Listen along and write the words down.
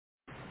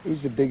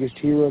He's the biggest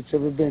hero that's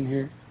ever been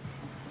here.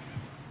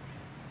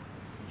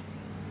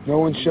 No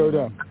one showed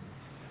up.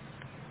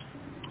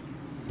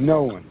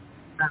 No one.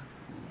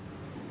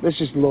 Let's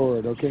just lower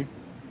it, okay?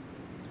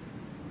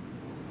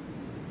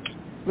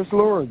 Let's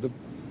lower it.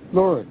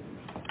 Lower it.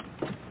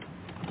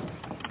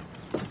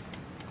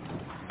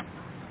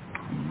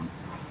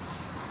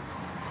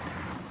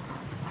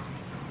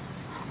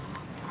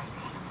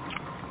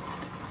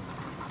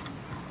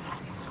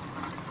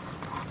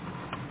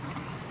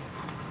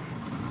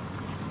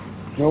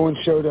 No one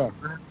showed up.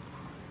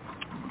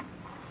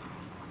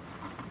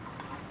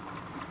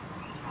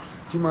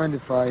 Do you mind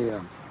if I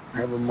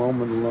have a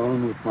moment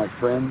alone with my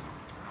friend?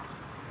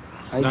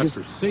 Not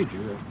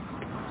procedure.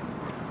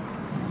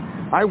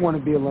 I want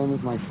to be alone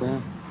with my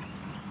friend.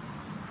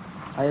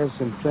 I have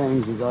some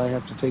things that I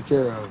have to take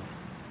care of,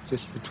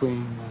 just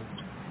between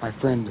my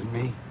friend and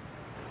me.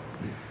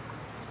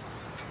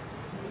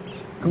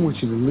 I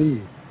want you to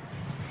leave.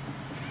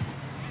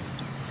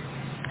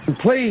 And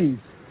please,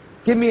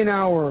 give me an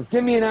hour.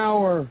 Give me an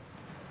hour.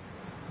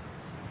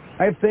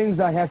 I have things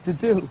I have to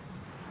do.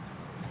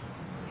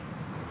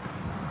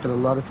 But a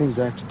lot of things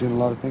I have to do and a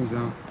lot of things I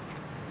don't.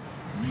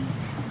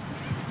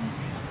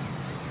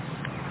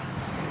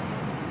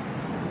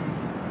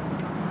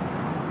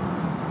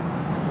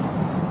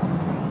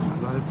 A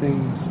lot of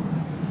things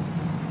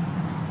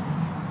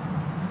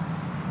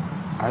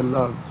I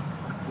love.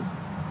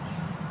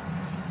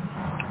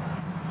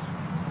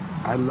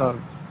 I love.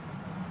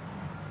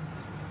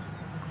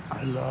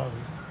 I love.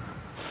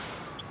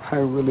 I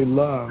really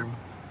love.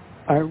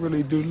 I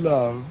really do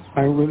love.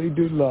 I really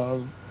do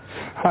love.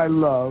 I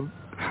love.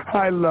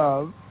 I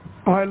love.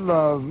 I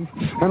love.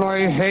 And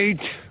I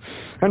hate.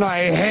 And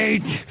I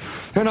hate.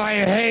 And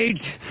I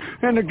hate.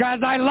 And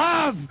because I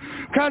love.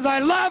 Because I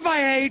love, I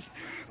hate.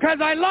 Because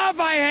I love,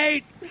 I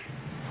hate.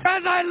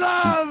 Because I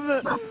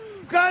love.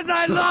 Because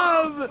I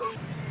love.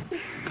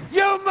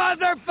 You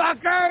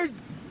motherfuckers!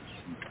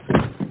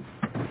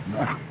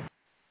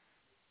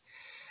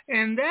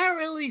 And that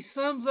really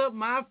sums up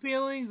my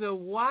feelings of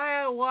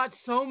why I watch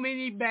so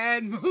many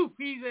bad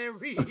movies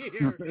every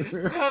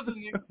year,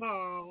 doesn't it,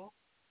 Carl?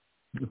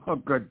 Oh,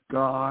 good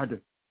God.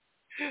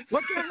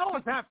 What the hell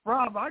is that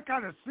from? I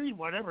gotta see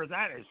whatever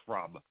that is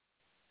from.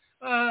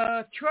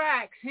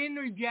 Tracks,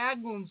 Henry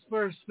Jaglin's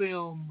first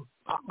film.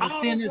 With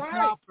Oh, Dennis right.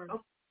 Hopper.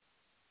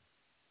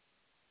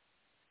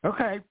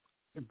 Okay.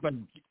 It's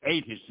been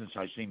ages since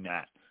I've seen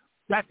that.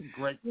 That's a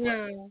great flick.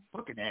 Yeah.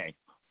 Fucking A.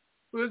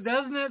 Well,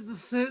 doesn't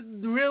it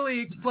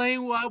really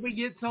explain why we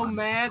get so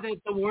mad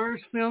at the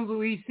worst films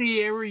we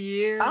see every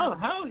year? Oh,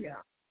 hell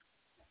yeah.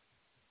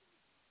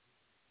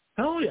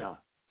 Hell yeah.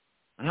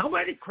 How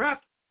many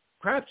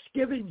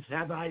Craftsgivings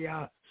have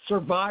I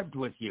survived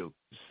with you?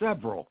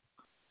 Several.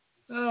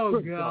 Oh,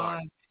 Good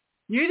God.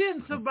 You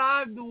didn't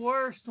survive the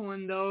worst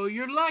one, though.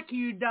 You're lucky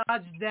you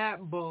dodged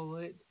that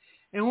bullet.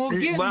 And we'll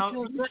get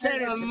into you said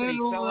that it a to me,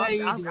 little so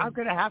later. I'm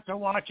going to have to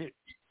watch it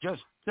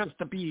just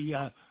to be,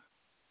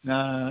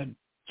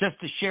 just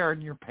to share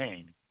in your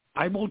pain.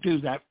 I will do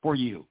that for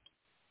you.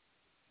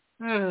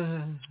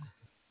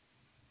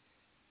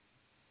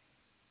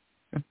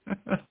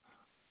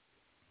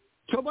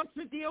 So what's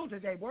the deal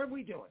today? What are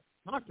we doing?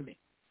 Talk to me.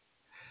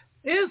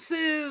 This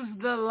is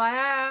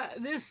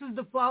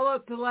the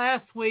follow-up to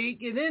last week.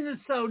 It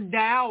isn't so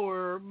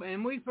dour,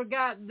 and we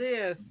forgot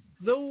this.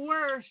 The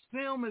worst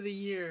film of the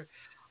year.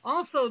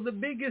 Also, the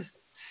biggest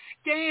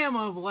scam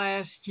of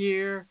last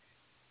year.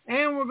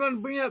 And we're going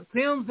to bring up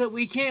films that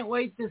we can't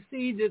wait to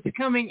see that's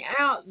coming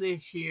out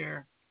this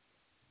year.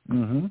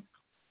 Mm-hmm.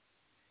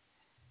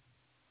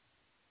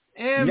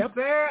 And yep.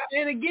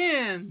 and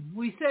again,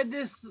 we said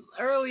this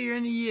earlier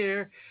in the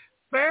year,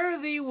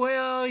 fare thee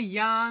well,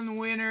 Jan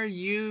Winter,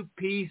 you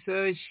piece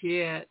of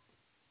shit.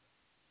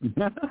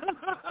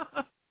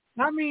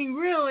 I mean,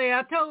 really,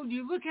 I told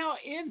you, look how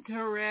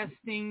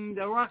interesting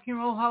the Rock and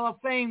Roll Hall of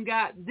Fame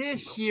got this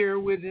year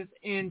with its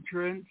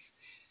entrance.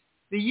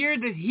 The year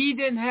that he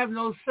didn't have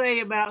no say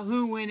about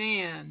who went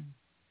in.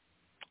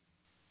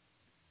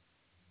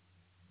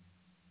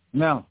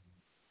 No.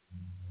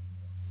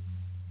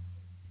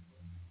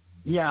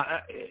 Yeah,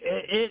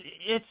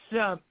 it's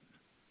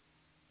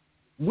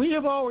we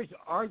have always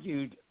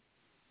argued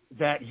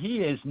that he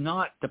is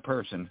not the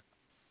person,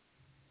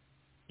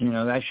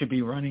 that should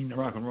be running the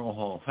Rock and Roll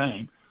Hall of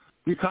Fame,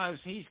 because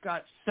he's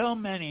got so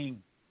many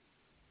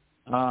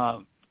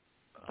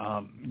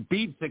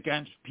beats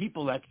against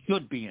people that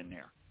should be in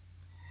there.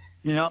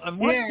 And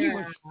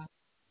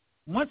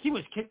once he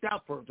was kicked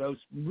out for those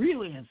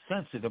really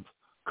insensitive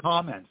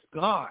comments,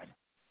 God,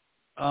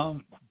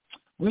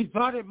 we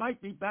thought it might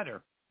be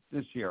better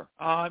this year.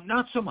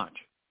 Not so much.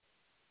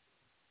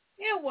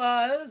 It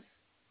was.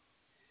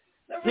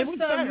 There were some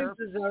better.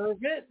 who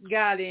deserved it,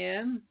 got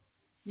in,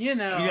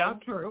 Yeah,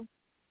 true.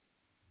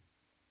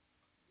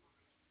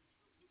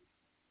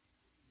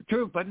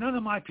 True, but none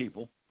of my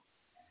people.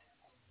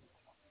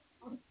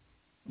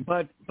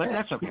 But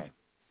that's okay.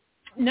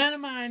 None of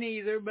mine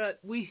either, but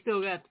we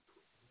still got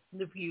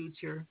the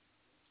future.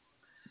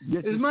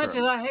 As much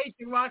as I hate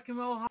the Rock and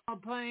Roll Hall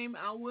of Fame,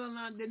 I will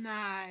not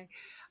deny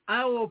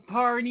I will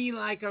party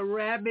like a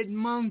rabid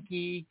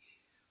monkey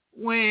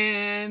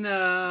when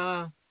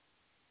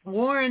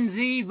Warren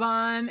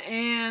Zevon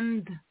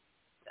and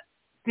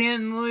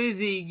Thin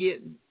Lizzy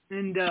get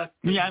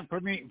inducted. Yeah, for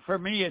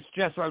me, it's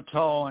Jethro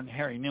Tull and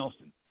Harry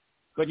Nilsson.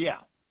 But yeah,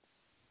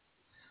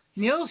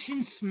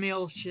 Nilsson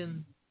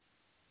Smilsson.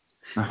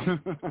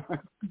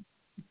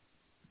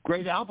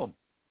 Great album.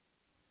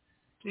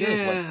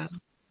 Seriously. Yeah.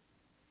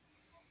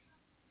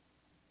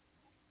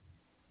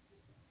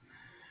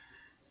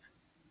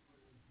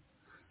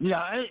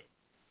 Yeah,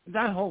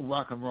 that whole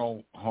Rock and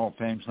Roll Hall of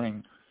Fame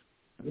thing,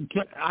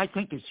 I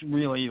think it's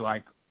really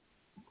like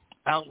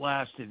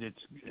outlasted its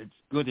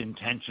good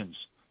intentions,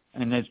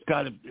 and it's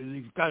got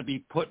to be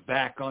put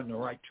back on the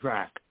right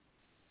track.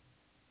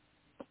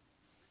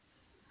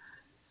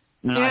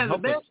 And yeah, the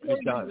best way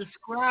to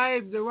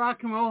describe the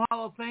Rock and Roll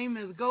Hall of Fame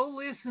is go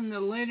listen to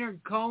Leonard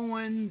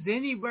Cohen's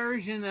any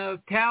version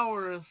of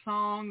Tower of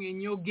Song,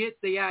 and you'll get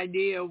the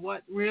idea of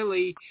what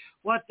the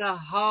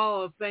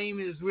Hall of Fame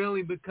has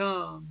really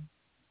become.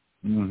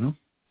 Mm-hmm.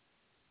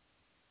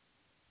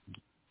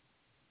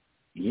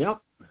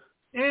 Yep.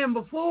 And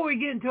before we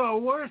get into our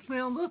worst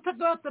film, let's talk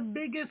about the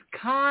biggest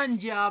con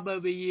job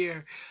of the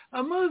year.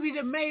 A movie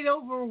that made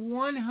over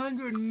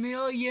 $100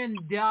 million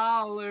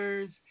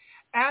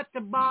at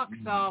the box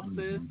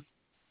office,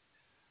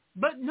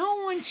 but no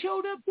one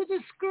showed up to the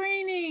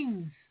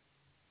screenings.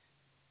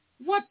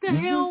 What the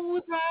hell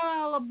was that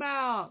all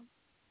about?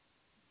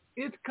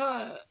 It's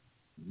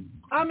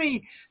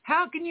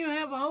how can you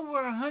have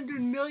over $100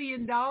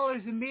 million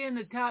and be in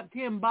the top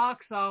 10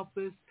 box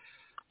office,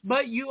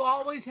 but you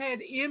always had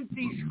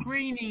empty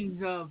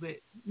screenings of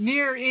it,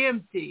 near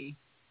empty?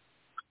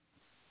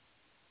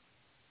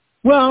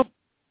 Well,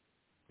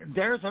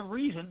 there's a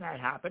reason that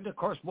happened. Of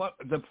course, what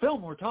the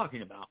film we're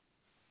talking about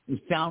is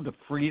Sound of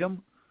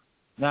Freedom.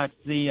 That's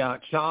the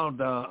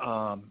child.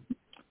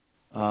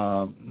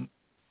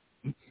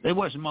 It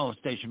wasn't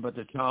molestation, but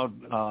the child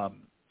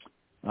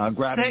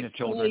grabbing the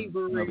children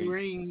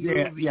movie.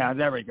 Yeah,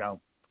 there we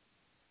go.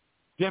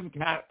 Jim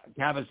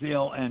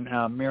Caviezel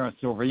and Mira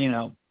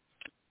Sorvino,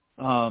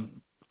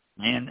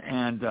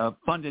 and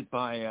funded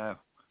by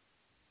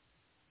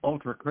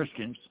ultra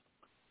Christians,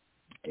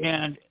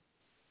 and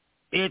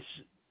it's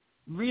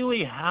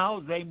really how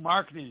they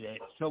marketed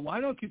it. So why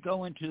don't you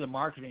go into the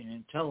marketing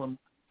and tell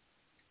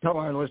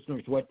our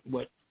listeners what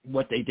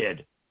they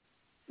did?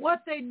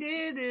 What they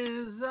did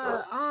is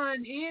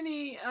on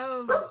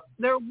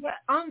their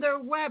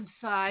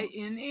website,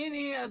 in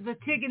any of the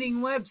ticketing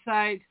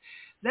websites,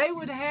 they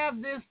would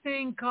have this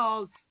thing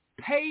called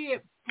Pay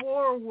It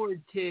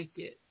Forward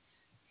tickets,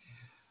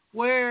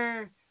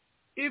 where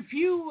if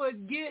you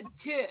would get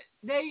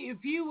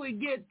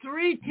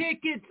 3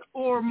 tickets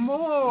or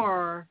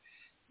more,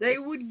 they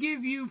would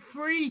give you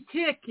free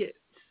tickets.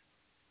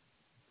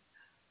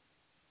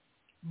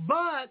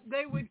 But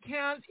they would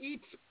count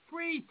each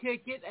free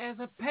ticket as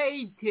a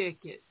paid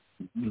ticket.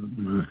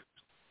 Mm-hmm.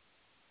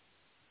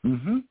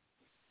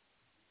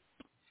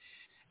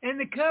 And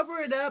to cover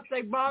it up,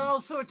 they brought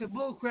all sorts of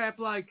bullcrap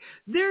like,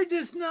 they're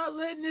just not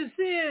letting us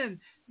in.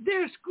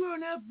 They're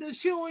screwing up the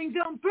showings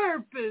on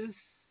purpose.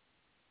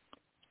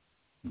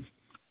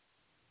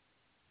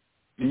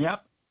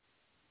 Yep.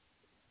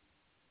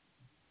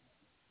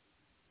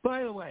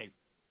 By the way,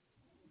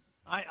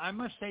 I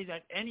must say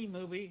that any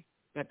movie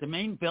that the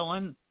main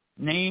villain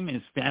name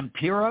is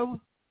Vampiro,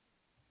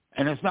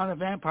 and it's not a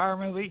vampire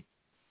movie,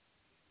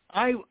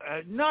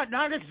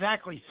 not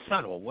exactly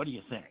subtle. What do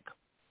you think?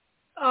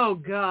 Oh,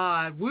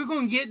 God. We're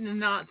going to get into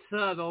not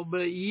subtle,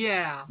 but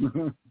yeah.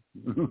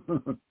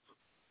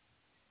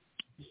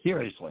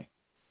 Seriously.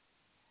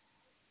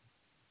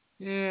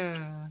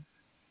 Yeah.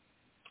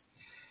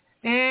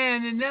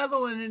 And another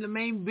one, and the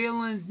main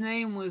villain's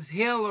name was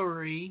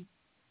Hillary.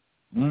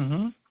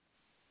 Mm-hmm.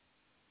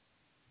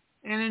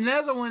 And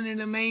another one, and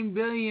the main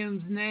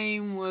villain's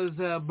name was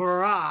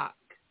Barack.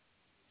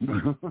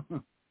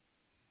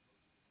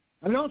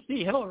 I don't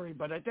see Hillary,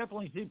 but I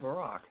definitely see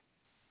Barack.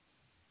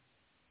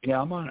 Yeah,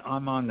 I'm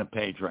on the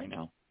page right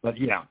now. But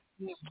yeah.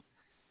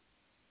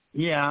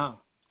 Yeah.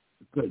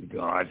 Good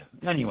God.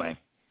 Anyway,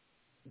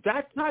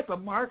 that type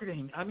of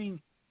marketing, I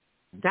mean,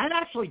 that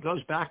actually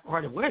goes back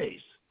quite a ways,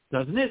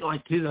 doesn't it?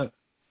 Like to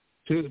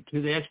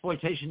the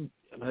exploitation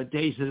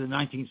days of the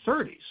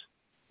 1930s.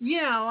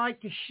 Yeah,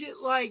 like the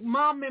shit, like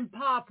Mom and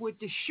Pop with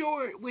the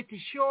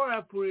shore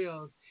up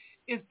reels.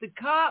 If the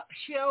cops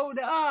showed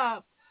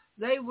up,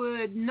 they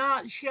would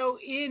not show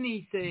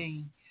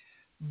anything.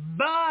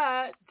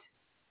 But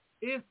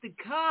if the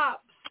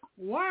cops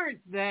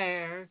weren't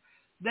there,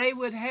 they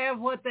would have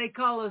what they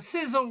call a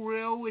sizzle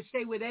reel, which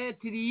they would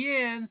add to the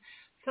end,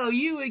 so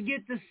you would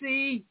get to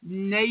see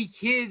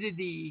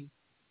nakedity.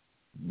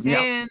 Yep.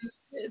 And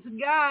this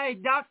guy,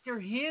 Dr.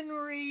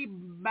 Henry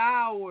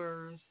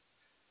Bowers,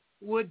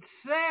 would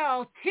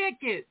sell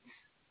tickets,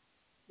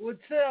 would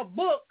sell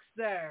books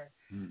there.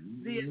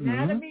 Mm-hmm. The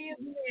Anatomy of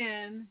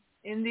Men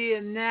and The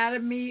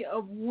Anatomy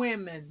of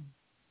Women.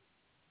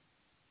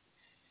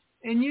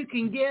 And you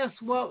can guess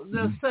what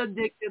the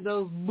subject of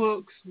those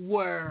books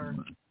were.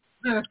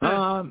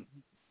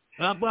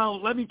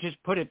 Well, let me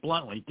just put it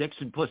bluntly: dicks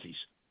and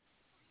pussies.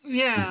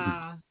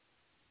 Yeah.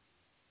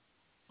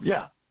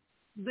 Yeah.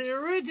 The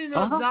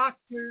original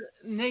Dr.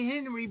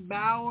 Henry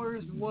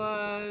Bowers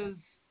was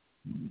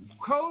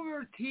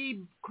Kroger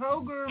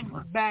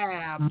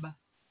Babb.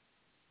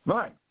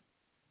 Right.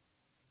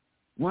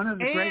 One of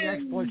the great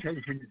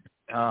exploitation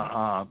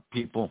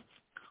people.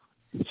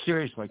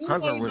 Seriously,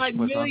 Kroger was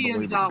was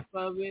millions unbelievable. off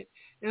of it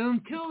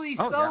until he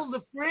sold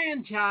the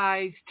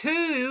franchise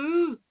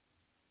to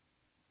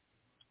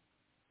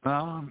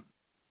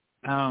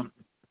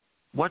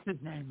what's his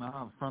name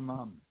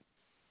from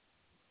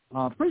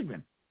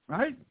Friedman,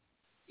 right?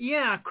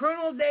 Yeah,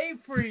 Colonel Dave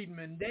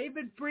Friedman,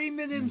 David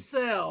Friedman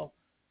himself.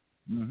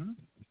 Mm-hmm.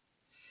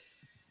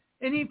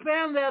 And he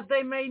found out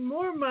they made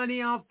more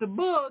money off the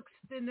books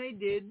than they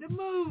did the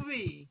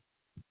movie.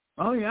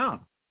 Oh, yeah.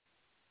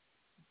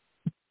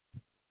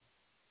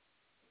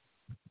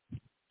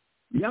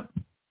 Yep.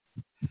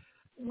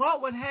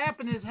 What would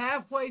happen is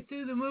halfway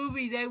through the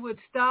movie, they would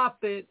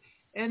stop it,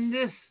 and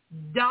this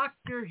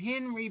Dr.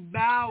 Henry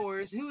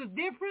Bowers, who was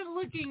different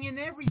looking in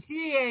every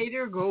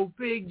theater, go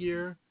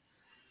figure,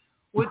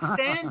 would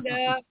stand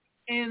up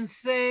and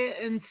say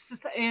and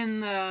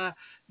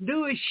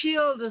do a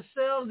shield to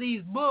sell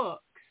these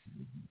books.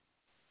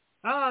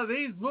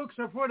 These books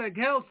are for the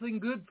health and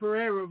good for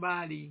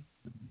everybody.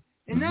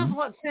 And that's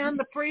what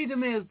Sound of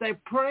Freedom is. They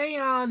prey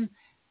on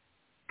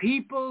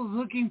people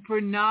looking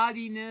for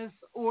naughtiness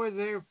or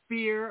their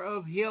fear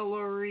of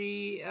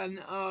Hillary and,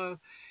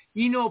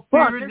 fear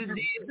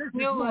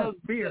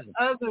of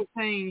other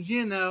things,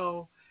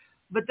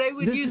 But they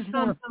would use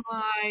something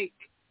like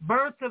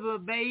birth of a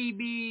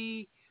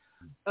baby,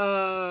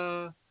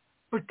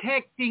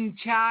 protecting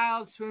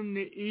child from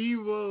the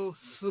evil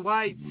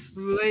white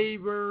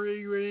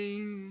slavery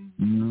ring.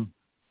 Mm-hmm.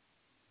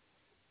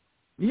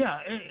 Yeah,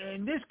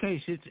 in this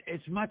case,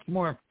 it's much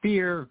more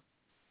fear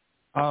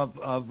of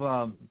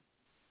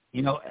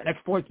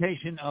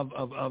exploitation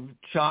of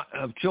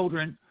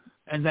children,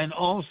 and then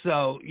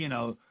also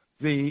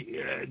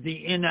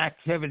the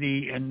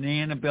inactivity and the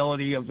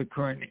inability of the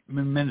current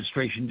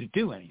administration to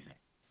do anything.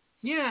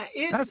 Yeah,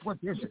 that's what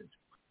this is.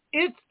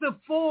 It's the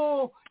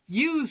full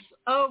use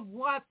of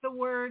what the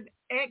word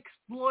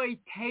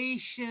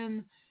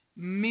exploitation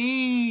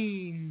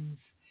means.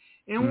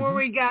 And where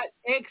we got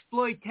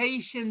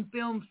exploitation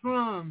films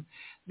from,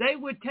 they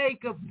would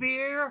take a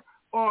fear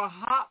or a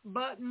hot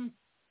button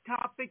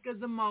topic of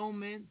the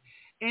moment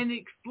and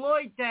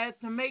exploit that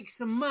to make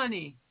some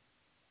money.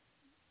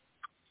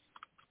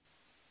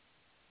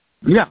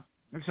 Yeah,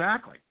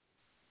 exactly.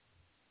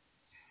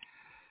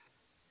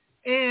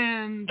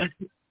 And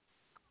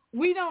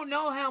we don't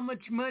know how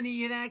much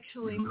money it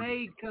actually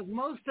made because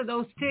most of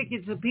those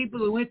tickets are people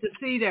who went to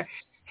see there.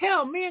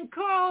 Hell, me and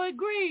Carl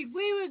agreed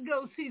we would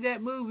go see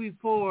that movie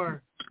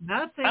for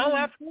nothing. Oh,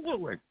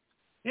 absolutely.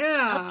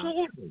 Yeah.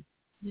 Absolutely.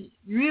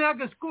 You're not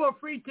going to score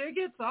free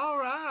tickets? All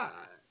right.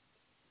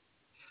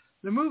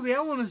 The movie I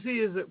want to see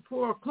is at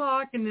 4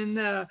 o'clock, and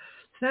then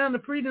Sound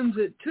of Freedom's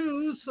at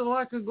 2, so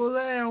I could go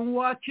there and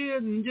watch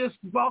it and just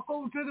walk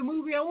over to the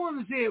movie I want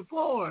to see at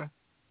 4.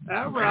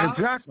 All right.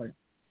 Exactly.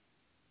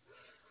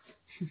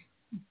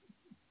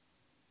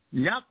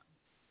 Yep.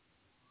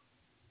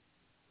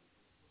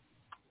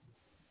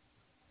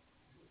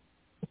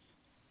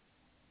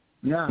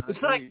 Yeah.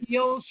 It's like the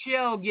old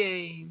shell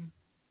game.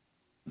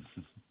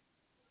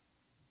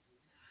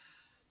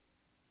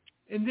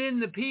 And then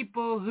the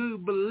people who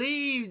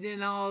believed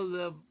in all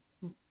the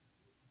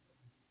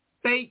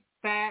fake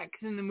facts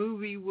in the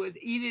movie would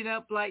eat it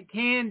up like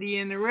candy,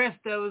 and the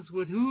rest of us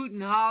would hoot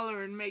and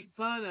holler and make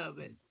fun of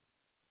it.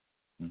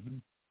 Mm-hmm.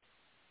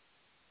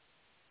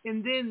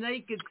 And then they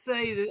could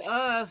say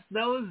that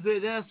those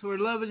that us were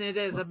loving it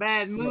as a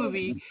bad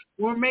movie,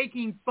 were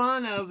making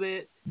fun of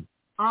it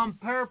on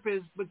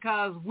purpose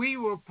because we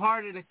were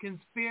part of the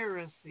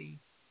conspiracy.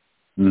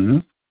 Mm-hmm.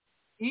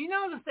 You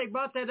notice they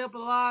brought that up a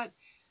lot.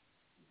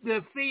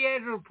 The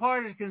theater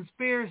part of the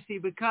conspiracy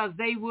because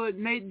they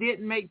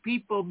didn't make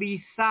people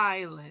be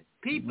silent.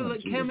 People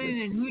that come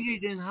in and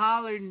hooted and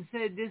hollered and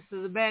said this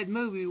is a bad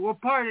movie were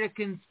part of the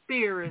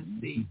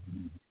conspiracy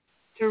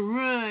to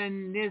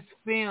ruin this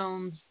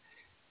film's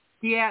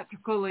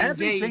theatrical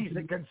engagement. Everything's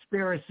a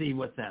conspiracy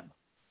with them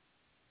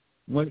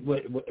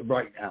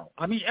right now.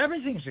 I mean,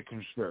 everything's a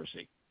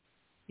conspiracy.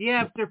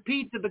 Yeah, if their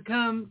pizza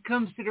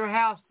comes to their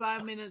house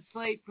 5 minutes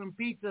late from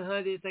Pizza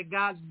Hut, it's a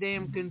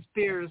goddamn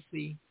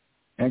conspiracy.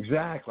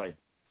 Exactly.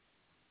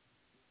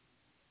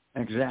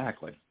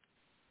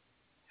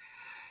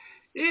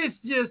 It's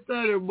just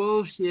utter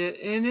bullshit,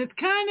 and it's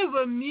kind of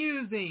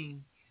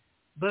amusing.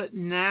 But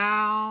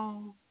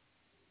now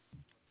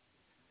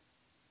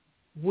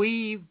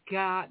we've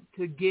got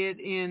to get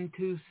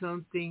into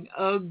something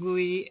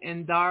ugly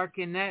and dark,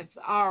 and that's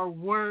our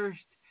worst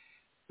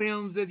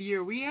films of the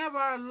year. We have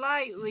our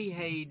lightly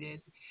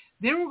hated.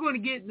 Then we're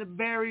going to get in the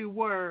very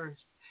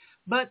worst.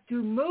 But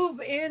to move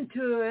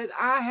into it,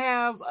 I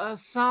have a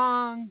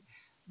song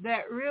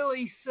that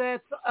really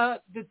sets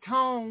up the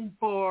tone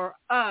for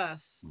us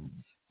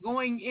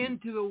going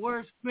into the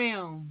worst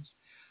films.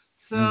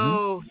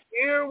 So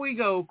here we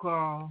go,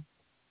 Carl.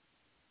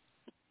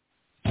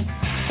 All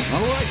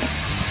right.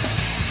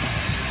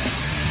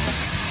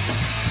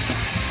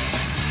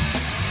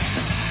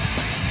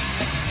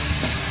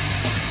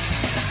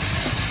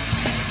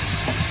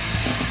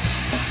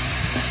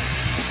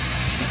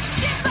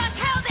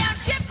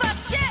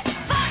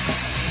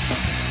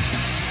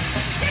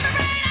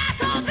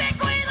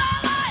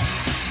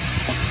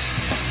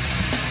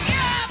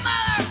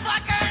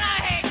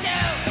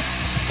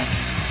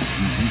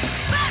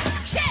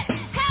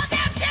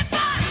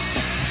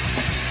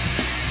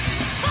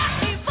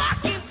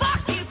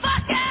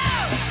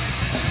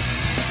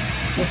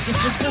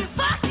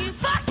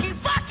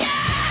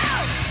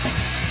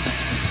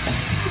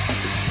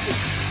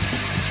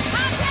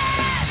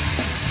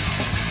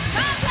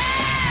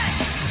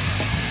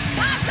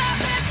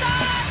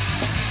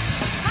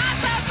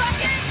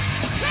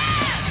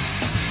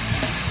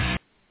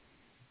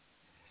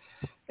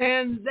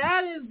 And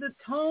that is the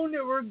tone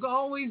that we're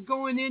always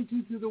going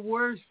into to the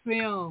worst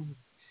films.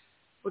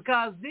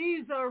 Because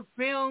these are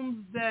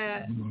films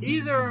that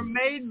either are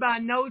made by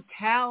no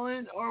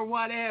talent or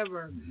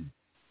whatever.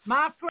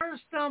 My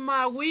first on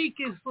my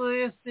weakest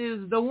list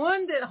is the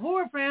one that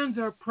horror fans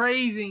are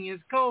praising.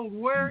 It's called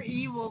Where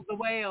Evil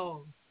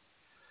Dwells.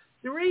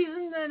 The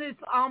reason that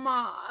it's on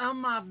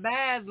my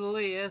bad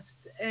list,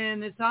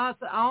 and it's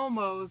also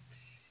almost,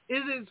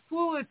 is it's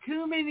full of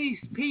too many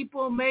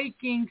people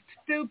making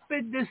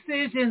stupid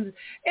decisions,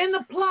 and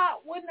the plot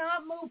would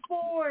not move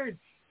forward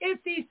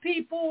if these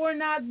people were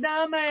not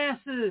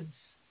dumbasses.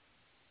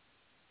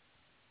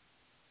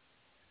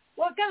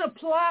 What kind of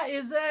plot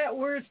is that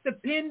where it's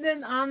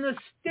dependent on the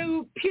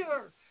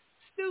pure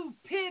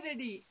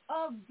stupidity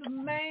of the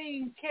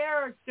main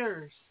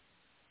characters?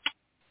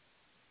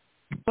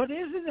 But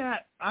isn't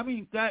that, I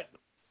mean, that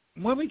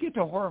when we get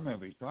to horror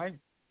movies, right?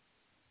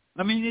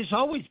 I mean, it's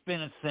always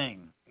been a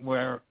thing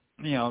where,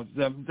 you know,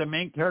 the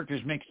main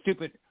characters make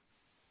stupid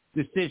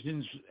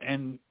decisions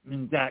and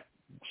that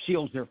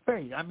seals their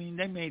fate. I mean,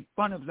 they made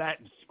fun of that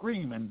in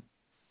Scream and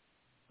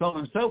so on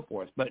and so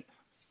forth.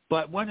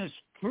 But when it's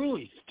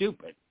truly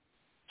stupid,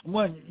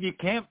 when you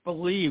can't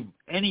believe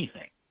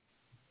anything.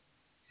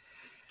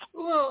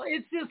 Well,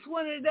 it's just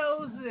one of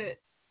those that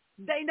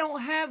they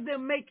don't have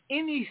them make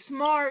any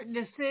smart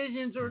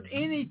decisions or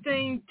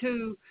anything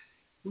to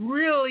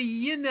really,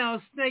 you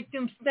know, make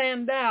them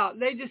stand out.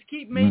 They just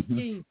keep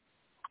making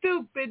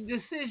stupid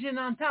decision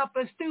on top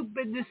of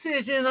stupid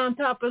decision on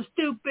top of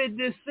stupid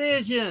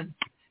decision.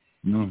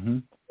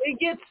 It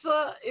gets,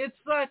 it's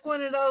like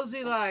one of those,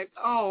 you're like,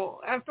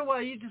 oh, after a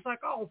while, you're just like,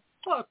 oh,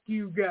 fuck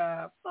you,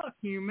 guy. Fuck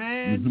you,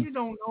 man. You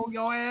don't know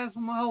your ass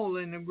from a hole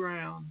in the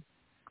ground.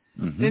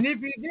 And if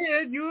you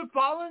did, you would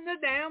fall in the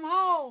damn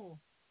hole.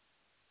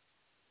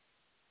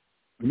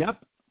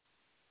 Yep.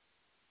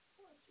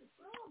 What's your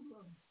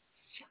problem?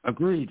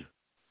 Agreed.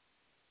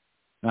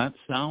 That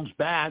sounds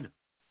bad.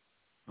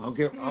 I'll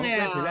get to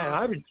that.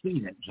 I haven't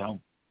seen it, so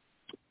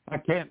I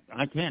can't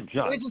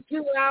judge. It's a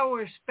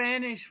 2-hour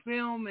Spanish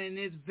film, and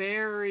it's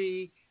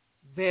very,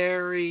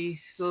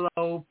 very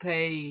slow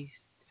paced.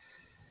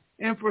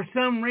 And for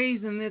some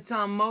reason, it's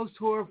on most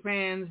horror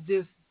fans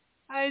just,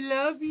 I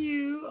love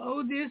you.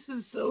 Oh, this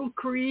is so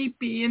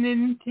creepy and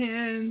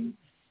intense.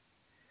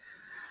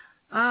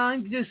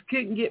 I just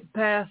couldn't get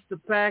past the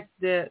fact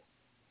that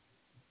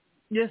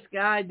this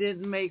guy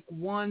didn't make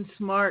one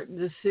smart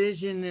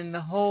decision in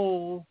the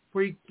whole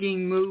freaking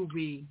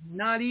movie.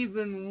 Not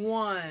even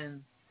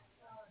one.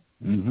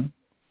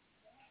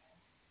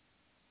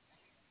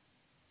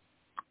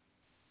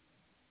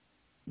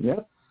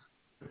 Yep.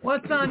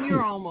 What's on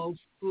your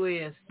almost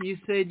list? You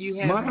said you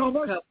have My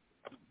almost. couple.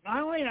 I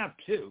only have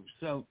two,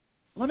 so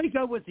let me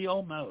go with the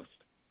almost.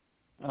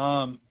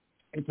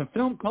 It's a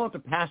film called The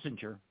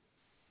Passenger,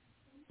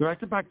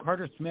 directed by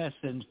Carter Smith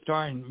and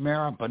starring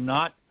Mara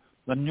Benoit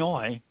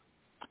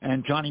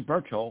and Johnny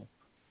Burchill.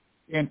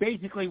 And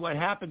basically what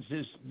happens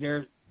is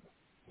there's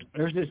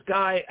this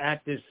guy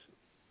at this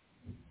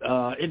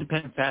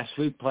independent fast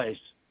food place,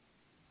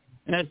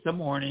 and it's the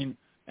morning,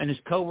 and his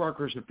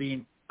coworkers are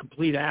being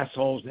complete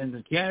assholes, and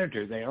the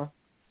janitor there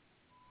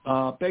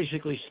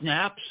basically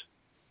snaps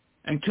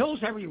and kills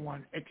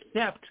everyone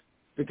except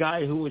the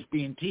guy who was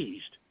being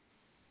teased,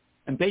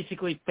 and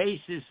basically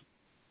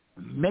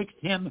makes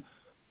him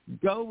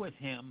go with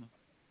him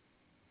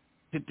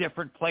to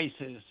different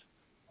places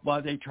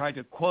while they try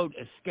to, quote,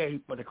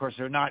 escape, but of course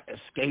they're not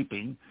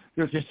escaping.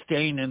 They're just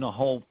staying in the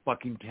whole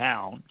fucking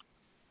town.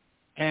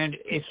 And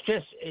it's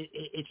just,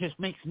 it just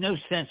makes no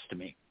sense to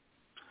me.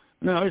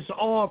 You know, it's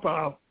all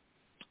about,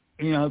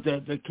 you know,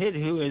 the kid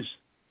who is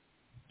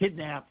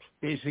kidnapped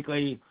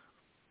basically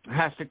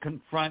has to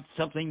confront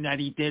something that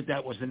he did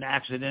that was an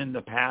accident in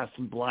the past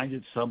and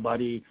blinded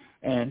somebody,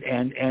 and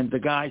the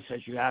guy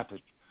says you have to,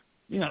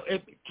 you know,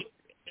 it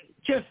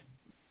just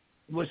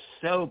was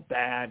so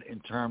bad in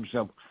terms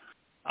of,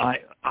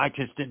 I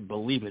just didn't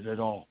believe it at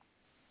all.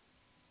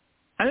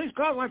 And it's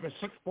got like a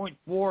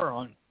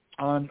 6.4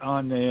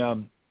 on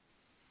the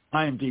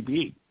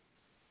IMDb,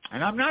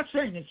 and I'm not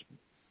saying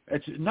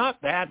it's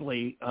not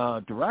badly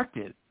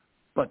directed,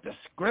 but the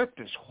script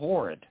is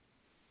horrid,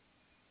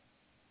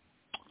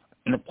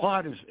 and the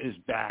plot is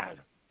bad.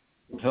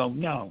 So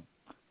no,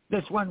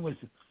 this one was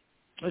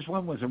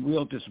a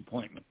real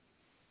disappointment,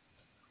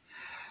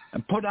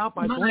 and put out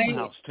by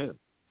Blumhouse too.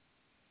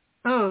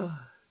 Oh,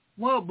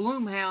 well,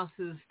 Blumhouse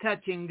is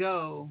touch and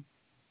go.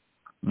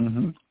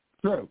 Mm-hmm.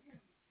 True.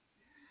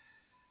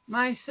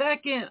 My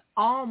second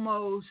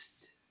almost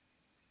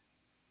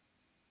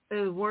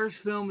is worst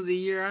film of the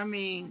year. I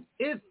mean,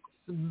 it's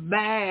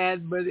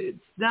bad, but it's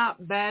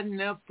not bad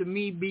enough to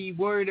me be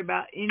worried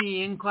about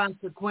any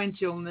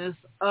inconsequentialness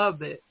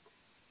of it.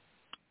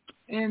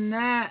 And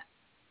that,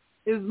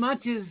 as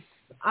much as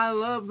I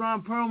love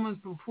Ron Perlman's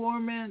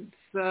performance,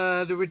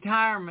 The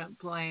Retirement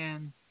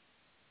Plan,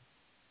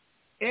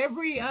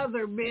 every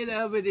other bit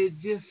of it is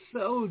just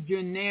so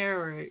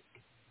generic.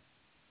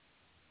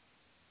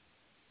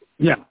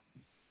 Yeah,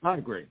 I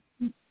agree.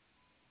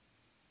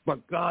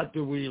 But God,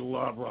 do we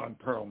love Ron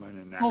Perlman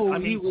in that. Oh, I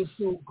mean, he was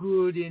so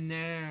good in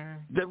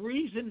there. The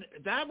reason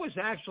that was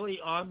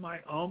actually on my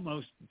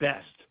almost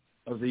best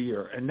of the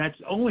year, and that's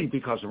only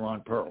because of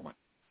Ron Perlman.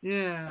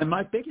 Yeah. And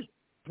my biggest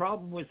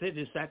problem with it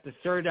is that the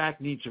third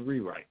act needs a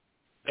rewrite.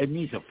 It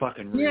needs a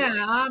fucking rewrite.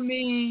 Yeah, I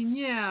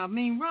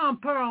mean, Ron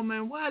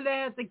Perlman, why'd they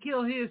have to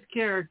kill his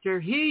character?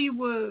 He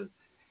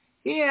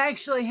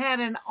actually had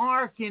an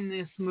arc in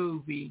this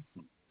movie.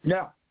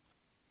 Yeah.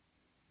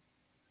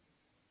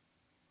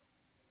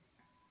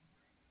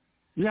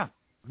 Yeah,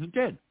 he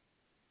did.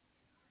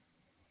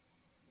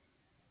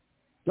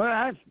 But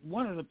that's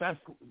one of the best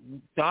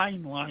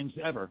dying lines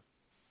ever.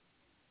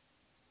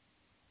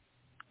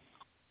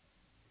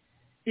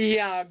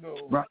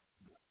 Iago. Right.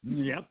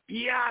 Yep,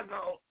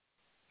 Iago.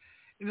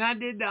 And I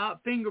did the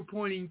finger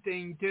pointing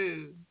thing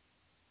too.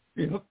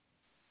 Yep.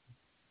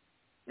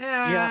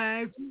 Yeah.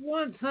 If you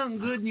want something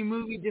good in your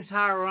movie, just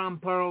hire Ron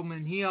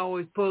Perlman. He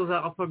always pulls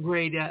off a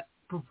great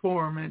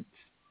performance.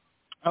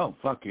 Oh,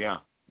 fuck yeah.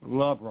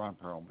 Love Ron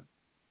Perlman.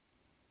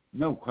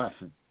 No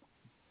question.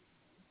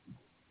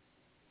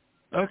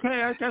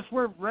 Okay, I guess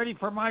we're ready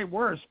for my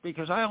worst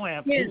because I only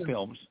have two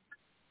films.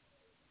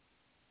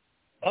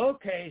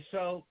 Okay,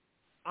 so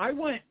I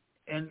went,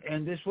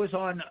 and this was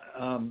on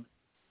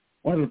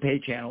one of the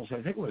paid channels. I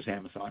think it was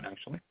Amazon,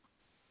 actually.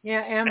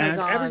 Yeah, Amazon.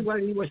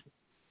 And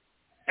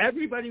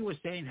everybody was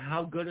saying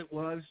how good it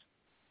was.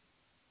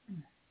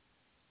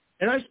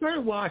 And I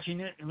started watching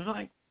it and was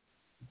like,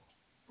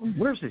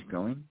 where's this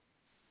going?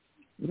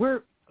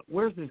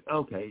 Where's this?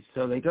 Okay,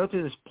 so they go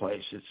to this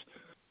place. It's,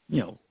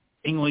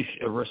 English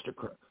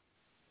aristocrat.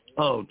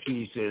 Oh,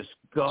 Jesus,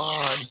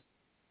 God.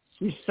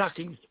 He's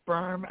sucking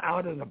sperm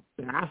out of the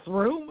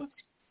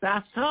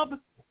bathtub?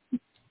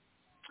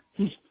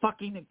 He's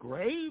fucking a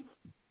grave?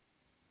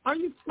 Are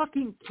you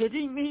fucking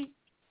kidding me?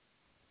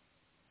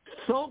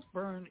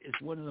 Saltburn is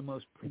one of the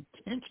most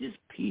pretentious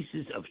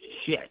pieces of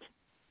shit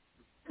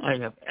I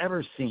have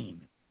ever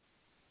seen.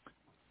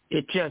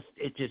 It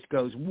just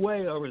goes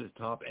way over the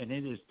top, and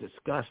it is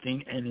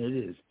disgusting, and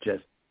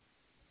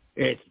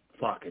it's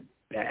fucking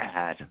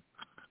bad.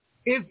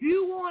 If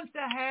you want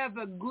to have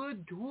a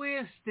good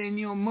twist in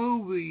your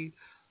movie,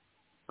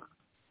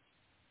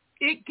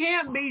 it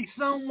can't be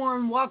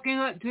someone walking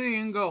up to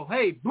you and go,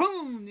 hey,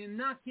 boom,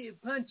 and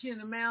punch you in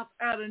the mouth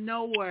out of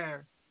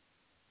nowhere.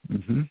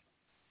 Mm-hmm.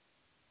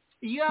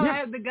 You gotta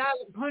have the guy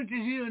that punches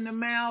you in the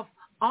mouth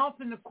off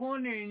in the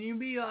corner, and you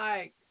be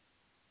like,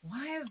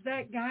 why is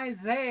that guy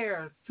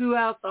there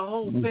throughout the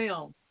whole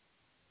film?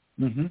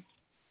 Mm-hmm.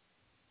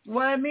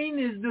 What I mean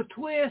is the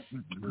twist,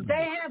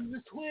 they have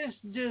the twist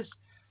just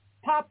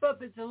pop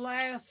up at the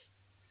last.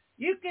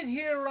 You could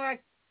hear,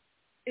 like,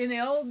 in the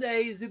old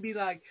days, it'd be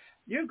like,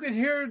 you could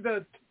hear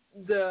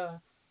the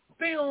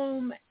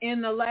film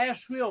in the last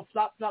reel,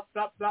 flop, flop,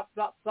 flop, flop,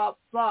 flop, flop,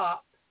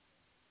 flop,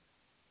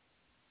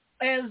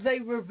 as they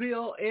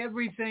reveal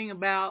everything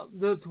about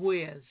the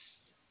twist.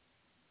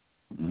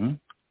 Mm-hmm.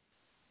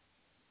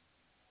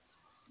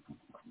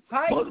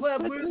 Fight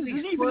Club really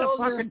isn't even a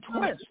fucking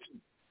twist.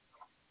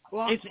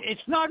 Well,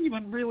 it's not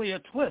even really a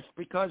twist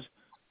because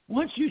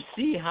once you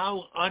see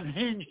how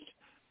unhinged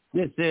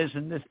this is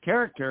and this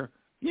character,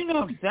 you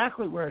know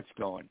exactly where it's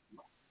going.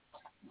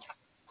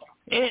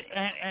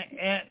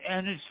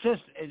 And it's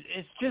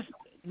just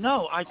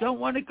no, I don't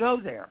want to go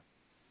there.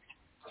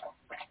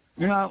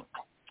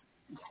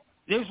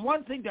 There's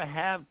one thing to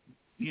have,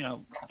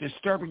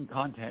 disturbing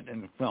content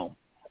in the film.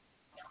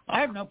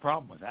 I have no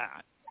problem with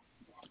that.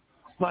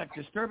 But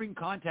disturbing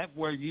content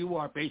where you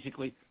are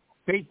basically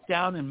face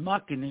down in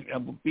muck and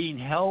being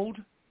held,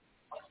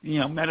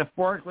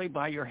 metaphorically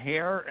by your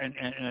hair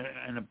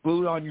and a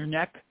boot on your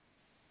neck,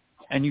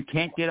 and you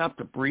can't get up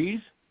to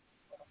breathe,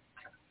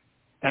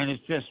 and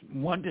it's just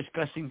one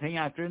disgusting thing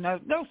after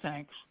another. No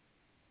thanks.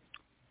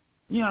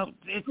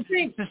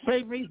 It's the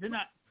same reason.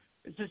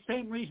 It's the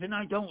same reason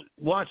I don't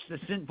watch The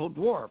Sinful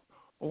Dwarf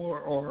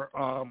or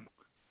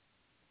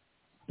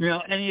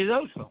any of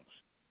those films.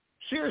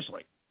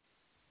 Seriously.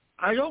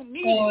 I don't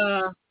need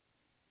it.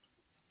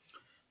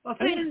 I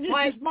think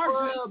Fight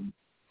Club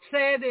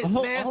said it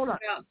best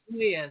about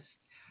twist.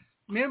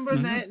 Remember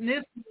that? And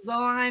this is the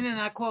line,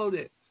 and I quote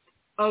it: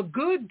 "A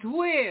good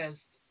twist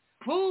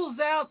pulls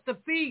out the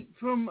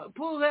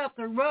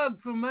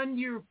rug from under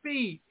your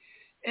feet,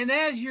 and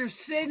as you're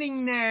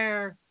sitting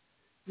there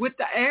with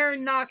the air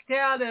knocked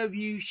out of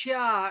you,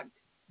 shocked,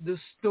 the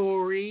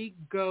story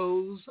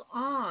goes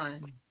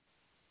on."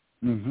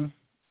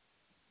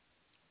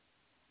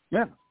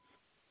 Yeah.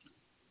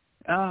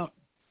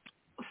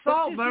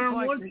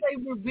 Saltburn, once they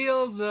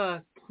reveal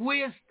the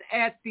twist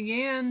at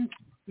the end,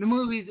 the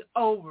movie's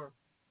over.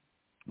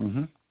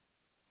 Yeah,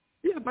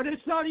 but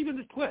it's not even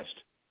a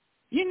twist.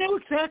 You knew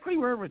exactly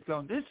where it was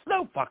going. There's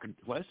no fucking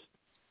twist.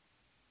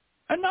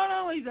 And not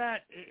only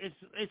that,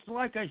 it's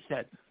like I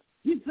said,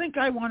 you think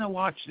I want to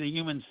watch The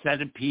Human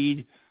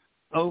Centipede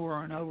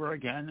over and over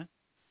again?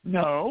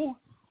 No.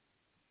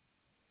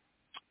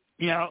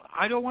 You know,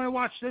 I don't want to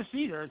watch this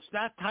either. It's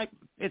that type.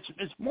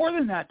 It's more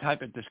than that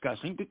type of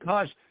disgusting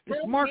because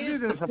it's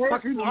marketed as a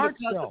fucking art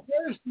film. The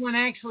first one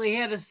actually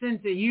had a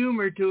sense of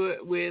humor to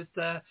it with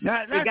the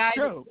guy.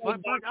 True. But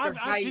I'm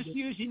just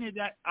using it.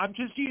 I'm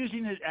just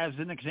using it as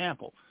an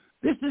example.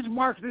 This is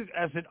marketed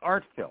as an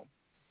art film.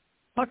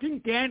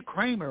 Fucking Dan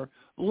Kramer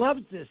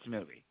loves this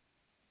movie,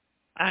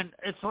 and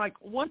it's like,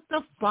 what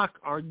the fuck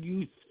are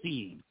you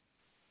seeing?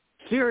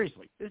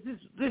 Seriously, this is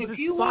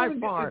by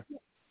far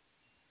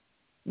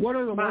one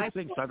of the worst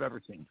things I've ever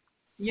seen.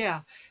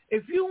 Yeah.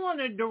 If you want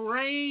a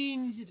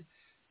deranged,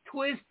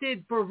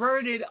 twisted,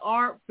 perverted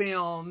art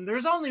film,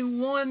 there's only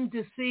one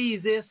to see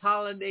this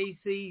holiday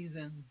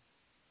season.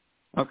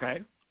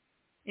 Okay.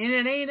 And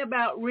it ain't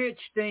about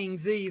rich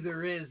things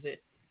either, is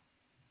it?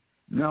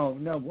 No.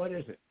 What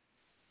is it?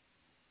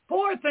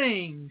 Poor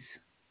Things.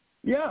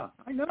 Yeah,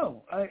 I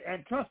know.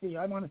 And trust me,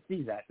 I want to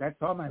see that. That's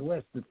on my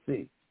list to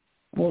see.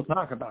 We'll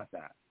talk about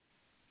that.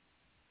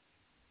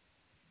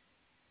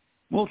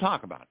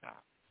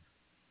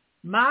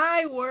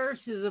 My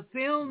Worst is a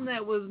film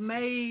that was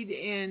made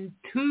in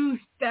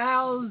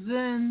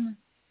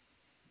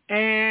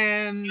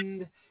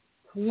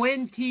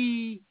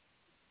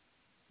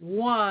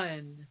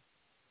 2021,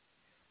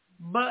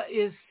 but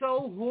is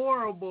so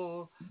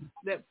horrible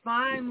that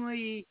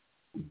finally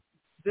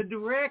the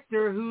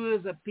director, who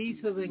is a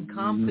piece of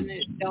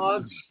incompetent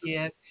dog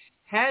shit,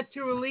 had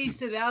to release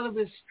it out of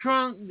his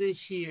trunk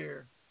this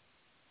year.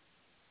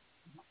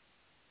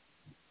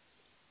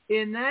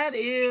 And that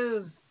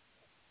is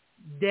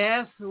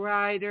Death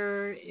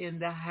Rider in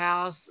the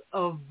House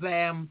of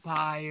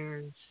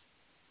Vampires.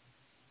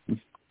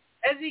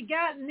 Has he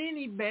gotten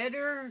any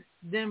better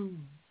than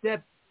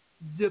the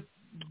say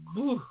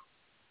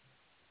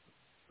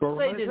the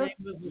name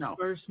of his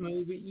first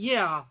movie?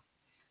 Yeah.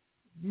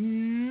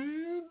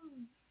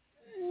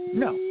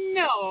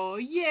 No.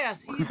 Yes,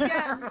 he's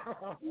gotten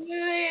a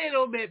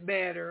little bit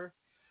better.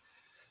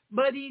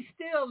 But he's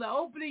still, the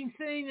opening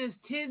scene is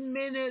 10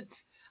 minutes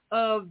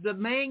of the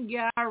main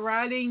guy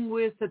riding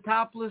with the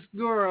topless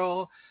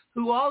girl,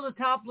 who all the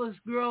topless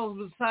girls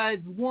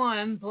besides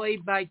one,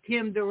 played by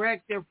Tim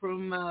Director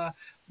from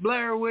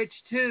Blair Witch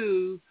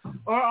 2,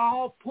 are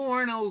all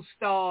porno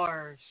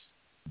stars.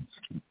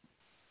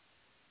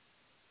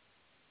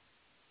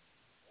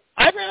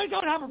 I really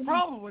don't have a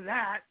problem with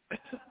that.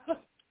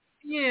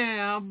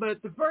 Yeah,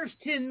 but the first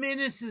 10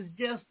 minutes is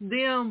just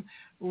them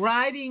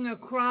riding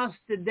across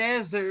the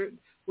desert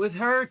with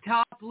her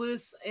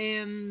topless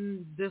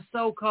and the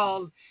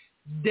so-called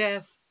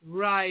Death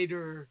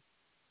Rider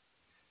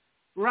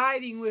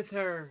riding with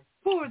her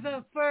for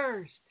the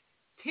first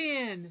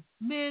 10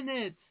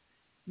 minutes.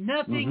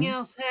 Nothing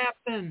else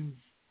happens.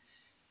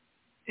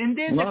 And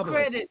then the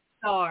credits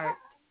start.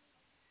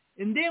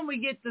 And then we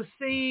get the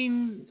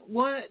scene,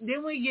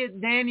 then we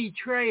get Danny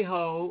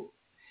Trejo,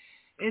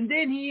 and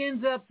then he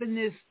ends up in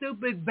this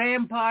stupid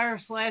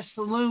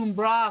vampire/saloon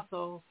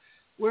brothel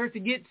where to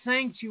get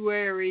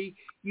sanctuary,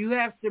 you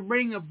have to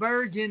bring a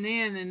virgin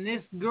in, and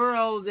this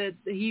girl that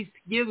he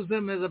gives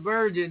them as a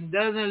virgin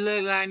doesn't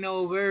look like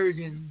no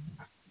virgin.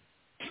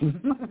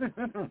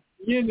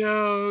 You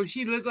know,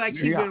 she looked like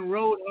she'd been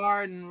rode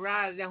hard and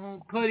riding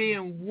home, put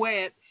in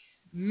wet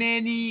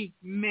many,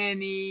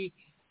 many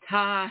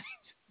times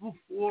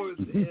before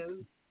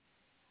this.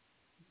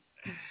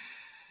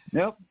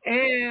 Yep.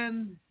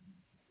 And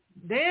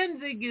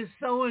Danzig is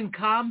so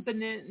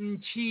incompetent and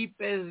cheap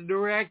as a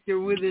director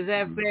with his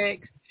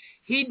FX,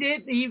 he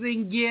didn't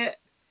even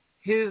get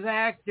his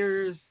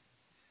actors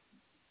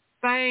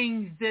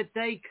things that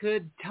they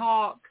could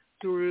talk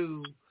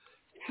through.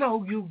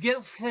 So you get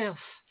this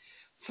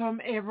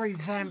from every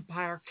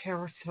vampire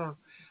character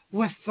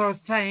with their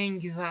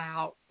things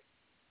out.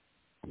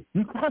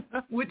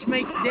 Which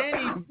makes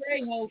Danny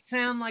Trejo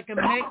sound like a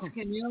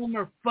Mexican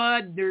Elmer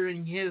Fudd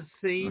during his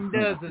scene,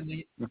 doesn't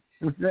it?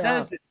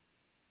 Does it?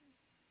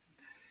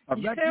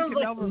 He sounds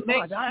like a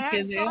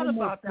Mexican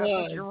Elmer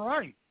Fudd. You're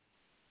right.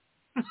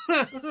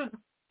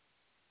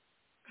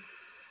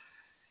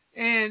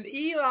 And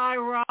Eli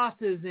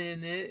Roth is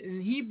in it,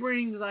 and he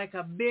brings like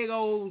a big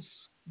old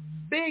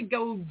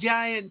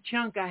giant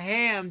chunk of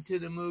ham to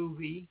the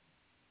movie.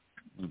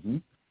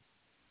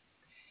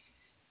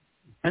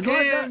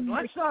 And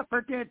let's not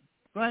forget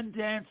Glenn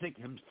Danzig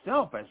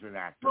himself as an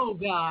actor. Oh,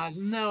 God,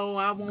 no,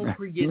 I won't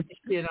forget the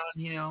shit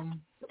on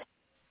him.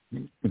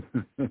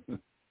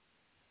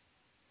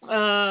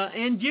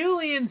 And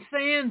Julian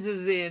Sands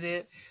is in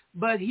it,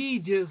 but he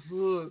just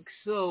looks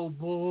so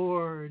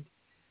bored.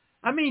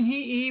 I mean,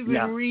 he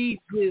even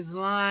reads his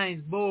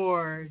lines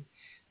bored.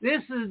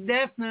 This is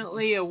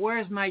definitely a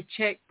where's my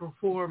check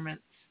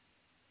performance.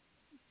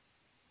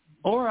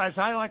 Or as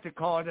I like to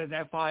call it, an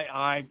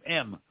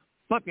FIIM,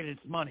 fuck it,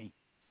 it's money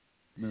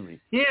movie.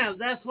 Yeah,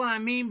 that's what I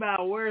mean by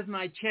where's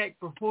my check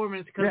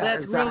performance, because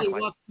that's really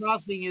what's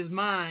crossing his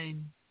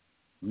mind.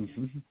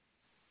 Mm-hmm.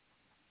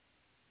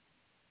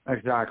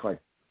 Exactly.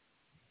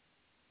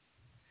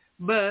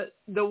 But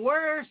the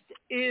worst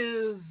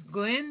is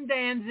Glenn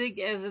Danzig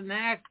as an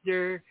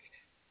actor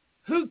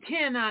who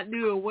cannot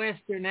do a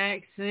Western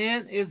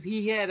accent if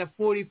he had a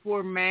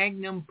 .44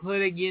 Magnum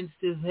put against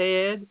his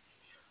head,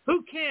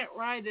 who can't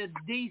write a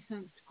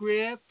decent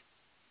script,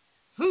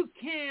 who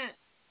can't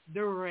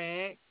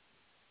direct,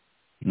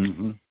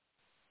 mm-hmm.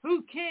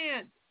 who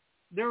can't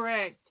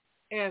direct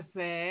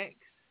FX.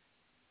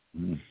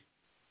 Mm.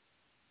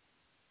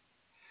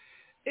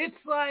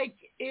 It's like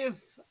if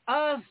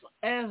us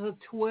as a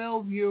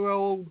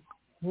 12-year-old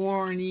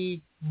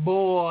horny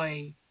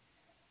boy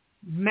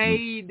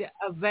made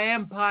a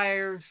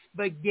vampire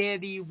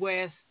spaghetti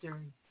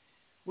western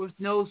with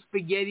no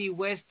spaghetti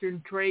western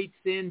traits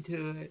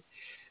into it.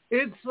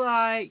 It's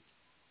like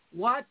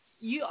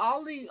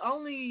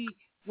only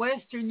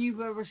western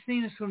you've ever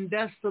seen is From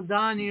Dusk Till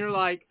Dawn, and you're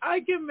like, I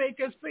can make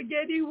a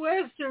spaghetti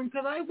western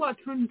because I watch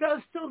From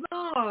Dusk Till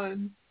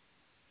Dawn.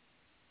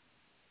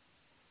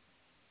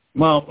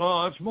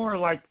 Well, it's more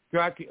like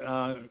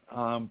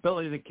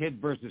Billy the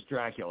Kid versus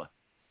Dracula,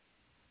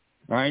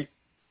 right?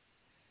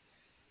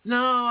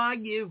 No, I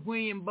give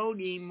William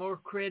Bodine more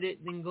credit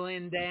than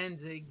Glenn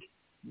Danzig.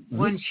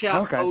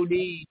 One-shot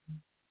Bodine.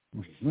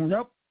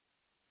 Nope.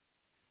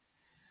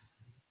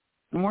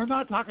 And we're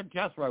not talking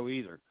Jethro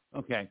either.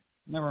 Okay,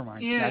 never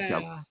mind.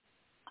 Yeah.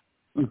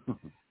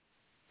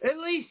 At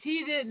least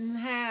he didn't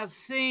have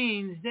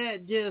scenes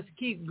that just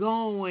keep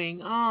going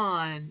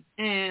on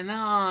and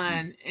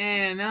on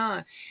and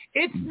on.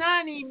 It's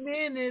 90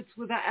 minutes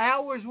with an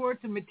hour's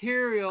worth of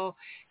material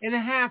and a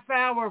half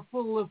hour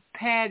full of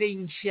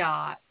padding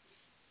shots.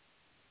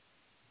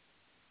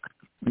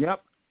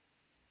 Yep.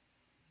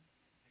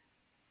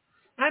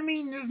 I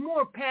mean, there's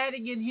more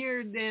padding in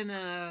here than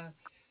a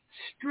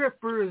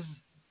stripper's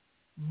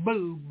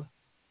boob.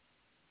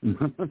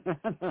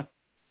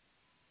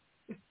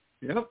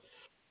 Yep.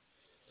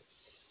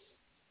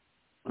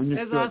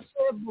 As I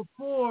said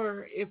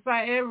before, if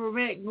I ever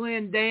met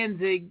Glenn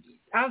Danzig,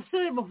 I've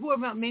said it before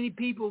about many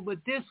people, but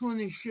this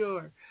one is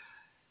sure.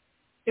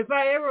 If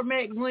I ever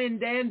met Glenn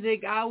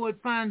Danzig, I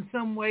would find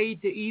some way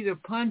to either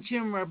punch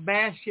him or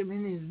bash him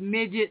in his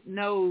midget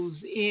nose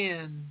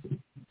in.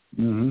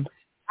 Mm-hmm.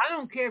 I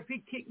don't care if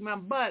he kicked my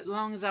butt as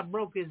long as I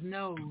broke his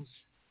nose.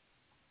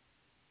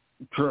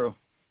 True.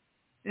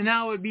 And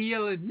I would be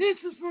yelling, "This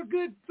is for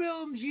good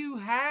films, you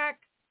hack!"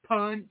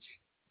 Punch.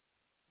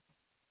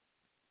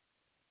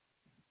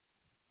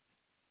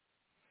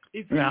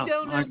 If you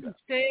don't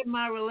understand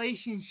my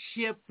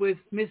relationship with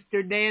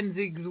Mr.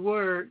 Danzig's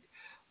work,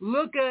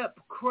 look up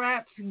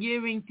Craps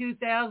Giving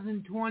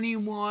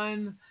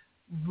 2021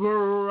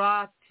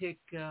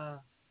 Verotica.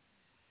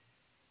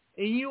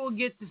 And you will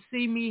get to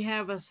see me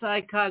have a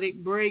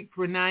psychotic break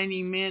for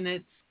 90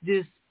 minutes,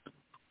 just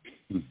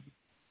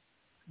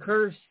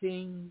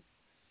cursing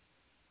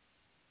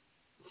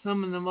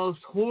some of the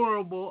most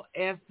horrible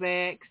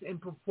FX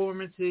and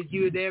performances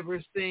you had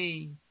ever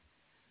seen.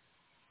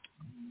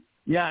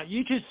 Yeah,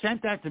 you just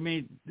sent that to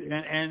me,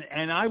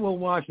 and I will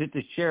watch it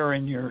to share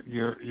in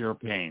your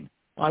pain.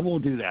 I will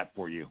do that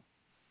for you.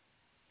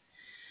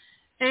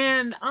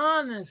 And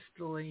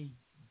honestly,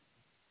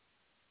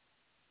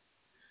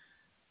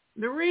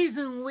 the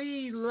reason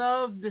we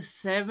love the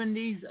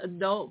 70s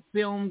adult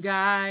film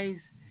guys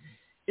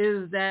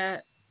is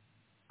that,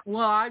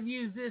 well, I've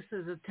used this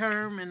as a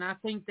term, and I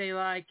think they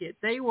like it.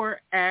 They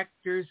were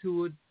actors who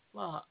would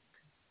fuck.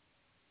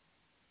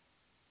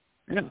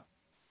 Yeah.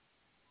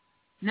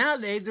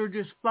 Nowadays, they're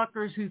just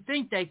fuckers who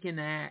think they can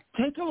act.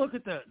 Take a look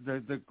at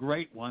the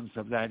great ones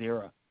of that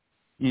era.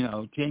 You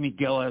know, Jamie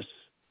Gillis,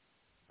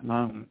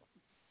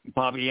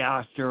 Bobby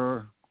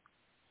Astor,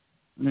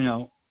 you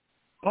know.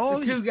 All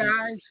the two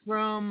guys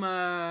from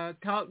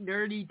Talk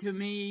Dirty to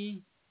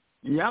Me.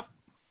 Yep.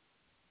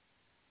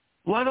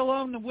 Let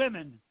alone the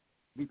women,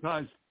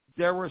 because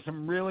there were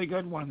some really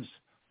good ones.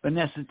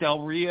 Vanessa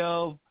Del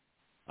Rio,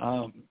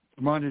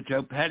 Rhonda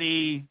Jo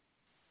Petty,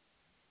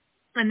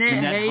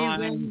 Annette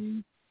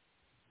Haven.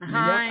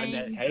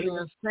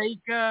 Hines,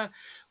 Seika.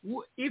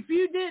 If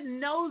you didn't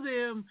know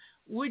them,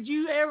 would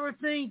you ever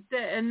think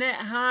that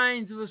Annette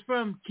Hines was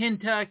from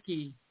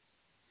Kentucky?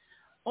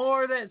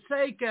 Or that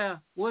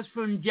Seika was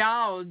from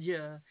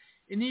Georgia?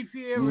 And if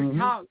you ever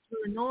talk to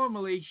her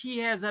normally, she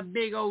has a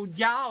big old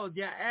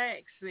Georgia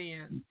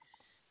accent.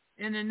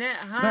 And Annette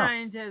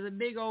Hines has a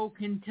big old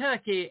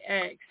Kentucky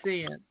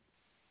accent.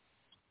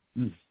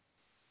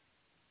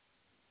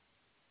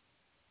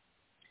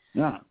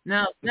 Yeah.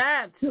 Now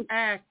that's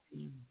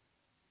acting.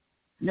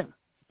 Yeah,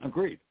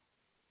 agreed.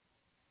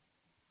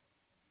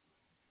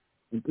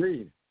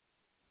 Agreed.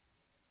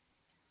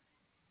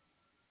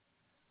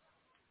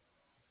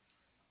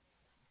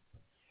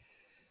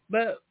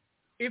 But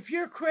if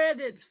your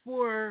credit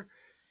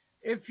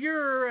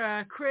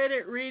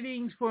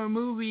readings for a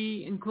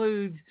movie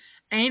includes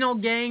Anal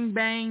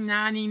Gangbang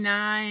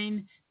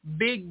 99,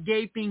 Big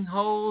Gaping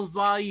Holes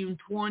Volume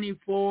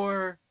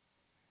 24,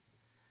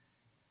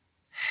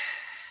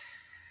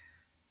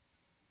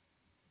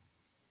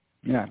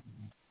 yeah,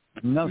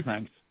 no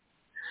thanks.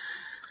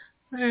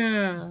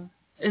 Yeah.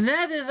 And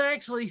that is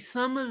actually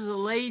some of the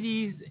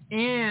ladies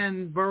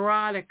in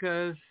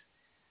Veronica's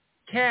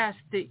cast.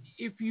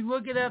 If you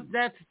look it up,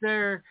 that's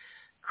their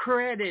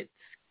credits,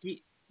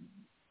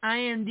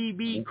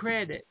 IMDb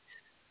credits.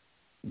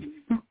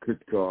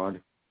 Good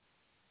God.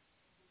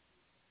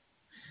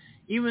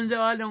 Even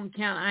though I don't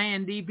count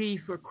IMDb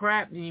for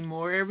crap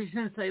anymore, ever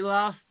since they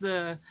lost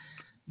the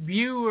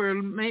viewer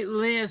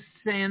lists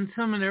and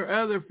some of their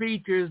other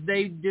features,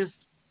 they've just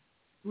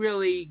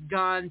really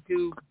gone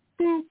to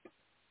boop.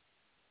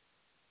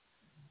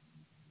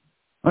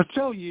 I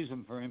still use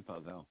them for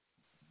info, though.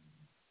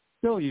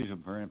 Still use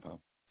them for info.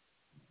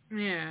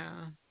 Yeah.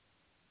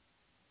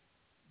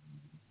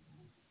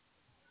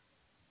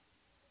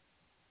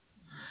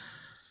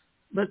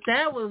 But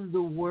that was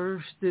the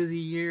worst of the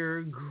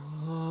year.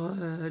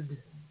 God.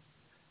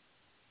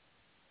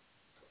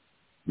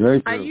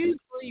 Very true. I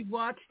usually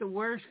watch the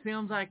worst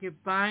films I could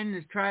find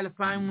to try to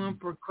find one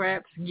for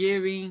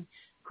Crapsgiving.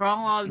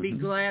 Carl ought to be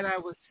glad I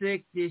was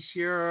sick this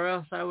year, or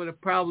else I would have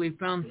probably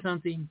found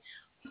something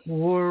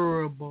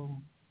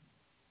horrible.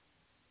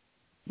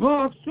 Well,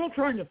 I'm still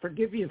trying to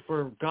forgive you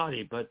for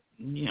Gotti, but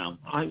you know,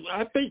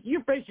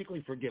 you're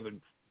basically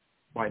forgiven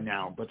by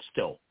now, but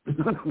still.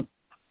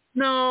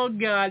 No,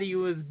 Gotti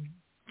was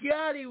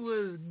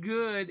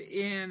good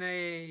in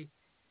a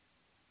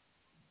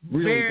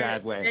really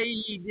bad way.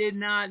 They did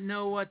not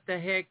know what the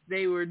heck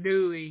they were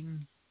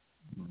doing.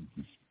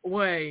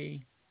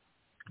 Way.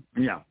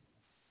 Yeah.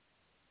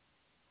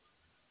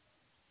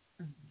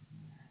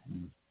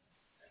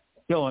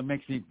 Still, it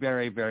makes me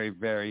very, very,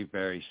 very,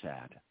 very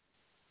sad.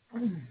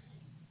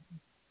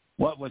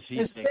 What was he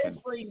thinking?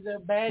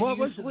 What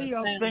was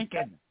Leo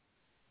thinking?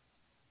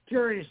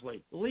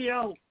 Seriously,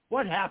 Leo,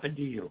 what happened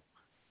to you?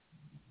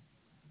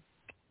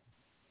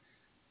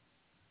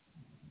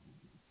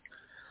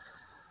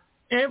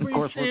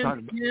 Ever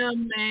since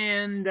him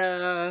and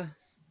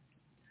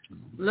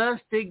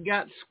Lustig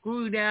got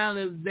screwed out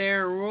of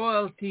their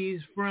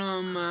royalties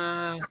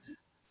from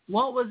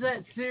what was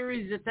that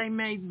series that they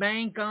made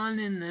bank on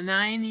in the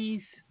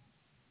 90s?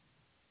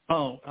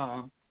 Oh,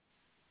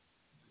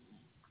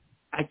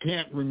 I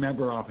can't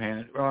remember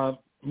offhand.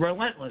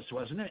 Relentless,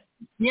 wasn't it?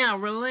 Yeah,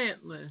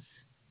 Relentless.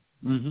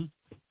 Mm-hmm.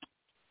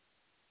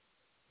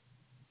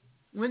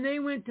 When they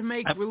went to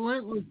make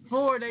Relentless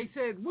 4, they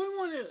said,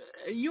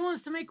 you want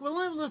us to make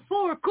Relentless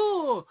 4?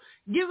 Cool.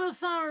 Give us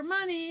our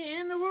money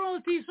and the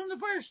royalties from the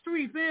first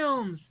 3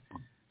 films.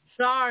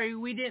 Sorry,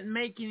 we didn't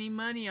make any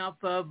money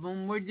off of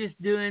them. We're just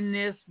doing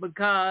this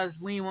because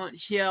we want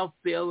shelf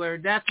filler.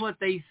 That's what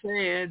they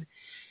said.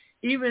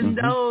 Even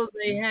though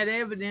they had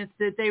evidence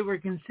that they were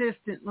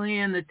consistently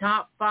in the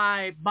top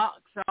 5 box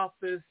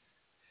office,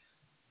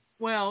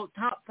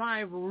 top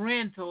 5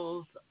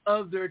 rentals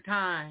of their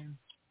time.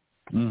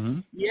 Mm-hmm.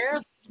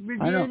 Yes,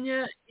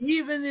 Virginia,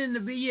 even in the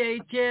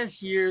VHS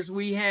years,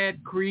 we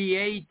had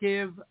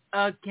creative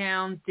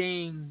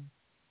accounting.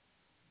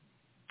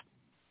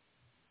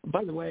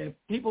 By the way, if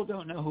people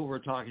don't know who we're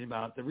talking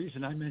about, the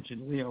reason I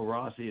mentioned Leo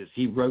Rossi is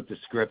he wrote the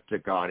script to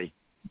Gotti.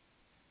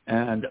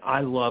 And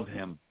I love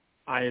him.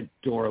 I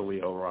adore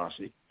Leo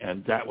Rossi.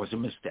 And that was a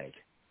mistake.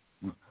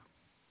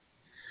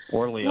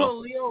 Or Leo. Well,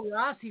 Leo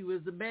Rossi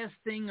was the best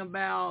thing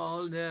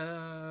about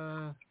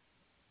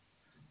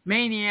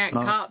Maniac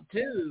Cop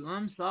 2.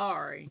 I'm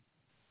sorry.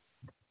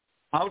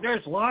 Oh,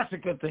 there's lots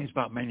of good things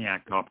about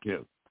Maniac Cop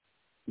 2.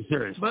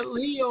 Seriously. But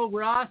Leo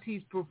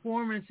Rossi's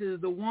performance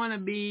as the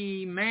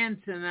wannabe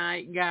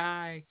Mansonite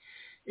guy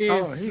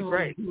is he's so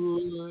great.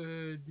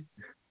 Good.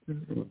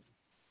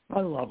 I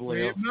love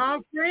Leo. If my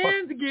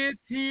friend gets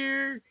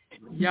here,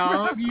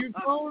 y'all of you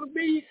gonna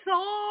be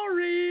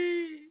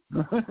sorry.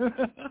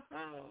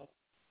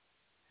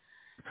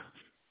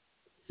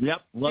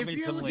 Yep, love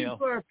me some Leo. If you're looking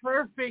for a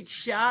perfect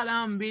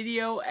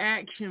shot-on-video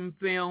action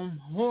film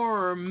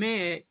horror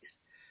mix,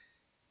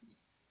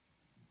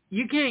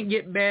 you can't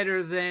get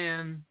better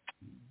than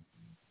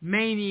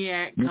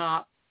Maniac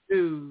Cop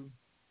 2.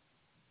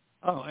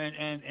 Oh,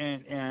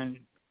 and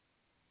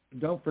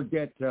don't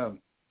forget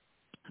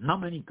how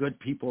many good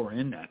people are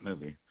in that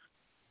movie.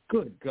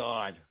 Good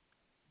God.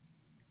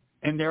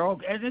 And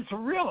it's a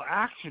real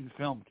action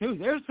film too.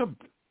 There's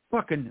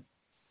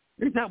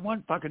that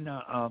one fucking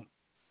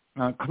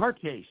car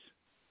chase,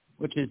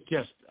 which is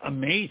just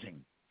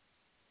amazing.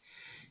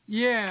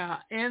 Yeah,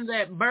 and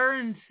that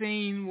burn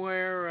scene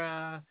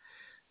where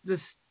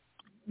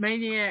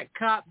maniac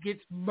cop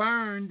gets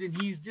burned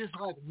and he's just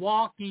like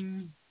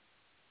walking.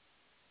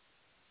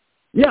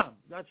 Yeah,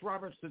 that's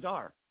Robert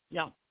Sedar.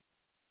 Yeah.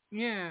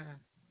 Yeah.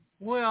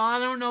 Well, I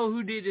don't know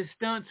who did the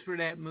stunts for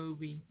that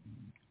movie.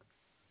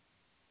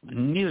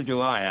 Neither do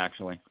I,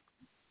 actually.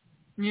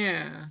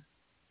 Yeah.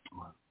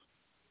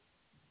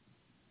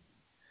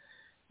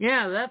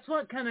 Yeah, that's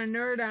what kind of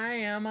nerd I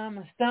am. I'm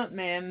a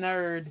stuntman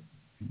nerd.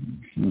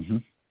 Mm-hmm.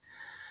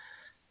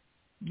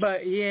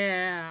 But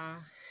yeah,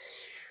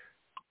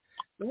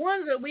 the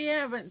ones that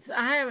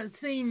I haven't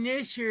seen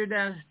this year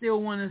that I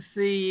still want to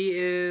see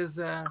is,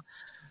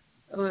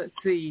 let's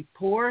see,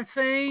 Poor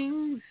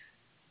Things.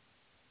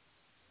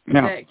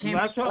 No, that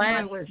that's on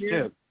my list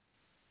year. too.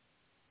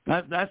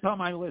 That's on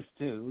my list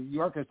too.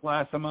 Yorgos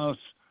Lanthimos,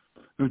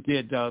 who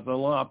did The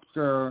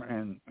Lobster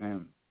and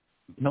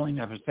Killing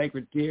of a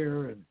Sacred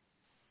Deer, and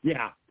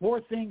yeah,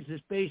 Poor Things is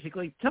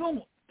basically tell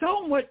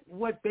them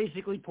what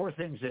basically Poor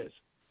Things is.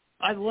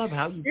 I love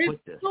how you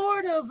put this. It's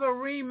sort of a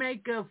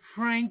remake of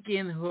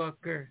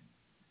Frankenhooker.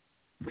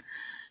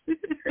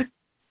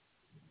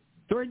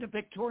 During the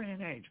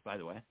Victorian age, by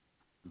the way.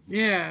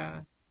 Yeah.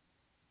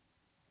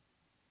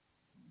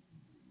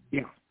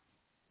 Yeah.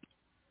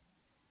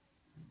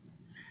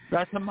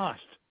 That's a must.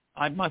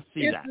 I must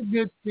see that. It's a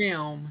good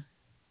film.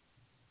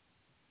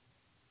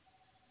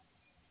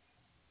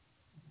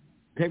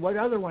 Okay, what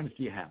other ones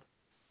do you have?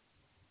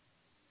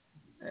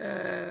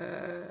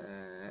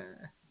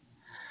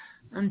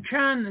 I'm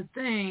trying to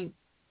think.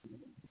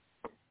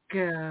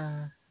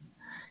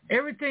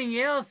 Everything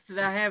else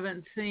that I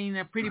haven't seen,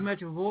 I pretty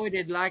much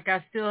avoided. Like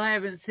I still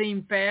haven't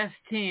seen Fast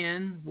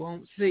 10.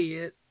 Won't see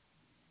it.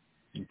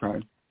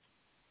 Okay.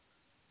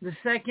 The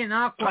second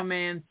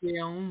Aquaman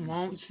film.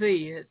 Won't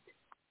see it.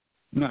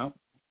 No.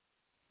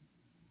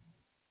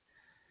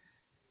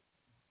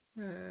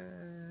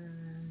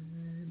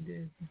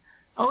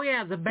 Oh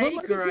yeah, The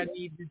Baker. I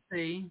need to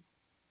see.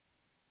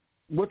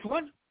 Which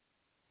one?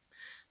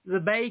 The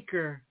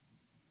Baker.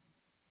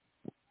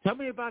 Tell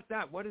me about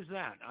that. What is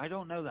that? I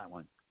don't know that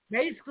one.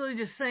 Basically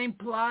the same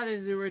plot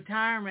as The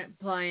Retirement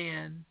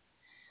Plan,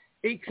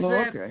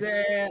 except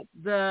that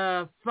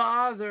the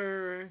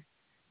father,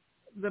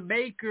 the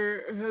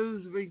baker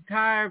who's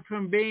retired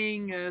from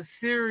being a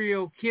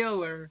serial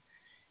killer,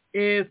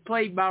 is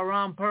played by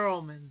Ron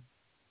Perlman.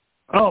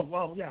 Oh,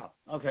 well, yeah.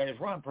 Okay,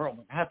 it's Ron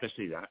Perlman. I have to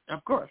see that.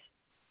 Of course.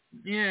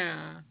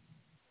 Yeah.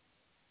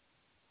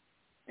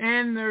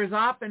 And there's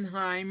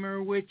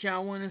Oppenheimer, which I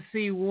want to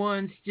see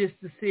once just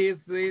to see if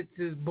it's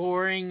as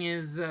boring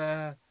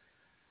as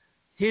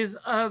his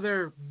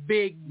other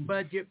big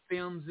budget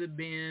films have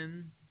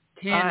been.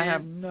 Tenet. I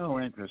have no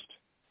interest.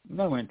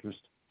 No interest.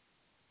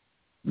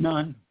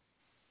 None.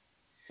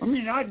 I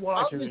mean, I'd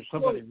watch it if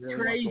somebody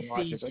really wants to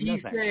watch it, but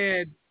she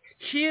said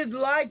she'd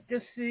like to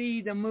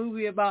see the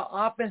movie about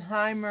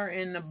Oppenheimer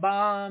and the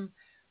bomb,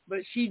 but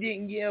she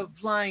didn't give a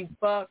flying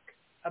fuck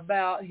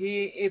about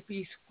if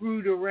he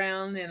screwed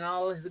around and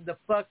all of the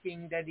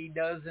fucking that he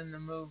does in the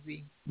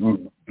movie.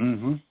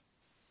 Mm-hmm.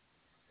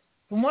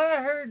 From what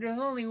I heard, there's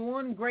only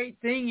one great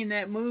thing in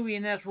that movie,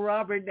 and that's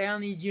Robert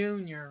Downey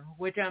Jr.,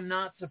 which I'm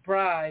not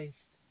surprised.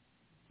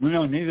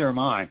 No, neither am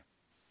I.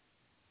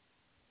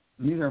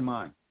 Neither am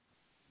I.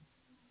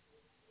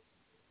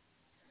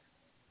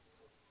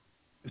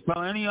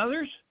 So any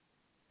others?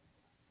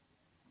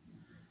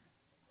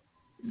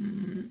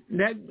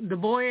 That The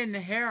Boy and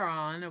the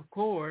Heron, of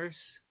course.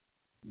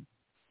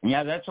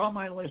 Yeah, that's on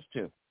my list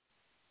too.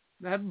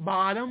 That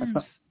Bottoms.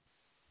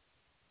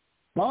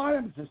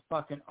 Bottoms is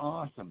fucking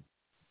awesome.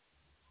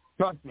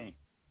 Trust me,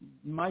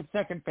 my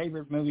second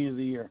favorite movie of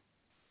the year.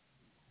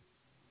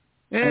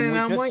 And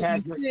I'm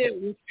waiting to see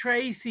it with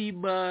Tracy,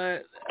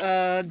 but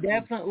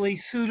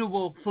definitely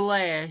Suitable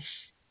Flesh.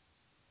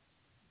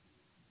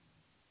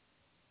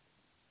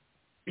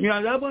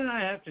 Yeah, that one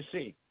I have to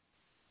see.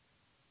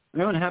 I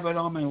don't have it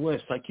on my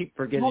list. I keep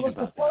forgetting about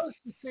that. I was supposed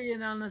to see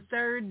it on the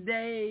third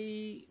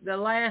day, the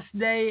last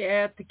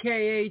day at the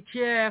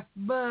KHF,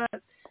 but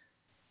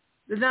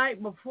the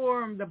night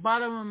before, the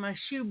bottom of my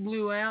shoe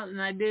blew out,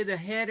 and I did a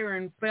header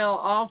and fell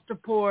off the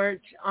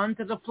porch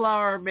onto the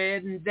flower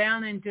bed and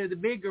down into the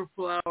bigger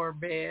flower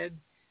bed.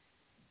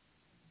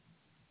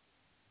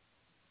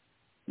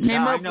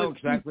 Yeah, I know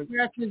exactly.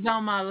 Scratches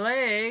on my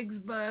legs,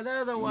 but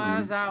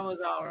otherwise I was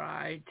all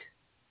right.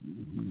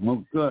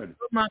 Well, good.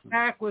 My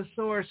back was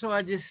sore, so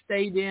I just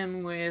stayed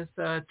in with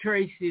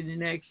Tracy the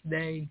next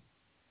day.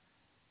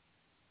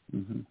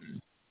 Mm-hmm.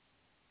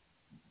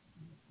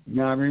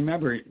 Now, I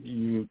remember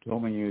you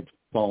told me you'd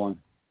fallen.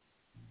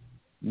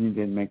 You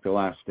didn't make the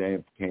last day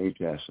of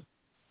KHS.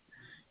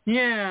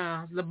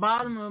 Yeah, the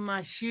bottom of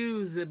my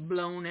shoes had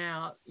blown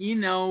out. You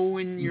know,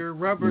 when your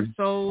rubber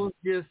soles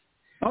just...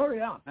 Oh,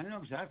 yeah. I know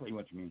exactly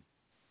what you mean.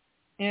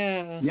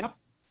 Yeah. Yep.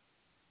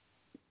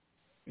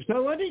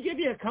 So let me give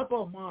you a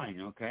couple of mine,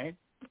 okay?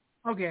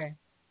 Okay.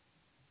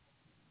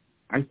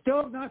 I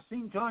still have not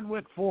seen John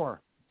Wick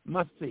 4.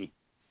 Must see.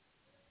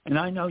 And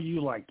I know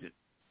you liked it.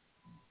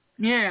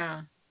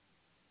 Yeah.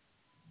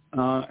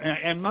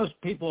 And most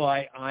people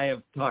I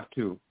have talked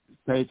to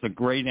say it's a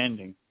great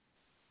ending.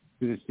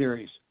 to the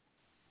series.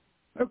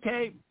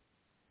 Okay,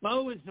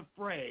 Beau is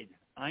Afraid.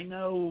 I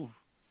know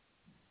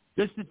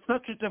this is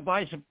such a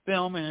divisive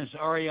film, and it's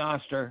Ari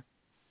Aster,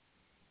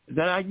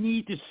 that I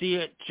need to see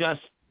it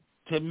just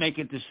to make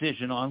a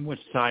decision on which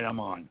side I'm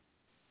on.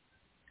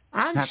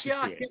 I'm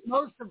shocked that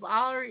most of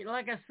Ari,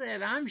 like I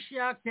said, I'm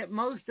shocked that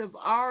most of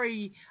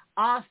Ari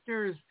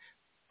Aster's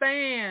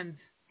fans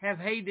have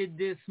hated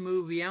this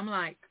movie. I'm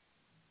like,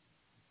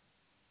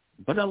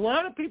 but a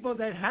lot of people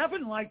that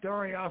haven't liked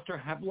Ari Aster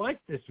have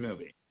liked this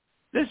movie.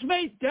 This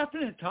made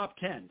definite top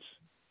tens.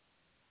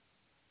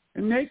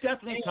 It made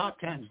definite top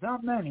tens.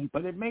 Not many,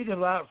 but it made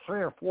about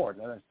 3 or 4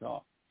 that I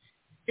saw.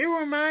 It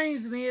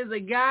reminds me of the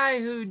guy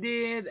who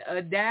did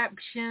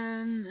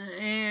Adaption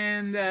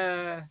and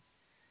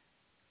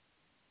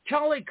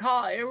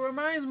it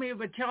reminds me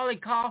of a Charlie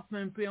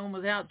Kaufman film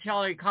without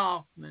Charlie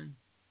Kaufman.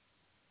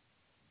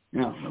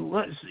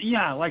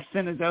 Yeah, like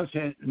Synecdoche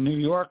in New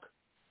York,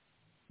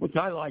 which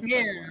I like.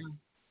 Yeah.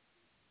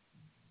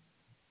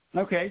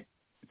 Okay,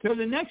 so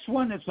the next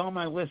one that's on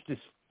my list is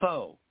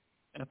Foe,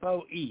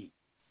 F-O-E.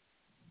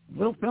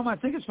 Little film, I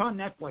think it's on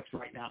Netflix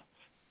right now.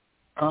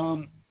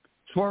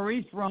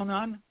 Saoirse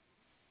Ronan,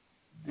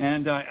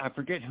 and I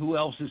forget who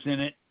else is in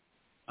it,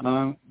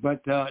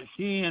 but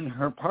she and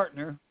her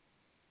partner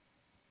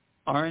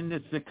are in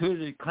this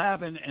secluded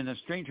cabin, and a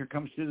stranger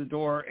comes to the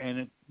door, and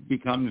it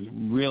becomes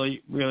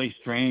really, really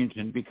strange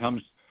and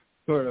becomes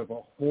sort of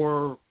a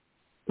horror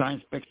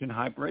science fiction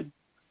hybrid.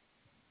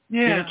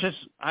 Yeah. And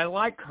I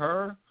like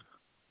her,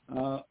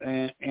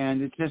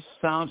 and it just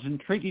sounds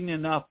intriguing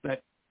enough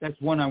that that's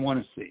one I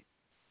want to see.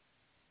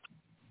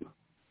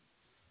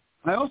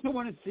 I also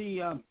want to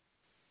see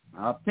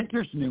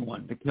Fincher's new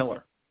one, The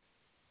Killer.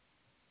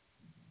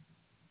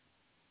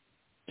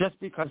 Just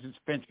because it's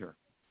Fincher,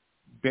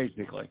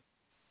 basically.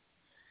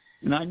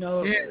 And I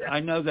know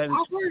that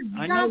it's,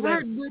 I've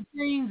heard good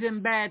things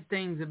and bad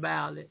things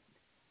about it.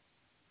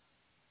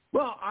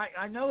 Well,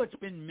 I know it's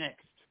been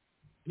mixed.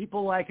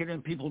 People like it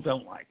and people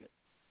don't like it.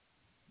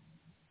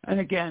 And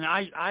again,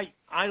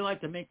 I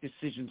like to make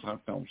decisions on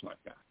films like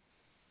that.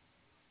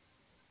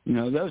 You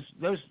know,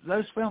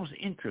 those films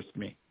interest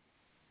me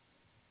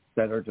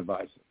that are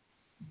divisive.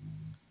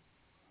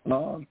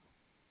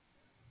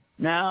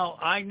 Now,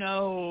 I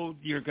know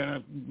you're going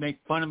to make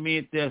fun of me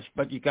at this,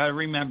 but you got to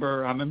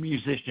remember I'm a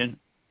musician.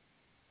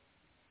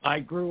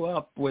 I grew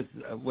up with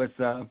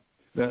the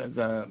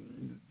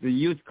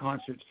youth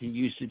concerts he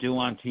used to do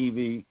on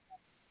TV,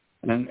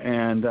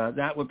 and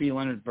that would be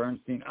Leonard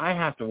Bernstein. I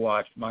have to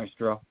watch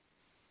Maestro.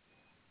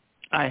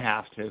 I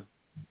have to.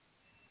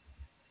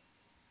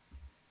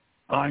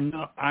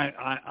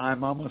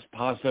 I'm almost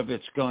positive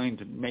it's going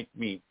to make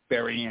me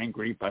very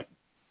angry, but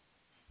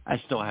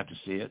I still have to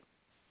see it.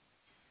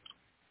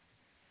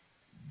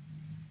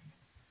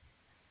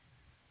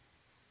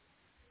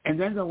 And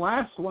then the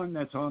last one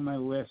that's on my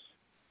list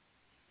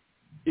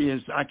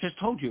is, I just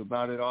told you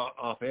about it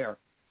off air.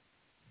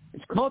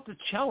 It's called The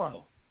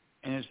Cello,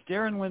 and it's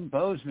Darren Lynn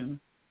Bousman.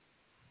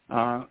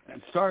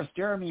 It stars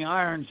Jeremy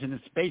Irons, and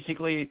it's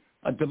basically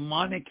a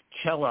demonic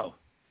cello.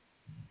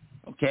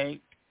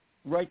 Okay?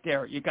 Right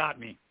there, you got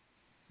me.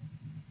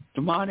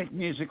 Demonic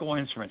musical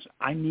instruments.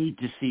 I need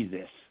to see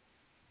this.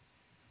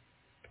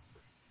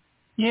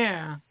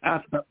 Yeah.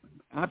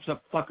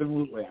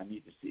 Absolutely, I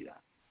need to see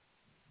that.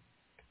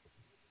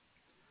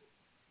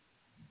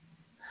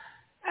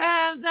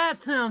 That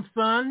sounds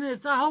fun.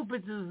 I hope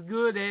it's as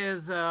good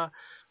as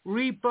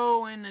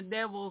Repo and the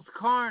Devil's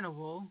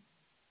Carnival.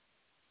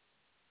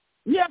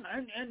 Yeah,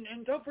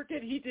 and don't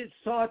forget he did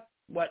Saw,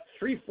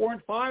 3, 4,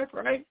 and 5,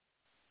 right?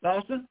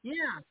 Dawson?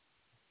 Yeah.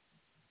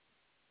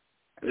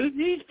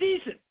 He's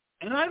decent,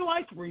 and I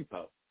like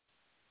Repo.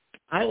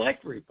 I know,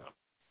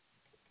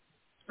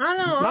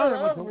 I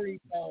love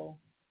Repo.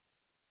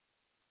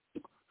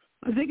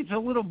 I think it's a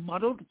little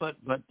muddled, but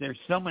there's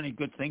so many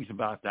good things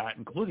about that,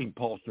 including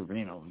Paul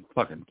Sorvino. He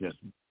fucking just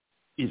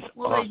is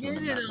awesome. They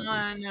did it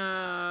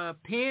on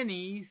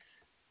Pennies.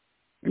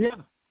 Yeah.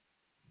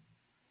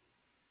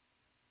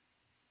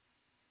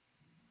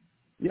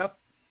 Yep.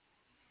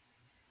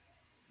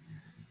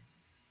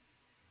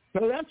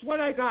 So that's what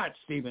I got,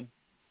 Stephen,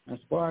 as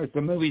far as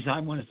the movies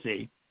I want to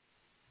see.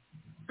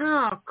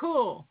 Oh,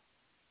 cool.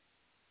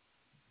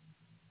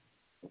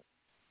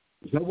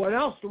 So what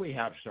else do we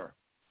have, sir?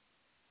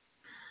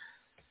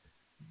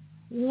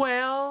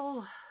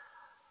 Well,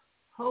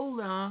 hold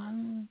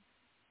on.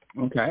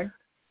 Okay.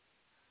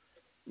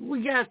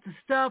 We got the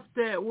stuff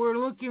that we're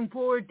looking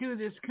forward to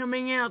that's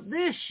coming out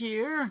this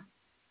year.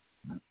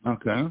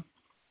 Okay.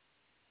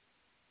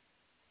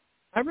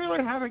 I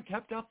really haven't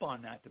kept up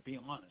on that, to be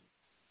honest.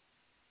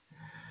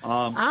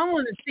 I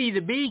want to see The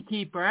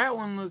Beekeeper. That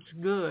one looks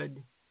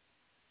good.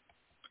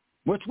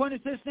 Which one is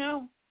this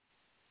now?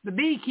 The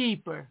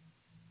Beekeeper.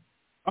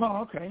 Oh,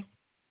 okay.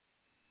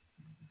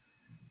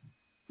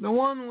 The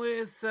one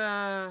with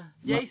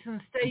Jason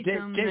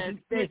Statham.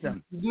 Jason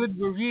Statham. Good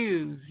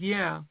reviews,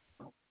 yeah.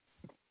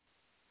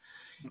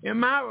 It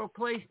might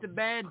replace the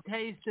bad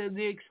taste of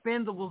The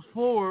Expendables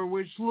 4,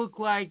 which looked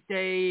like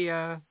they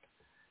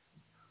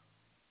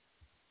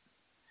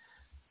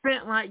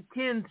spent like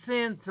 10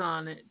 cents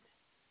on it.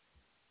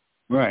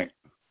 Right.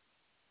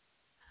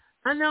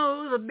 I know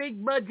it was a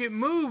big budget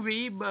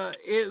movie, but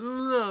it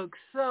looks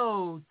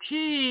so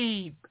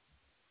cheap.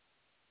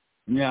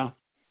 Yeah.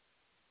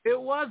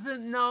 It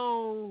wasn't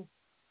no,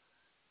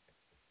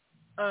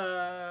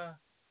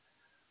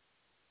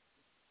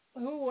 who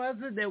was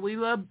it that we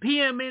loved?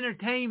 PM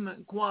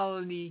Entertainment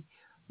quality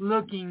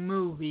looking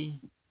movie.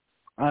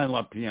 I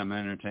love PM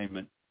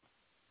Entertainment.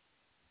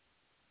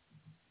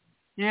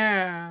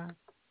 Yeah.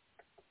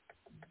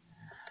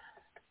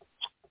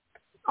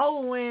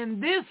 Oh,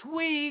 and this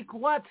week,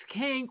 what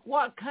came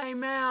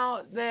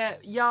out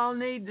that y'all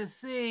need to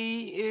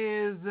see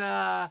is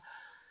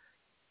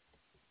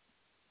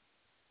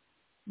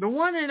the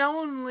one and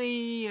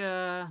only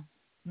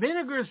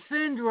Vinegar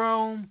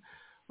Syndrome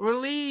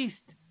released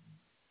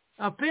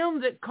a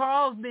film that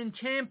Carl's been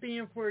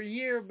championing for a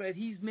year, but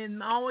he's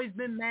always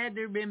been mad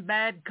there have been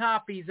bad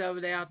copies of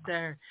it out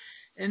there.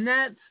 And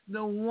that's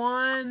the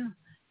one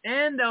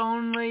and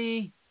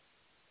only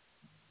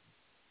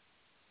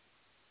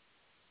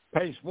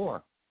Phase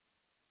 4.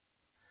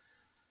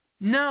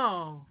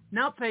 No,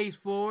 not Phase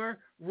 4.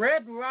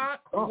 Red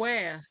Rock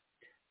West.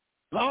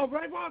 Oh,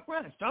 Red Rock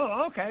West.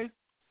 Oh, okay.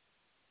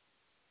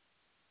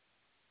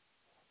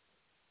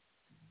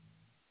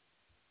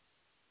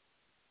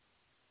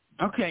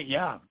 Okay,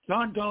 yeah.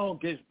 John Dole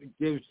gets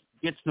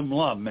some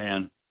love,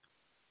 man.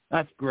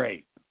 That's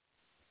great.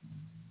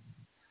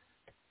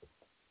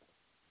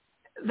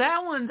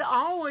 That one's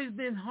always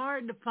been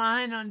hard to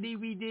find on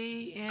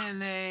DVD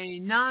in a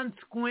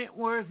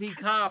non-squint-worthy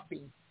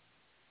copy.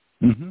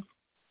 Mm-hmm.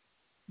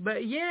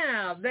 But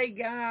yeah,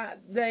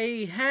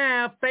 they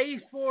have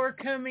Phase 4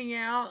 coming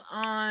out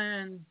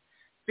on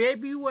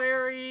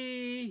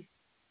February.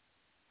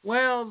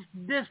 Well,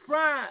 this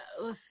Friday.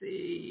 Let's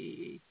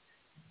see.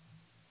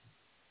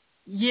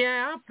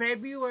 Yeah,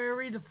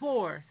 February the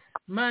 4th,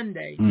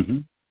 Monday. Mm-hmm.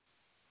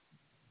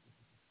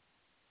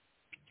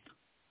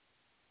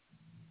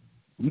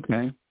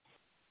 Okay.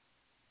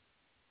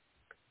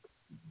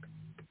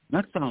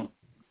 That sounds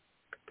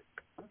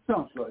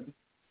good.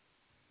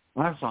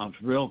 That sounds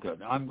real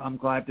good. I'm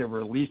glad they're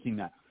releasing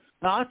that.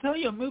 Now, I'll tell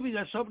you a movie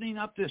that's opening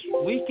up this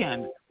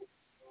weekend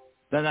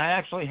that I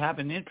actually have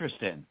an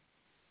interest in.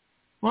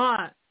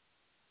 What?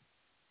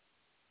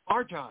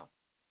 Argylle.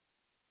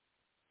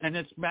 And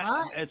it's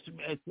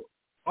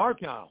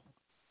Argylle,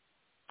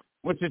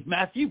 which is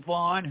Matthew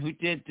Vaughn, who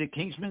did the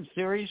Kingsman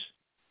series.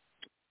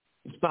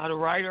 It's about a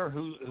writer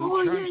who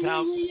turns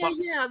out.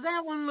 Yeah.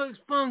 That one looks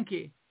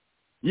funky.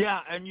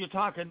 Yeah, and you're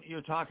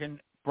talking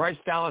Bryce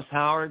Dallas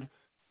Howard,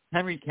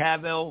 Henry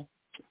Cavill,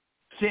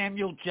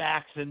 Samuel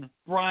Jackson,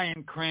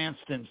 Bryan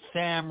Cranston,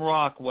 Sam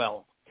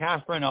Rockwell,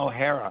 Catherine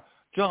O'Hara,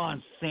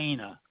 John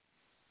Cena.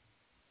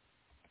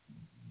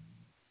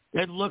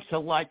 It looks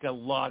like a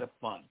lot of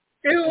fun.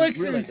 It looks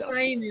really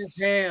insane as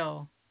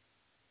hell.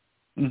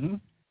 Mm-hmm.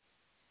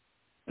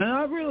 And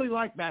I really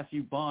like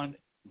Matthew Vaughn,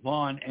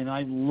 and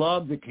I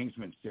love the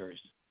Kingsman series.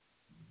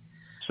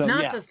 So,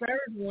 not the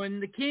third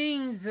one. The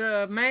King's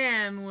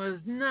Man was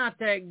not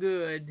that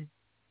good.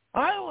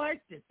 I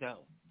liked it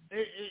though.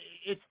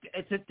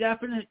 It's a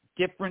definite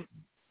different.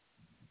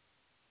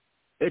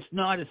 It's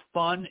not as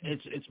fun.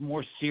 It's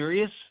more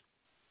serious.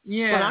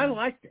 Yeah, but I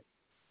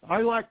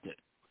liked it.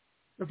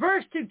 The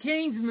first two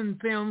Kingsman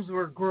films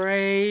were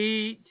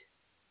great.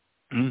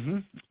 Mm-hmm.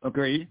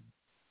 Agreed.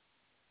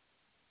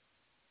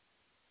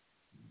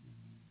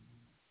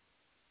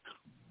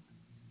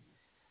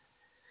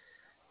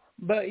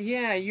 But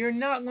yeah, you're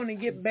not going to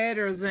get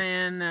better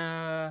than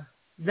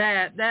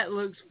that. That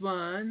looks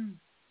fun.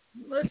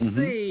 Let's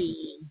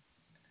see.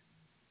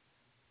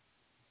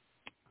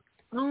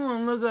 I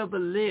want to look up a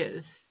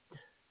list.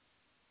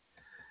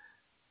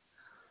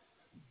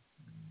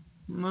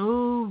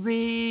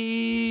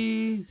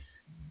 Movies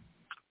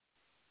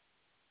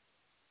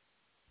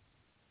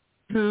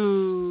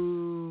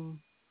to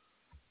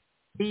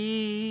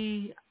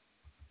be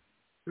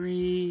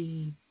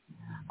free.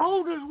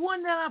 Oh, there's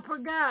one that I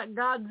forgot.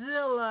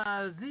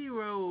 Godzilla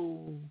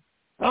Zero.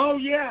 Oh,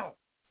 yeah.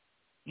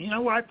 You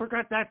know what? I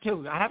forgot that,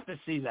 too. I have to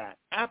see that.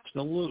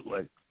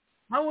 Absolutely.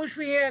 I wish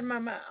we had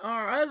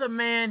our other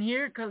man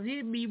here because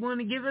he'd be one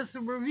to give us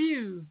a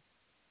review.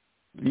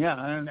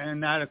 Yeah,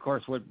 and that, of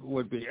course,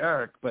 would be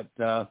Eric. But,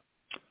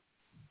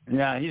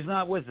 yeah, he's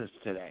not with us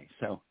today,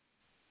 so.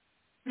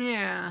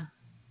 Yeah.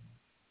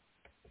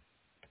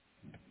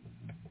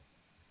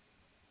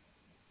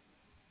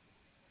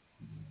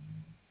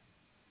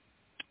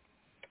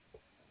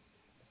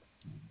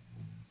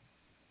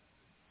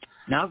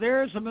 Now,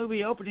 there's a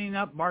movie opening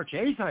up March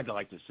 8th I'd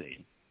like to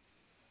see.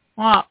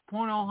 What?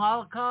 Porno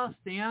Holocaust,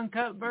 the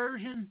uncut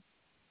version?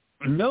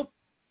 Nope.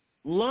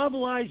 Love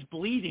Lies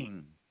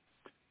Bleeding,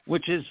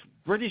 which is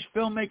British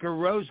filmmaker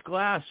Rose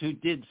Glass, who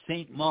did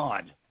Saint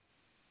Maud.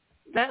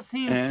 That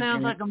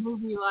sounds like a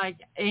movie like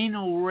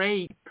Anal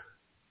Rape.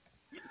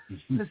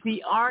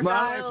 The Argylle.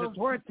 Well, it's a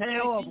torrid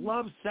tale of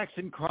love, sex,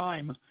 and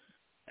crime.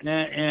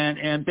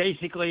 And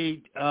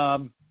basically,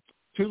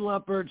 two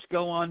lovebirds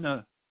go on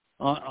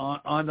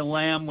the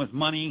lam with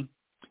money,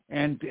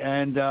 and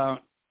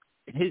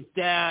his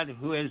dad,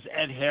 who is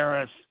Ed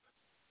Harris,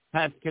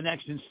 has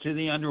connections to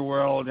the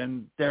underworld,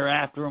 and they're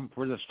after him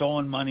for the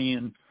stolen money.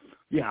 And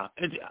yeah,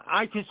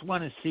 I just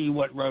want to see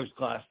what Rose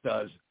Glass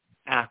does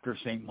after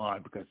St.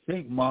 Maud, because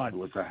St. Maud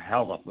was a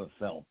hell of a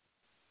film.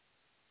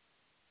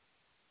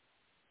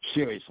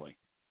 Seriously.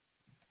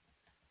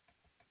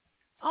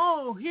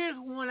 Oh, here's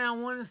one I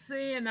want to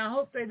see, and I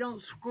hope they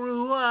don't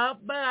screw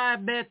up, but I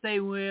bet they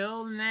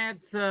will, and that's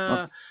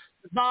the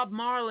Bob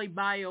Marley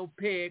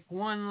biopic,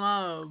 One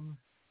Love.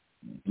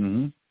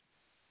 Mm-hmm.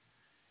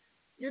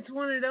 It's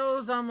one of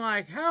those, I'm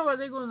like, how are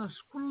they going to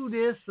screw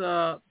this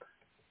up?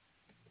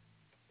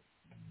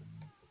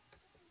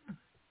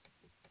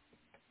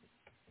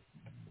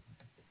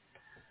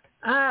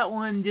 That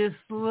one just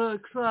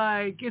looks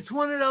like it's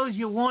one of those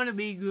you want to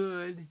be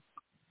good.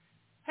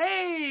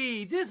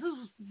 Hey, this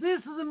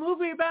is a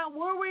movie about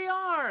where we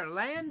are,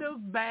 Land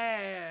of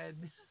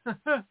Bad.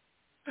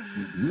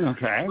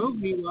 Okay.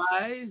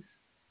 Movie-wise,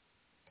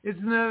 it's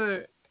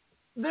another.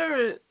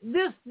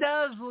 This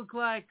does look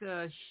like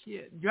a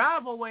shit.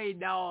 Drive Away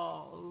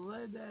Doll.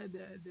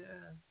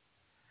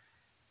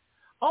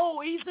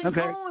 Oh, Ethan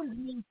Coen's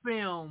new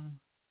film.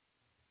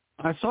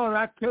 I saw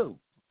that too.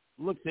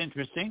 Looks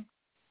interesting.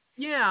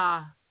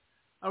 Yeah.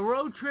 A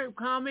road trip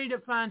comedy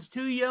that finds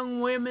two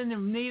young women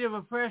in need of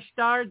a fresh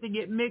start to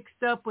get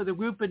mixed up with a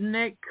group of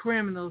neck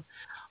criminals.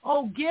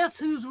 Oh, guess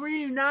who's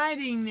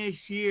reuniting this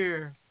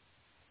year?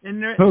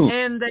 And they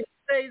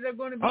say they're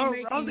going to be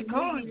making the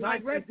Coens. I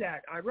read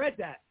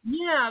that.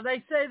 Yeah,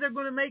 they say they're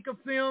going to make a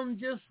film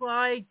just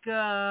like it's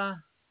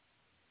a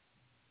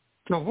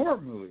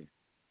horror movie.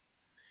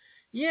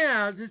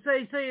 Yeah,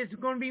 they say it's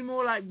going to be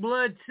more like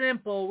Blood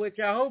Simple, which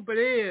I hope it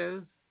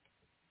is.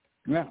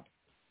 Yeah.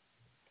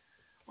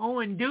 Oh,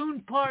 and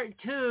Dune Part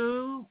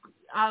 2.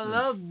 I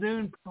love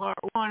Dune Part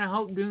 1. I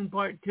hope Dune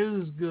Part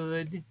 2 is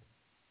good.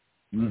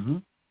 Mm-hmm.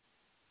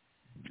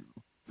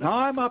 Now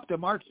I'm up to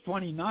March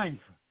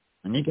 29th,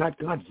 and you got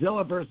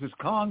Godzilla vs.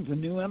 Kong, The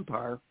New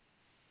Empire.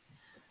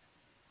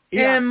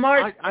 Yeah, and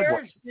March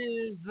 1st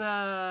is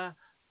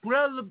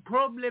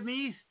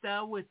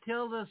Problemista with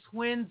Tilda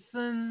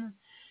Swinton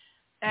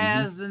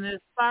as an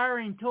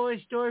aspiring Toy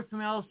Story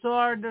from El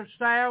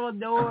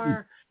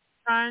Salvador,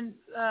 trying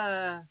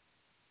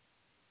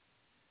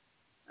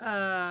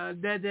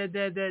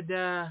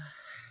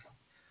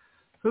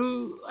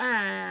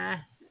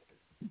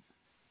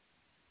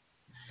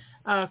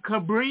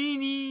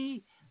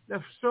Cabrini,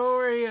 the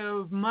story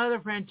of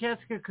Mother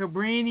Francesca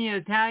Cabrini, an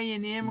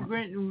Italian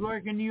immigrant who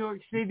worked in New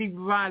York City to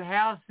provide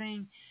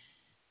housing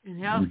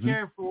and health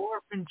care for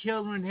orphan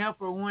children, help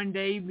her one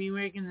day be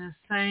making a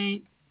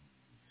saint.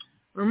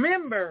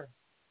 Remember,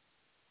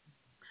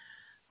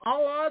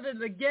 all of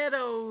the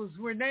ghettos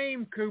were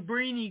named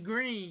Cabrini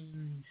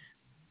Greens.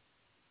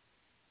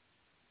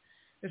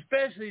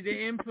 Especially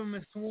the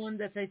infamous one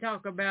that they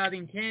talk about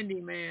in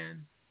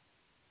Candyman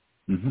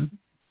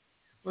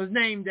was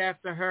named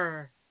after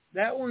her.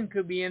 That one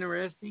could be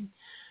interesting.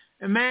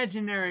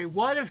 Imaginary.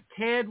 What if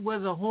Ted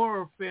was a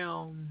horror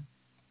film?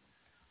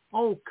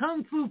 Oh,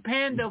 Kung Fu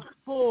Panda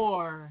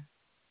 4.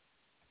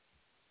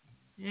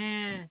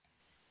 Yeah.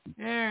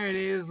 There it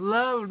is.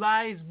 Love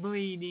Lies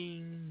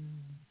Bleeding.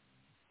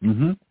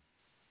 Mm-hmm.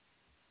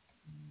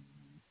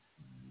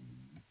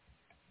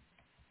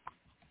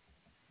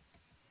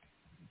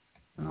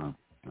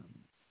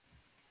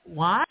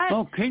 What?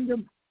 Oh,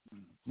 Kingdom.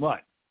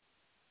 What?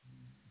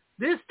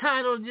 This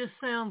title just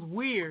sounds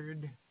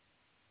weird.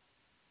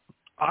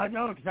 I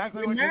know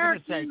exactly what you're going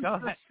to say. Go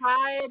ahead.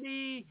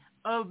 Society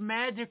of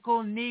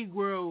Magical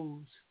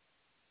Negroes.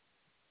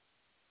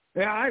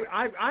 Yeah,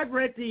 I've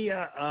read the.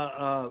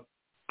 I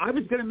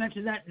was going to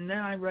mention that, and then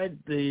I read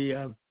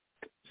the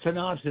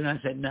synopsis, and I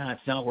said, "Nah,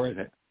 it's not worth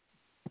it."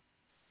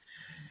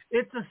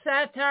 It's a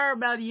satire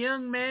about a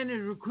young man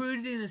who's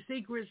recruited in a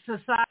secret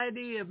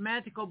society of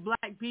magical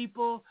black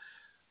people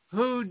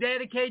who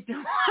dedicate their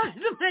lives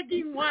to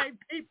making white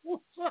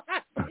people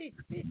happy.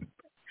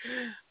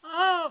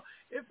 Oh,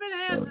 if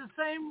it has the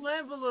same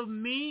level of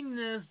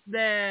meanness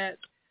that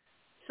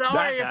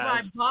Sorry If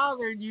I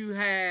Bothered You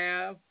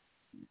have.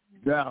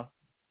 Yeah.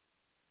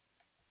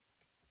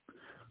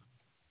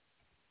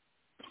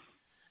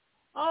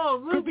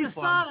 Oh, Luke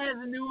Besson has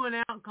a new one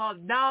out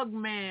called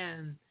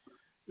Dogman.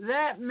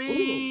 That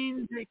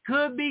means it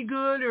could be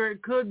good or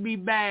it could be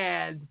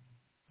bad.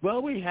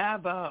 Well, we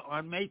have,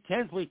 on May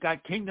 10th, we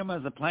got Kingdom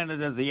of the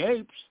Planet of the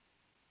Apes.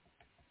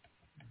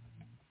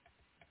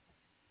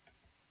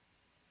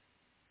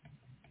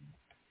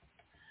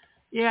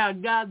 Yeah,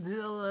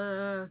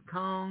 Godzilla,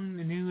 Kong,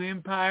 The New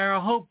Empire. I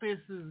hope this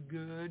is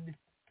good.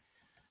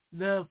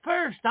 The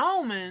First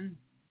Omen.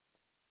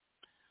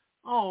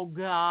 Oh,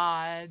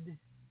 God.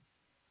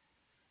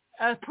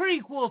 A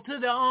prequel to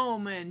The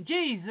Omen.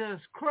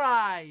 Jesus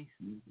Christ.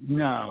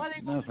 No, what are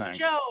they no going thanks.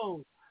 to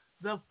show?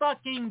 The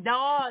fucking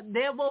dog,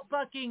 devil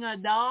fucking a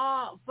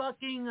dog,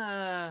 fucking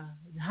a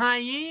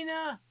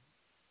hyena?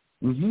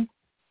 Mm-hmm.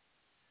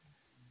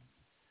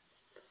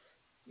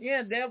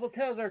 Yeah, devil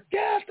tells her,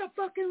 get out the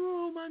fucking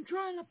room. I'm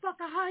trying to fuck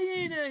a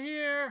hyena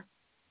here.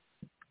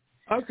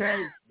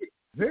 Okay,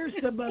 here's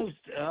the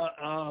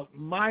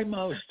my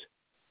most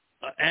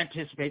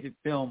anticipated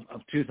film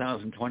of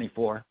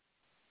 2024,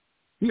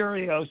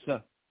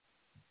 Furiosa.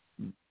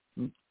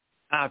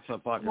 That's a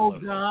fucking Oh,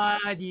 load.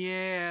 God,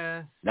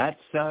 yeah. That's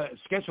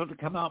scheduled to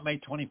come out May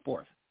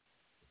 24th.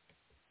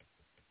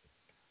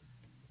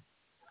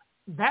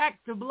 Back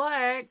to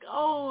Black.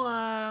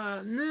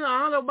 Oh, new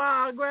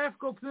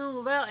autobiographical film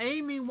about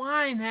Amy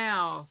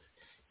Winehouse.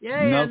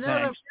 Yeah, No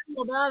another thanks.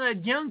 film about a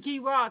junkie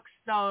rock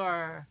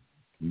star.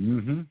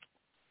 Mm-hmm.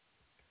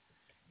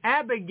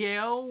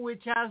 Abigail,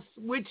 which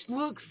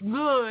looks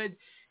good.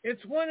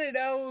 It's one of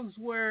those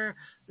where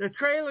the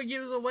trailer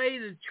gives away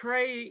the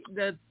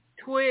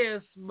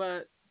twist,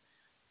 but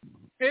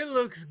it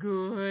looks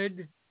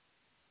good.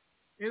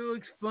 It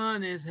looks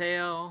fun as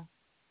hell.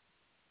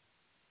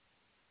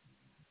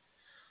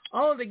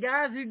 Oh, the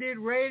guys who did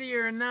Ready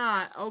or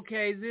Not.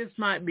 Okay, this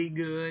might be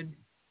good.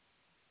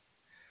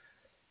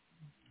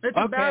 It's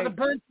about a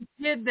bunch of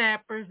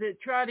kidnappers that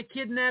try to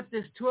kidnap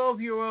this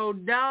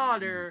 12-year-old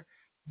daughter,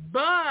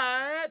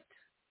 but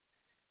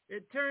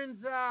it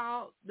turns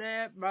out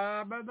that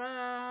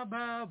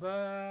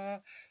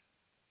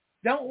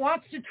Don't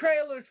watch the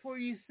trailers before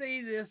you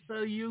see this,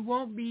 so you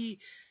won't be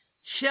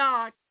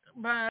shocked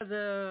by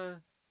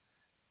the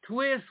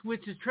twist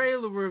which the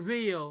trailer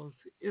reveals.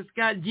 It's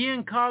got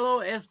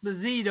Giancarlo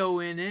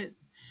Esposito in it,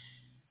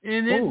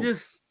 and it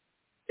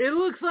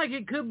looks like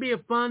it could be a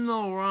fun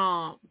little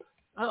romp.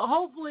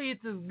 Hopefully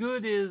it's as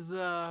good as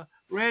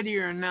Ready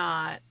or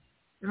Not.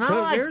 And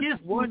I like this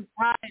one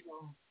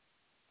title.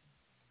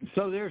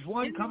 So there's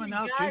one coming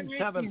out June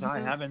 7th I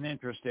have an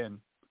interest in.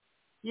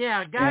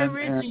 Yeah, Guy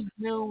Ritchie's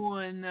new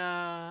one.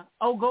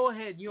 Go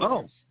ahead. Yours.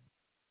 Oh,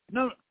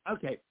 no,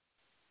 okay.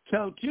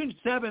 So June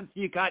 7th,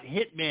 you got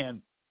Hitman,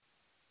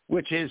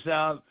 which is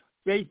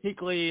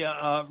basically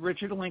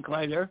Richard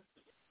Linklater,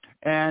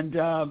 and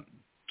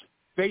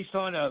based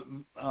on a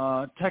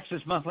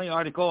Texas Monthly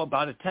article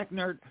about a tech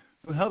nerd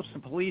who helps the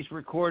police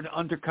record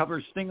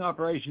undercover sting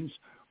operations.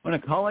 When a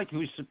colleague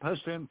who's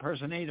supposed to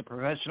impersonate a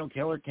professional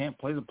killer can't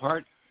play the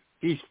part,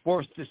 he's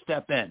forced to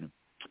step in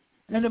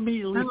and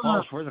immediately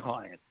falls for the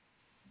client.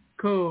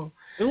 Cool.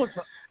 It looks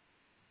like,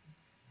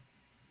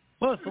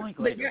 well, it's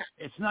Linklater.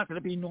 It's not going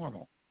to be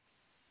normal.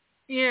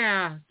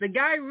 Yeah, the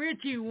Guy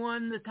Ritchie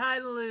one, the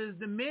title is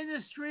The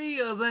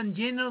Ministry of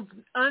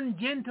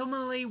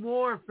Ungentlemanly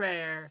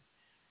Warfare.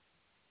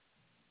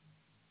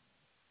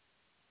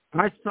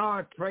 I saw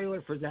a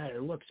trailer for that.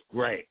 It looks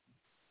great.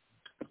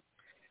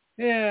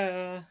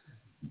 Yeah.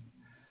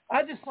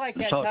 I just like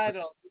that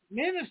title.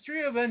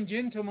 Ministry of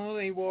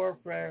Ungentlemanly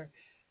Warfare.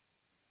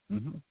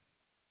 Mm-hmm.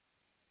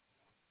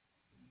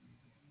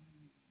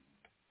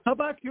 How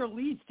about your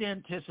least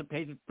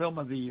anticipated film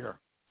of the year?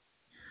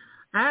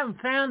 I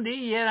haven't found it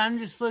yet. I'm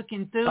just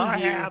looking through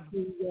here.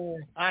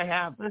 I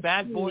have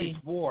Bad Boys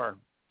 4.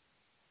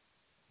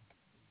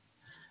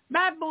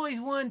 Bad Boys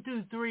 1,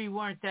 2, 3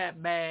 weren't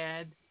that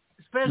bad,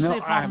 especially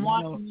if I'm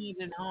watching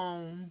it at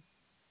home.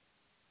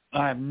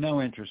 I have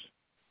no interest.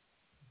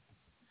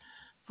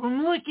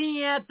 From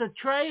looking at the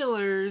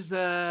trailers,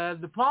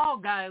 the Paul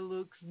guy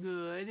looks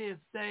good if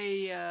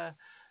they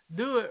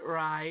do it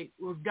right,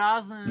 with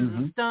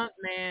Gosling as a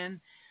stuntman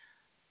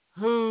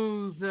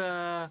whose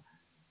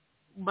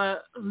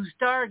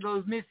star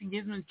goes missing,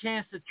 gives him a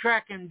chance to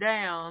track him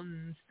down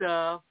and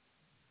stuff.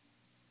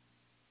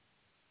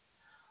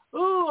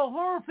 Ooh, a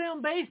horror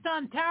film based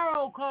on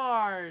tarot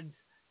cards.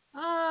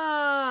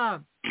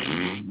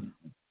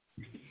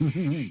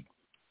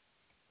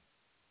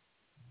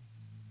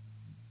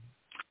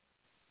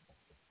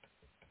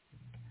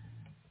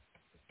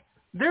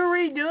 They're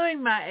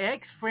redoing my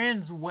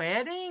ex-friend's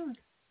wedding?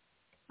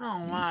 Oh,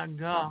 my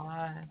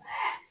God.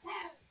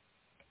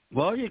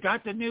 Well, you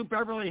got the new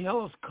Beverly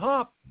Hills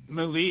Cop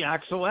movie,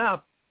 Axel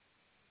F.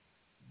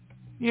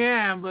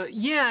 Yeah, but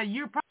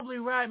you're probably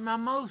right. My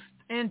most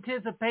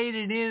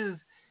anticipated is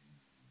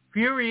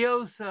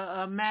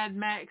Furiosa, a Mad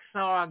Max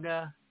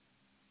saga.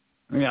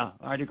 Yeah,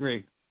 I'd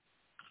agree.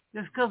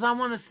 Just because I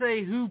want to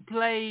say who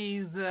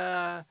plays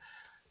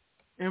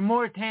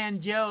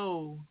Immortan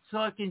Joe so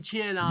I can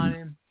shit on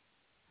him.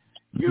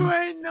 You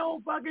ain't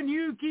no fucking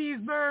Hugh Keys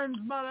Burns,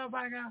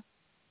 motherfucker.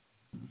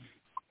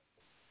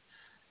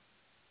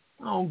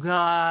 Oh,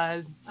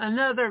 God.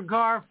 Another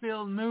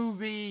Garfield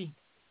movie.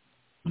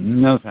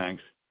 No,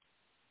 thanks.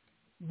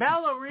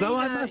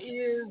 Ballerina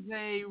is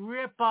a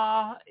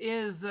ripoff,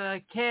 is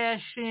a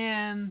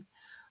cash-in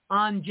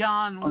on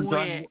John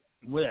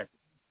Wick.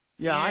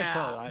 Yeah, I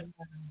saw that.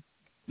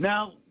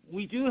 Now,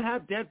 we do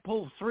have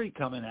Deadpool 3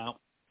 coming out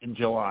in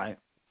July.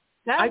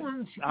 That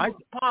one's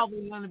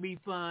probably going to be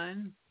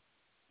fun.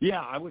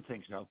 Yeah, I would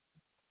think so.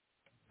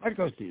 I'd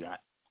go see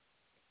that.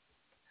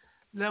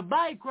 The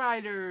Bike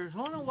Riders.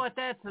 Wonder what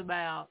that's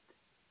about.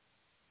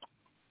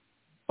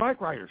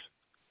 Bike riders.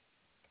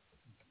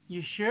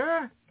 You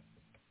sure?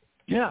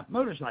 Yeah,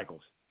 motorcycles.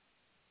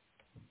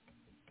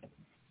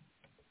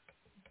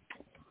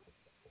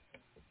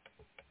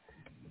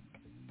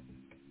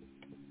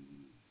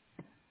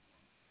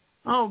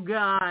 Oh,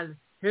 God.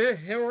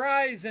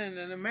 Horizon,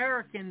 an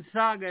American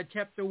Saga,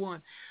 Chapter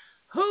 1.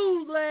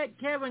 Who let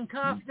Kevin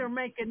Costner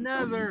make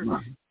another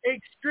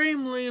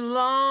extremely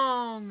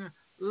long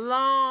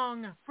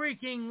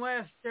freaking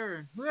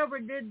Western? Whoever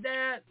did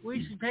that,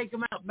 we should take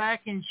him out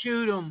back and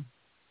shoot him.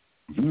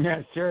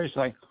 Yeah,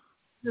 seriously.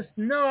 Just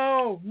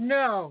no.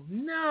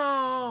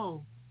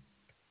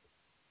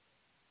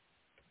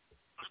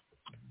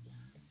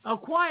 A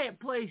Quiet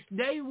Place,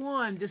 Day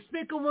 1.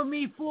 Despicable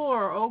Me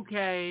 4,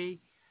 okay.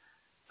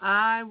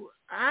 I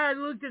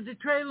looked at the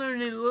trailer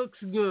and it looks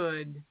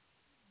good.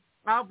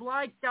 I've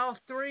liked all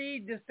 3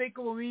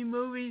 Despicable Me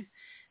movies,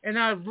 and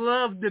I've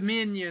loved the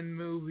Minion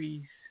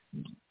movies.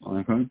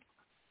 Okay.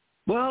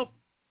 Well,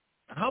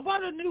 how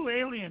about a new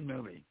Alien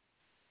movie?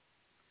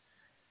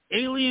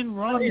 Alien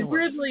Romulus. Is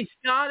Ridley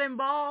Scott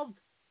involved?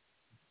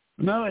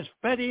 No, it's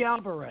Fede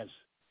Alvarez.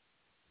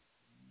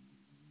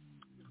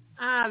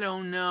 I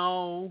don't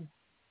know.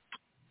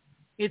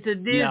 It's a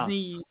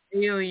Disney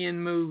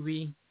alien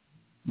movie.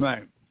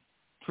 Right.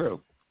 True.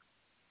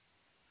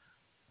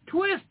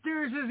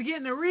 Twisters is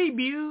getting a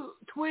reboot.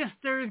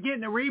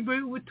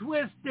 With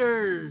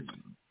Twisters.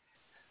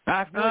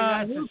 Actually,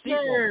 that's who a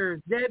sequel.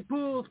 cares?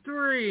 Deadpool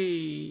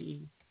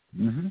 3.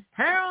 Mm-hmm.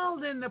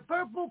 Harold and the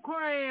Purple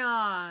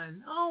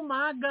Crayon. Oh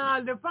my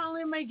God, they're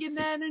finally making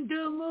that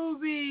into a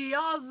movie.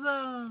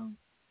 Awesome.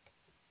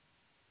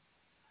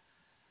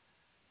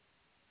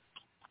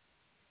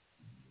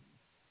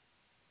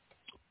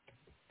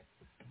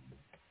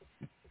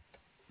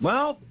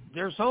 Well,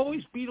 there's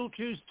always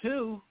Beetlejuice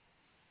 2.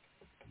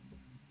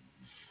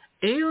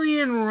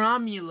 Alien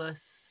Romulus.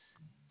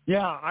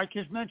 Yeah, I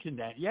just mentioned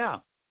that. Yeah.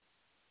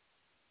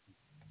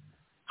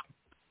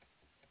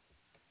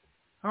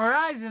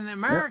 Horizon,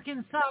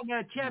 American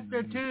Saga,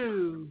 Chapter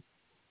 2.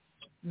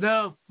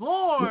 The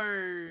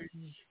Forge.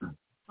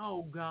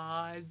 Oh,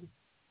 God.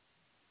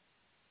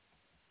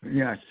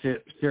 Yeah,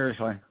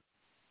 seriously.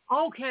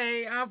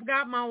 Okay, I've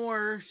got my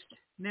worst.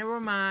 Never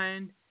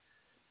mind.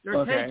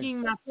 They're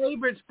taking my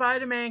favorite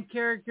Spider-Man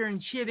character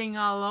and shitting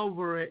all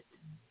over it.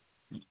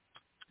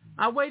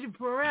 I waited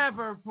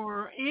forever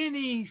for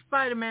any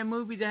Spider-Man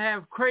movie to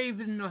have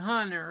Kraven the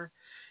Hunter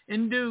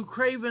and do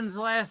Kraven's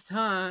Last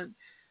Hunt,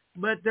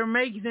 but they're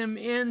making them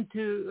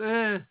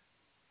into...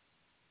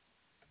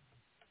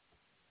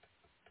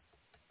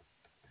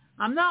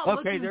 I'm not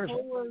looking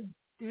forward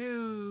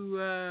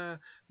to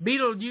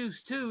Beetlejuice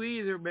 2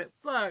 either, but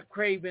fuck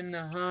Kraven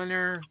the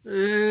Hunter.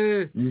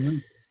 Mm-hmm.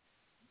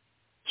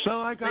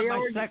 So I got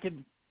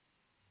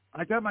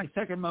my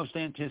second most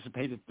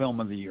anticipated film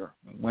of the year.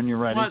 When you're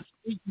ready. What,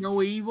 Speak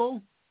No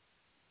Evil?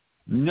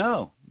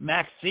 No,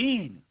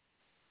 Maxine.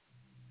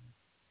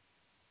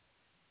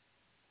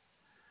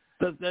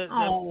 The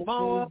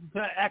follow-up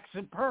to X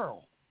and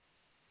Pearl.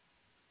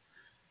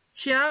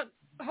 Shut.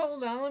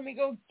 Hold on, let me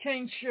go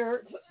change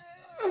shirts.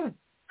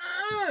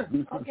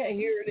 Okay,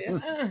 here it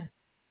is.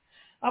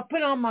 I'll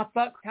put on my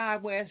Fuck Ty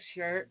West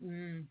shirt,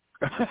 and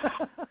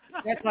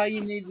that's all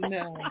you need to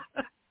know.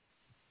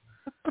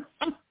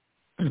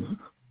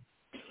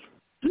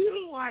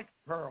 You like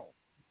Pearl,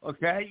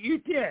 okay? You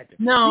did.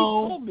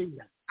 No. You told me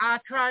that. I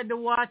tried to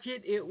watch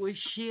it. It was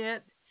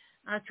shit.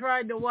 I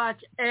tried to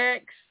watch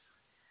X.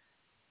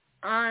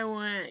 I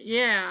went,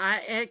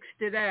 I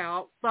X'd it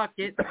out. Fuck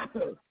it.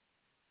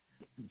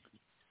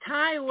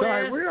 Ty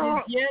West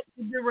is yet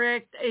to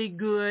direct a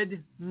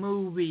good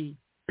movie.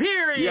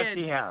 Period. Yes,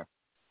 he has.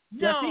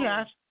 No. Yes, he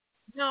has.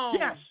 No.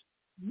 Yes.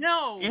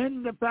 No.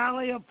 In the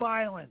Valley of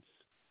Violence.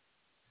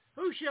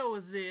 Whose show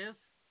is this?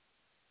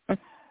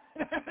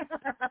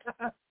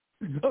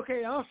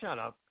 Okay, I'll shut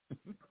up.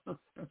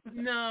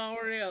 No,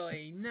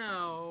 really.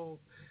 No.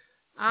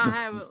 I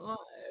haven't.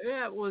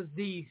 That was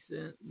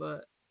decent,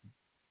 but.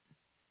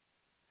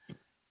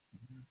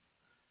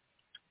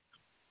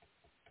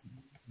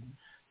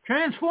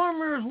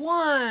 Transformers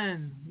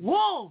 1.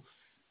 Wolves.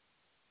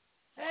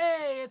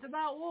 Hey, it's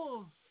about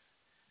wolves.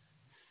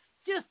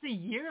 Just a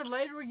year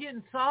later, we're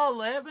getting Saw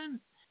 11.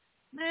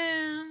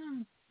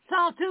 Man,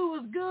 Saw 2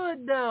 was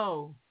good,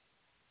 though.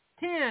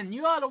 10,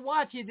 you ought to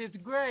watch it. It's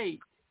great.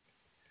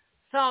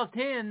 Saw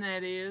 10,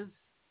 that is.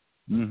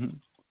 Mm-hmm.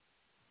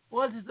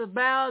 What it's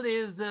about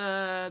is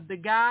the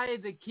guy,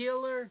 the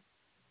killer.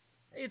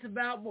 It's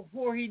about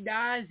before he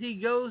dies, he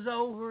goes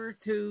over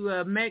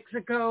to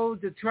Mexico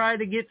to try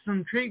to get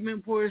some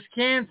treatment for his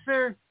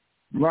cancer.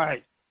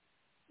 Right.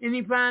 And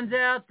he finds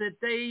out that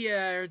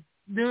they're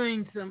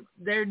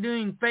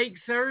doing fake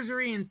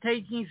surgery and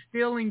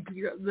stealing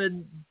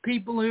the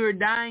people who are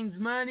dying's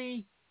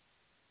money.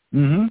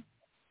 Mm-hmm.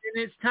 And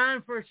it's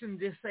time for some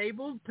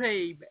disabled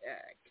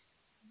payback.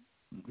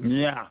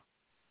 Yeah.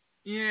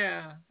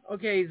 Yeah.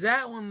 Okay,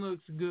 that one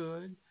looks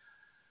good.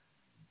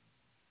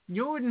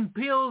 Jordan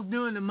Peele's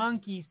doing the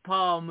Monkey's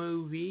Paw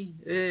movie.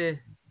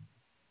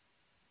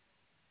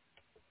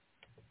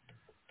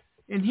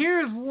 And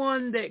here's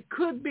one that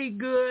could be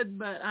good,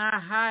 but I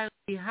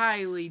highly,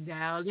 highly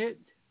doubt it.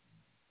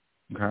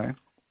 Okay.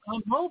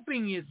 I'm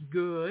hoping it's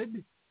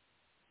good.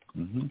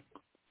 Mm-hmm.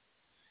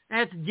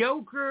 That's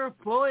Joker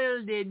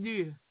Folie à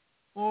Deux,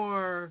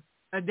 or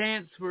a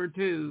dance for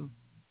too.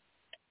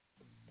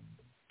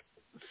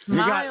 You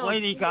got Smile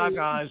Lady too.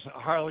 Gaga's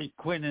Harley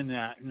Quinn in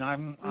that, and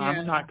I'm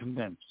not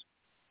convinced.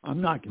 I'm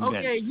not convinced.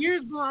 Okay,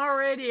 here's one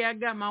already. I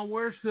got my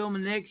worst film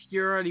of next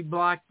year already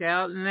blocked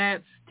out, and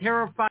that's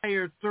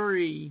Terrifier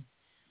 3.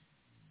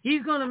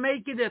 He's going to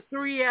make it a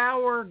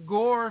 3-hour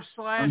gore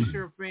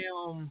slasher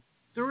film.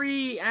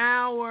 3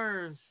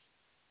 hours.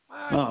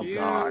 Oh,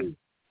 God.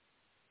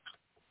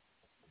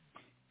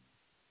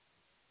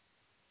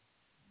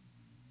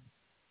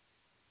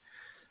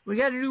 We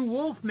got a new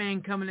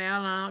Wolfman coming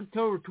out on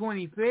October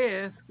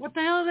 25th. What the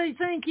hell are they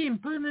thinking,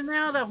 putting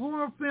out a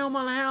horror film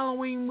on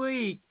Halloween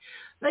week?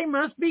 They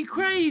must be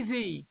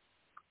crazy.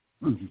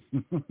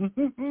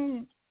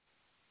 The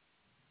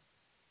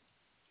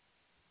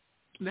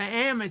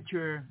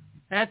Amateur.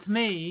 That's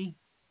me.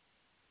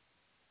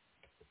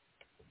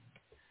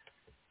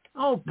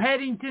 Oh,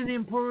 Paddington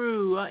in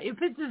Peru.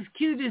 If it's as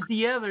cute as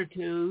the other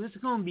two, it's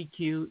going to be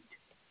cute.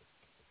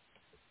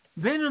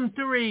 Venom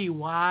 3.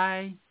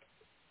 Why?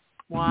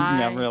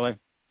 Yeah, really.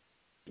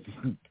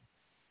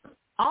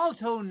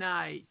 Alto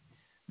Night.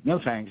 No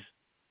thanks.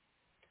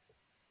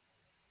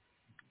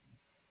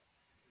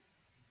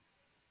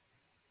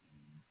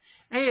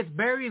 Hey, it's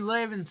Barry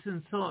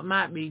Levinson, so it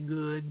might be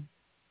good.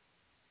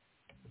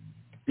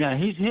 Yeah,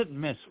 he's hit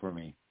and miss for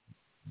me.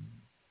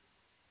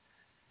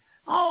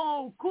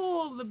 Oh,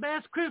 cool. The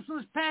best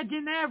Christmas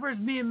pageant ever is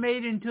being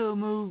made into a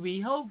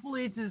movie.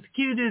 Hopefully it's as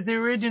cute as the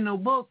original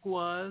book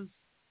was.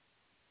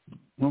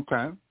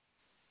 Okay.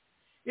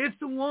 It's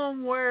the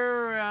one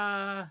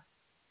where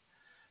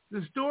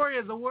the story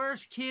of the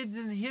worst kids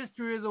in the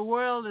history of the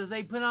world is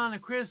they put on a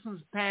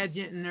Christmas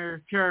pageant in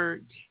their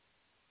church.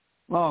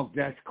 Oh,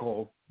 that's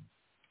cool.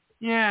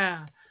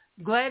 Yeah.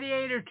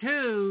 Gladiator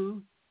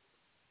 2.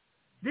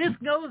 This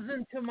goes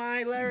into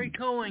my Larry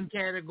Cohen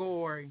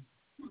category.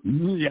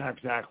 Yeah,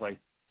 exactly.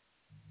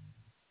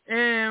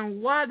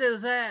 And what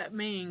does that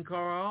mean,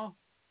 Carl?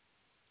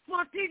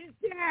 Fucking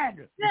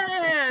dead.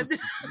 Dead.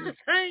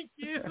 Thank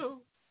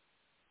you.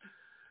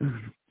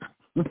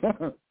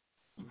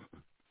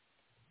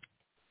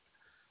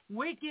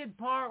 Wicked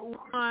Part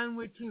 1,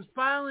 which was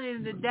finally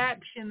an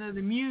adaptation of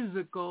the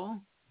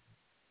musical.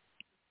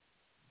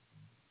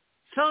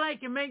 So they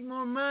can make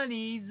more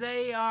money,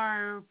 they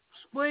are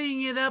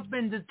splitting it up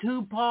into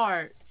 2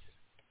 parts.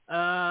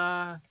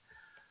 Karate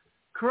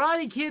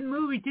Kid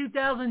movie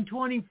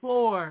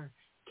 2024.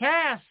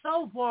 Cast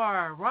so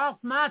far, Ralph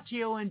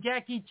Macchio and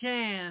Jackie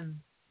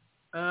Chan.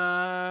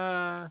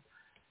 Lord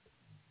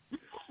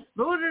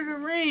of the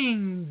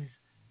Rings.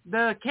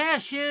 The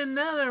Cash In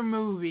Another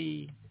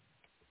movie.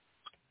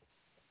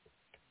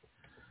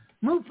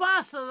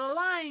 Mufasa, the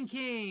Lion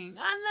King.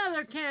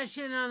 Another cash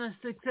in on a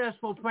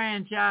successful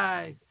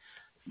franchise.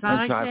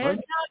 Sonic the Hedgehog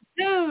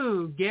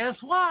 2.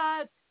 Guess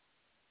what?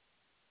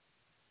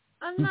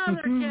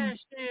 Another cash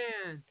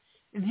in.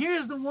 And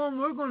here's the one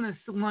we're going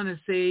to want to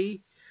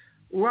see.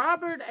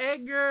 Robert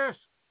Eggers.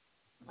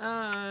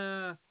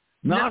 Nosferatu.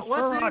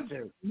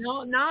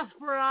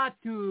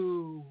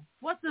 Nosferatu.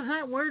 What does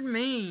that word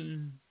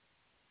mean?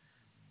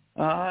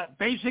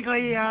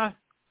 Basically,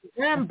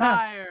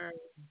 vampire.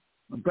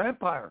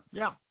 Vampire,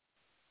 yeah.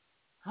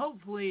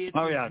 Hopefully it's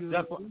good.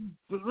 Definitely.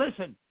 But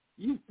listen,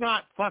 you've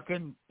got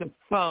fucking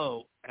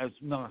Defoe as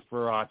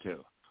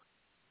Nosferatu.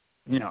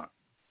 You know,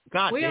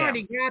 goddamn. We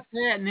already got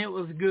that, and it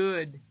was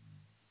good.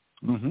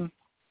 Mm-hmm.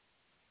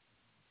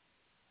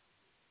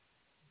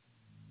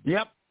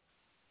 Yep.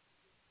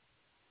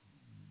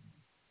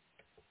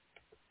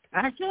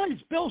 Actually,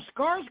 it's Bill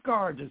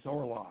Skarsgård as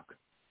Orlok.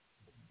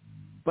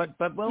 But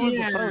Willem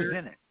Dafoe's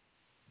in it.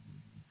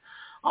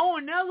 Oh,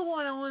 another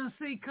one I want to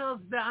see because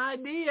the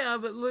idea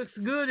of it looks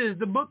good is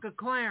the Book of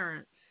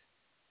Clarence.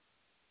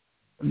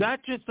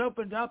 That just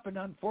opened up, and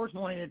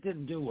unfortunately, it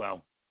didn't do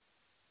well.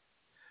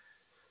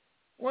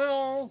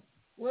 Well,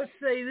 let's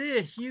say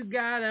this. You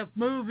got a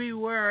movie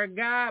where a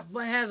guy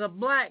has a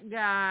black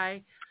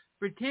guy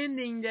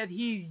pretending that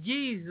he's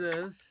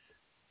Jesus.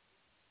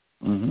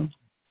 Mm-hmm.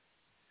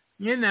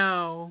 You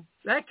know,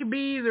 that could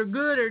be either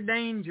good or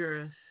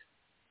dangerous.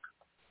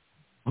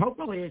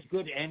 Hopefully, it's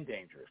good and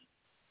dangerous.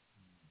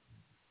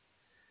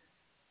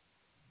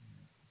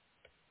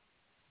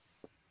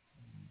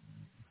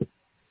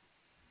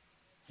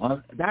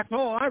 That's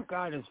all I've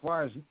got as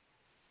far as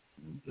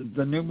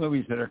the new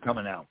movies that are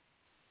coming out.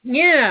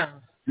 Yeah.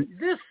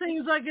 This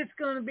seems like it's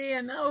going to be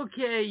an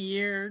okay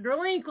year. The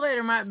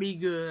Linklater might be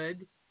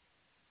good.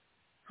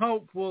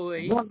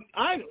 Hopefully. Well,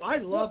 I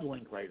love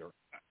Linklater.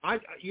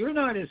 You're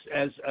not as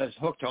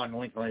hooked on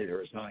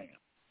Linklater as I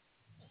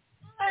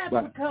am.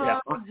 That's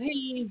because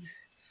he's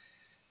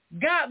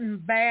gotten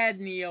bad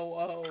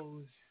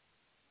Neo-O's.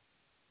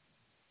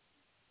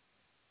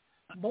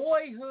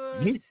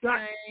 Boyhood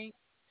stank.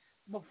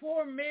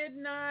 Before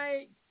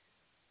Midnight,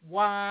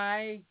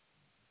 why?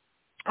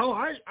 Oh,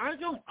 I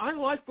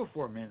like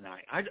Before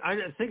Midnight. I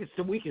think it's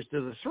the weakest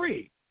of the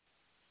three.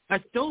 I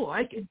still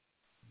like it.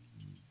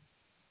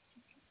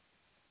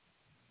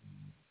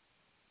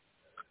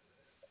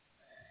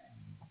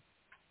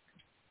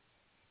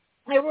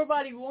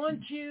 Everybody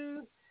wants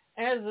you.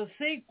 as a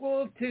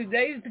sequel to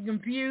Dazed and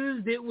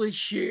Confused, it was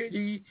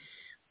shitty.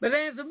 But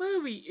as a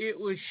movie, it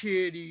was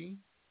shitty.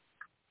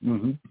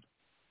 Mm-hmm.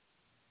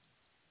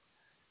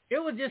 It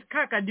was just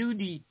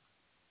cock-a-doodle,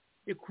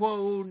 to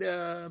quote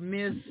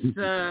Miss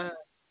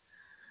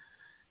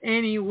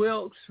Annie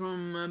Wilkes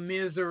from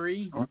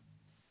Misery.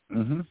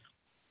 Mm-hmm.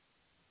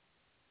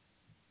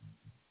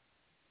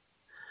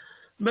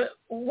 But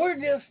we're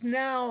just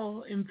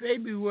now in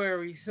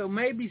February, so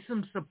maybe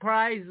some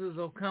surprises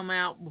will come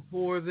out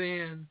before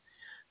then.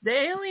 The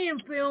Alien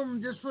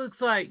film just looks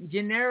like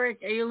generic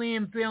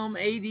Alien film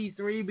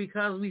 83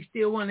 because we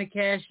still want to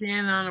cash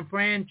in on a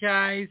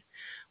franchise,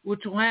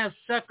 which will have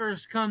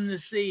suckers come to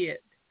see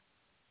it.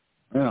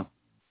 Yeah.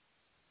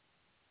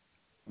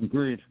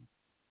 Agreed.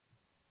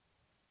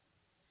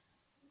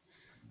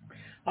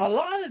 A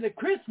lot of the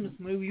Christmas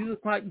movies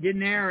look like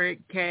generic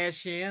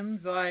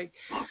cash-ins, like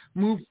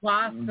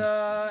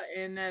Mufasa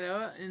and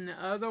the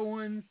other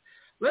ones.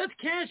 Let's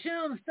cash in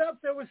on stuff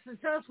that was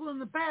successful in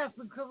the past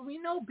because we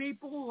know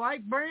people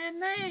like brand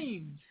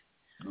names.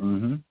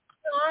 Mm-hmm.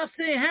 So I'll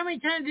say, how many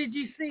times did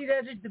you see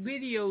that at the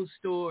video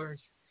stores?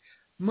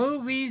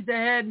 Movies that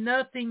had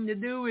nothing to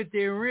do with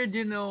the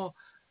original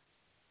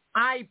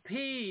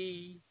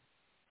IP,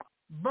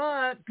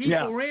 but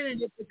people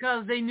rented it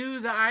because they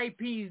knew the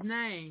IP's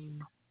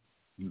name.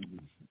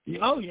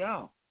 Oh,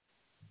 yeah.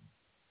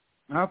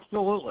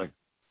 Absolutely.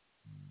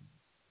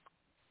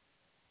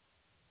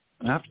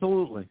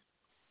 Absolutely.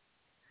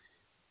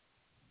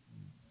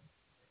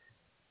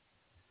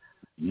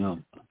 No,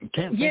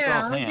 can't think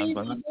offhand.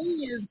 But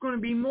is going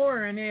to be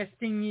more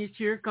interesting this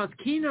year because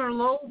Kino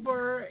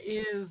Lorber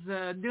is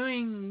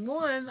doing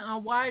a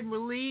wide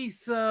release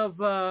of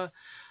the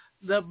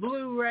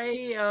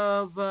Blu-ray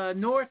of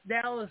North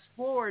Dallas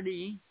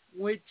 40,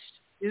 which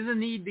is a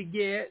need to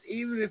get,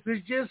 even if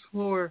it's just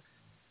for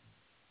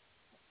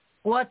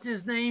what's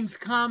his name's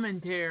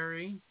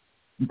commentary.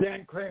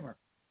 Dan Kramer.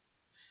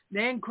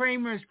 Dan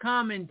Kramer's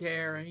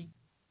commentary.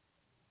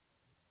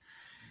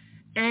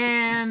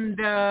 And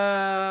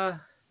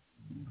Kino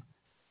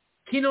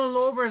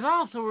Lorber is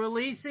also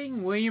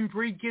releasing William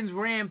Friedkin's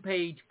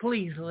Rampage.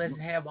 Please let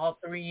it have all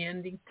three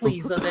endings.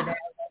 Please let it have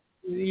all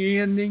three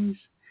endings.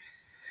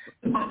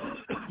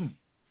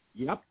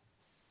 Yep.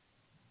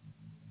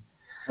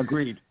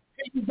 Agreed.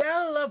 You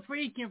gotta love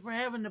Friedkin for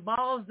having the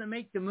balls to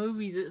make the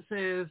movie that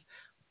says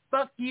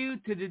fuck you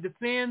to the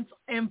defense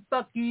and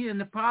fuck you in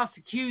the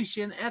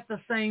prosecution at the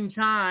same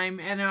time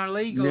and our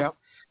legal. Yep.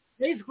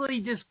 Basically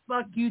just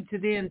fuck you to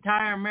the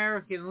entire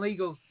American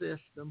legal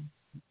system.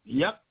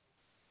 Yep.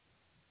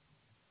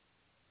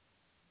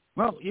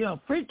 Well,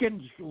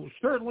 Friedkin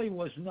certainly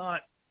was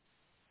not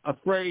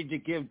afraid to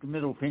give the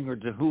middle finger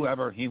to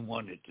whoever he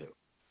wanted to.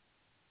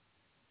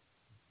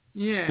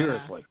 Yeah.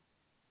 Seriously.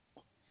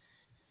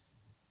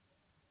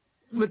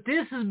 But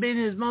this has been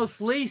his most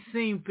least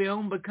seen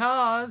film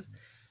because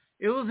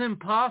it was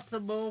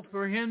impossible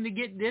for him to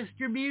get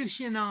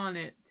distribution on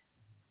it.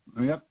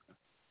 Yep.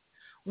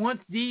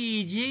 Once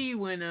DEG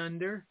went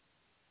under.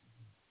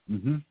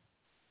 Mm-hmm.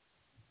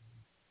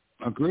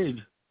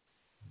 Agreed.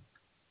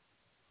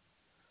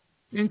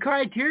 And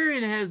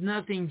Criterion has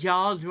nothing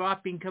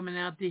jaw-dropping coming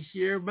out this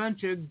year. A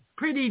bunch of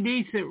pretty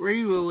decent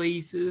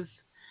re-releases.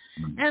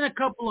 And a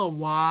couple of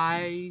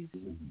Ys.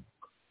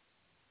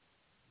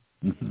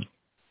 Mm-hmm.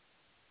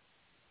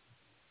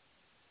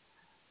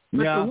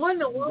 But the one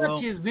to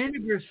watch is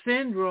Vinegar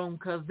Syndrome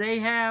because they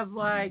have,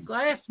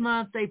 last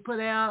month they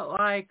put out,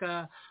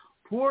 a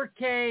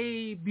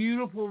 4K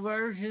beautiful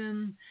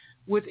version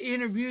with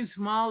interviews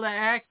from all the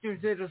actors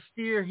that are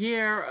still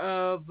here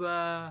of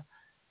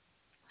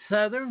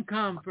Southern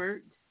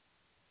Comfort.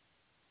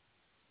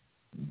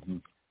 Mm-hmm.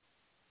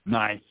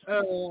 Nice.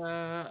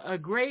 A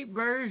great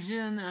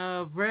version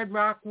of Red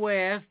Rock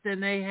West,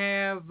 and they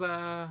have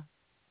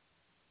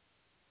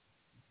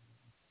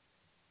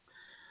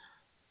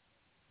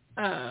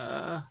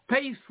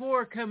Phase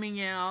 4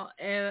 coming out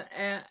at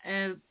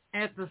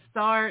the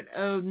start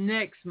of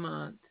next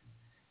month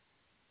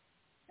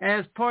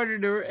as part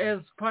of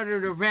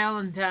the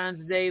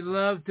Valentine's Day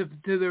love to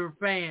their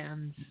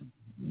fans.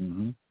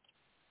 Mm-hmm.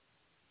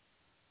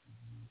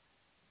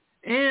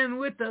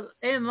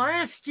 And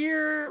last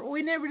year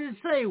we never did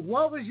say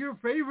what was your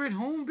favorite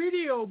home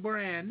video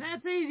brand.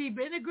 That's easy,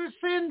 Vinegar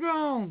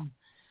Syndrome,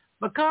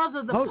 because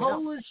of the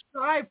Polish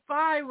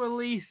sci-fi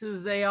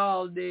releases they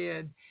all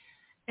did,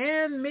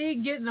 and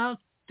me getting a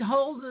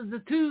hold of the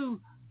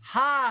two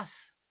Haas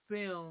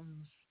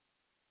films.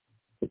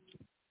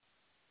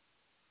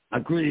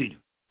 Agreed.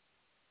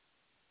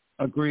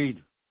 I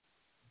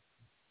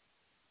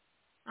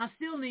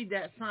still need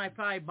that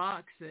sci-fi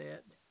box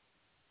set.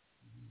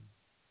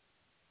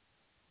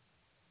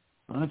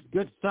 That's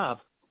good stuff.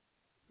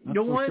 That's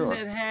the one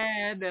that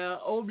had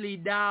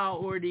Obli Da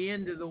or the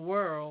End of the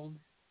World.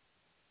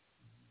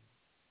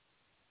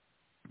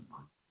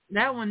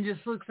 That one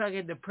just looks like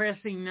a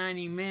depressing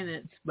 90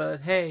 minutes,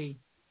 but hey.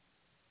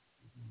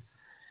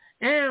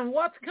 And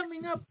what's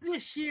coming up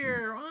this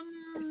year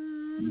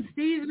on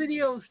Steve's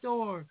Video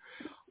Store?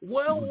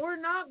 Well, we're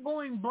not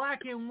going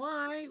black and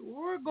white.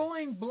 We're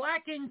going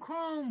black and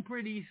chrome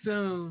pretty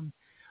soon.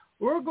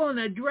 We're going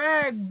to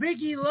drag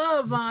Vicky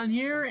Love on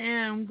here,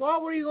 and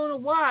what were you going to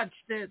watch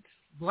that's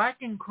black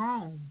and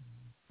chrome?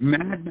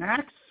 Mad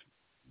Max?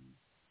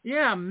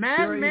 Yeah,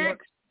 Mad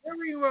Max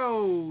Fury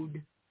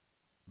Road.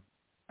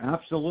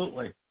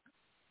 Absolutely.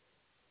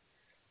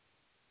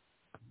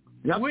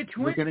 Yep. Which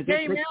when it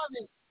came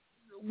out,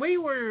 we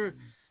were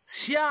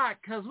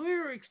shocked because we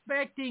were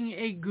expecting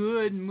a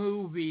good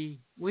movie.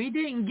 We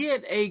didn't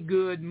get a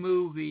good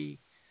movie.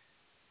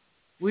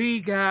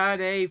 We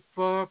got a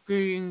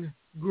fucking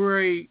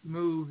great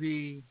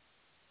movie.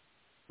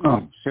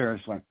 Oh,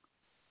 seriously.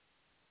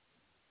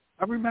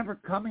 I remember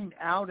coming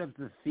out of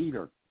the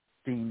theater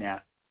seeing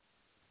that,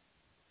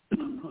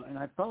 and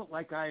I felt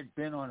like I had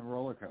been on a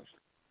roller coaster.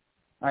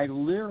 I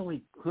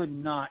literally could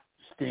not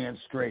stand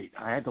straight.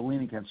 I had to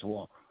lean against the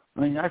wall.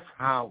 I mean, that's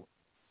how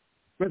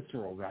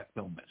visceral that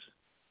film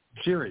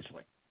is.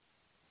 Seriously.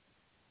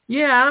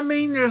 Yeah, I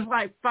mean, there's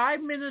like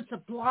 5 minutes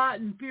of plot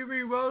in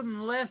Fury Road,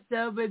 and the rest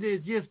of it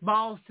is just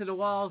balls to the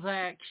walls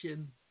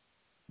action.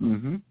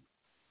 Mm-hmm.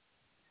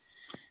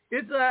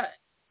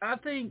 I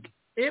think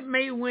it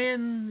may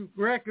win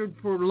record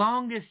for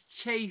longest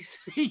chase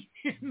scene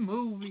in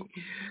movie.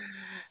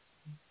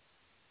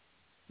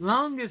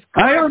 Longest.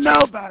 I don't know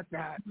about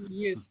that.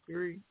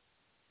 History.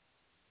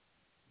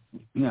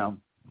 No.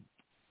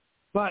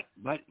 But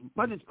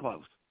it's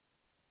close.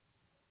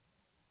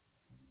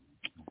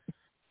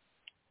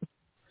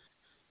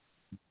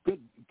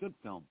 Good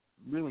film.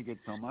 Really good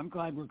film. I'm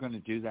glad we're going to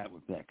do that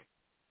with Vic.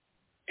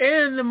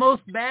 And the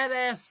most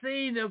badass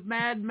scene of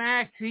Mad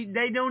Max,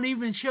 they don't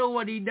even show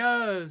what he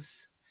does.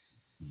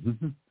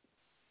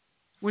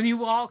 When he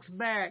walks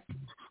back.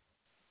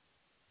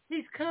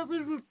 He's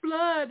covered with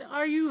blood.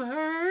 Are you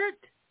hurt?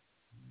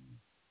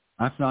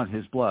 That's not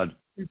his blood.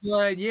 His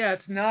blood, yeah,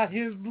 it's not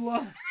his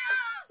blood.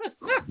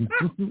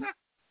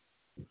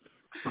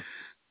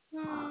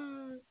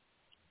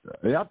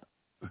 Yep.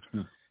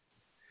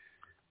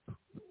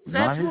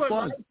 That's what a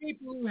lot of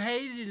people who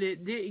hated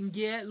it didn't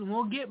get, and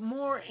we'll get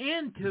more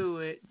into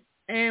it.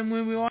 And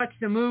when we watch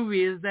the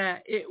movie, is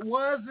that it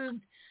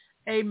wasn't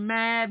a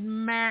Mad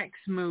Max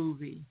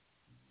movie.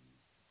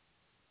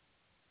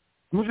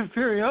 It was a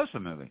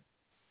Furiosa movie.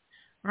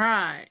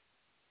 Right.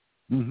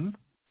 Mm-hmm.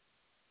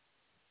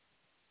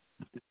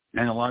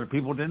 And a lot of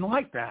people didn't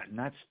like that, and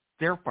that's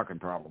their fucking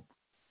problem.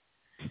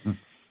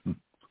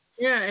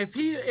 Yeah,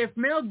 if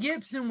Mel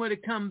Gibson would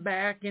have come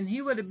back and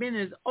he would have been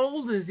as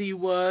old as he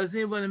was,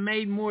 it would have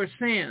made more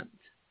sense.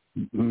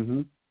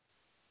 Mm-hmm.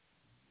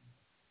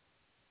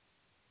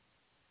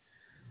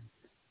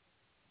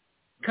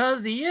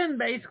 Because the end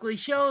basically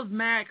shows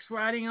Max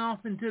riding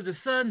off into the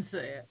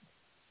sunset.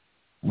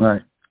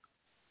 Right.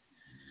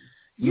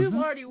 You've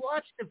already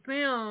watched the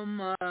film,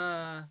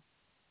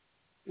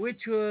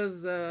 which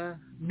was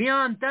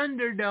Beyond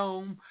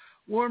Thunderdome,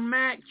 where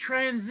Max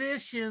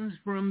transitions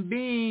from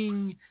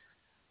being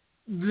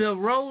the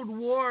road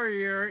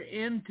warrior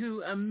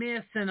into a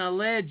myth and a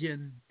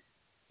legend.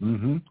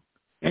 Mm-hmm.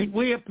 Ain't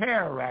we a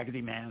pair,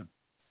 Raggedy Man?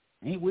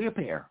 Ain't we a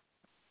pair?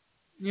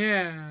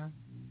 Yeah.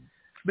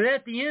 But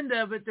at the end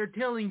of it, they're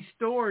telling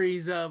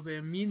stories of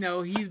him. You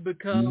know, he's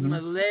become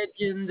a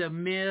legend, a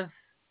myth.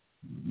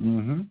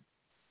 Mm-hmm.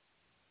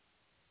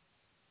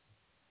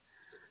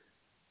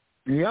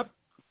 Yep.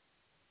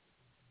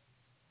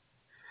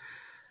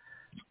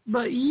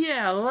 But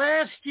yeah,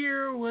 last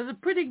year was a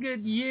pretty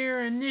good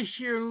year, and this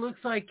year looks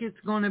like it's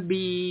going to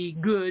be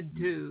good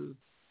too.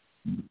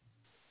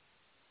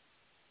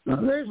 We've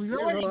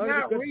already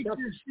got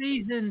Reacher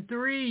season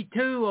 3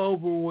 too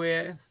over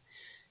with,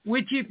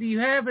 which if you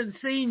haven't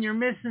seen, you're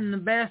missing the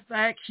best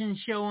action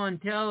show on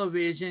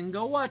television.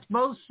 Go watch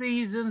both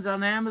seasons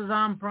on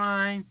Amazon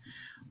Prime,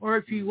 or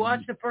if you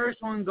watch the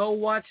first one, go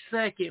watch the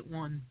second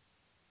one.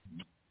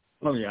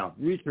 Oh yeah,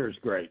 Reacher is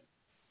great.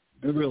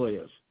 It really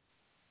is.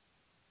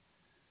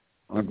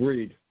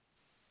 Agreed.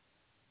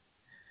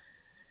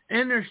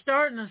 And they're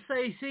starting to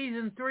say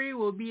season 3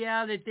 will be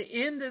out at the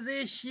end of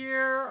this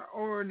year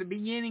or the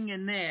beginning of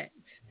next.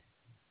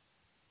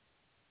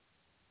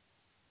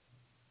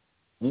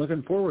 I'm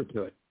looking forward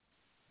to it.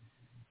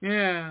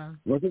 Yeah.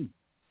 Looking.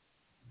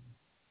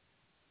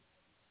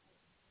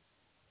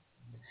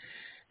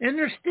 And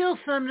there's still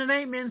some that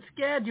ain't been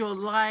scheduled,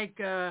 like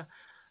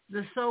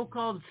the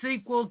so-called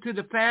sequel to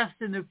the Fast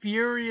and the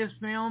Furious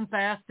film,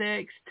 Fast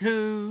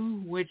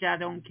X2, which I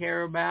don't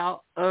care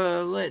about.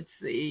 Let's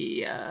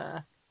see.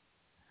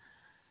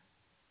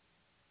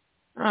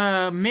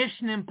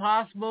 Mission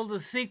Impossible,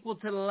 the sequel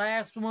to the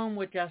last one,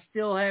 which I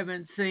still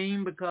haven't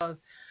seen because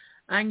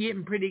I'm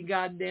getting pretty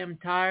goddamn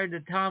tired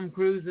of Tom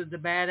Cruise as the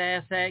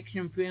badass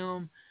action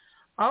film.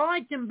 I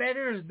liked him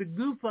better as the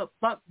goof-up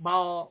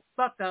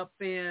fuck-up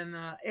in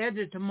Edge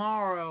of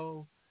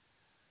Tomorrow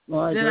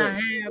than I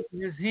have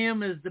as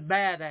him as the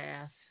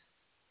badass.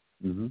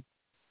 Mm-hmm.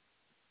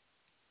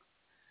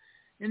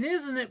 And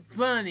isn't it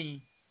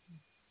funny?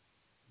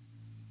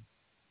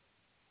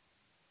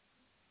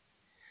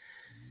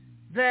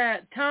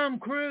 that Tom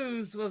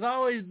Cruise was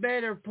always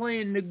better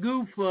playing the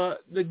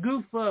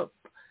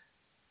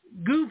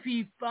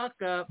goofy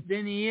fuck up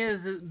than he is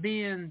as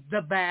being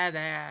the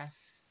badass.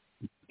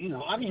 You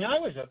know, I mean, I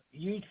was a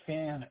huge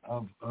fan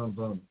of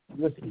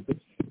Risky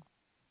Business.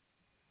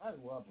 I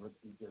love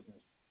Risky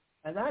Business.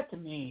 And that, to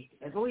me,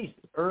 at least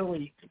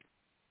early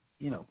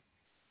in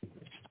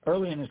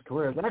his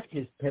career, that's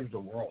his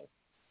pivotal role.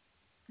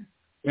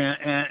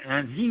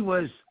 And he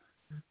was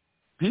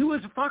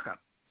a fuck up,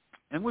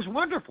 and was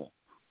wonderful.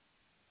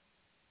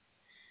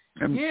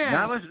 And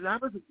that was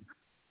a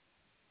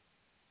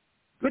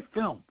good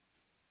film.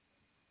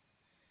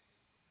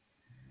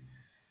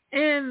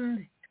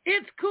 And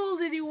it's cool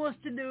that he wants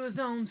to do his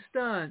own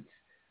stunts,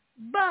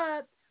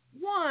 but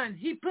one,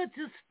 he puts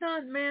a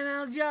stunt man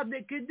out of a job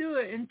that could do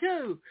it, and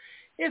two,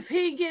 if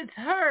he gets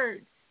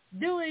hurt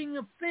doing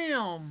a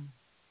film,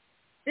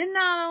 it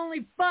not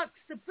only fucks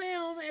the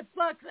film, it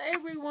fucks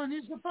everyone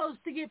who's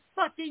supposed to get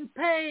fucking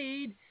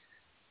paid.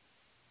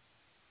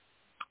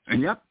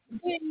 Yep.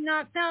 Getting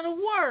knocked out of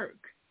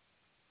work.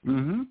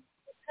 Mm-hmm.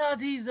 Because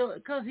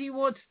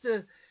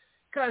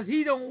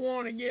he don't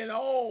want to get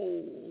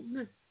old.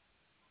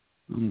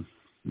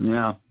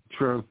 Yeah,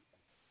 true.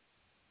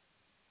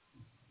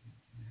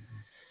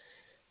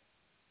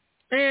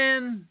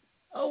 And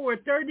we're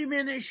 30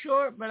 minutes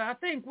short, but I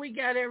think we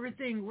got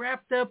everything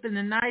wrapped up in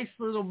a nice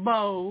little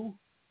bow.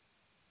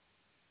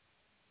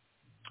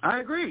 I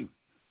agree.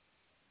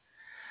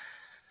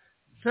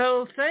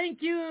 So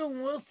thank you,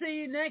 and we'll see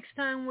you next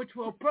time, which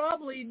we'll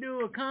probably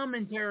do a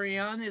commentary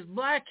on. It's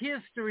Black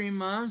History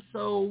Month,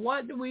 so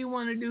what do we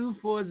want to do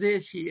for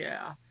this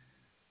year?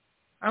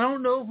 I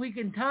don't know if we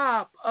can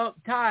top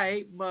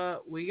Uptight,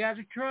 but we got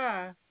to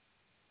try.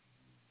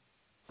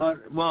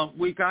 Well,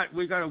 we got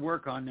to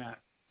work on that.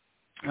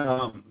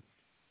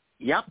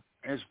 Yep,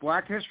 it's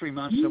Black History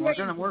Month, so we're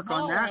going to work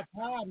on that.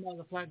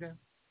 Motherfucker.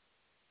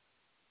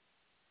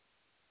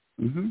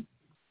 Mm-hmm.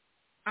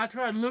 I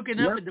tried looking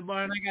up at the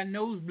bar and I got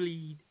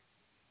nosebleed.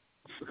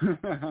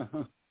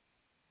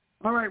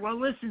 All right. Well,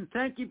 listen,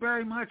 thank you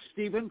very much,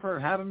 Stephen, for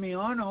having me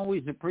on.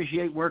 Always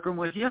appreciate working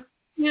with you.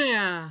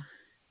 Yeah.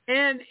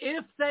 And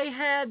if they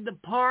had the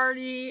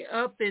party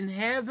up in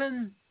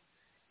heaven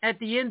at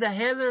the end of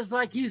Heather's,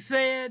 like you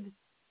said.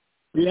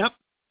 Yep.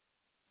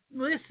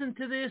 Listen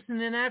to this, and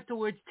then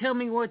afterwards tell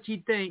me what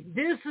you think.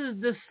 This is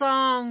the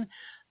song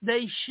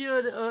they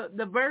should,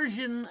 the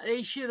version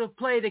they should have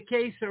played, a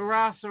Que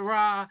Sera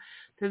Sera,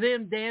 to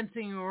them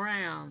dancing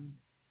around.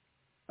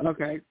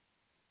 Okay.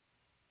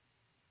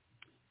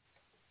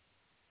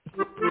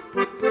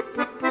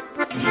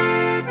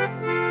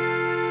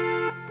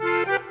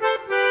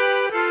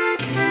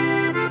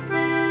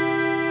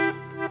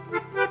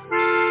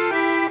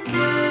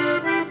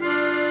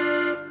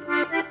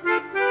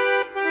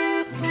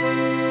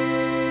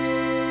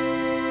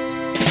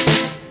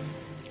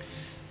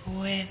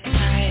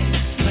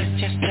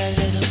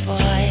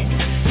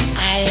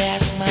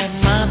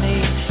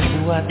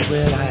 What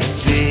will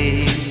I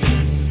be?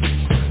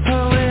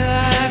 Will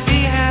I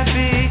be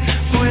happy?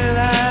 Will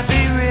I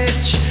be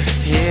rich?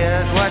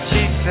 Here's what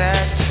she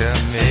said to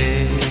me.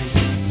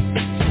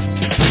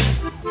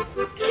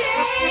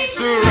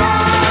 Sera,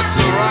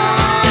 Sera,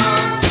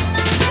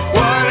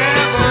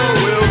 whatever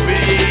will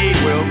be,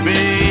 will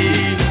be.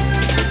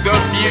 The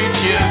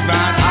future's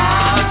not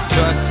hard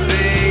to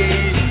see.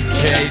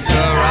 Que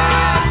Sera,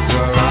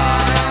 Sera.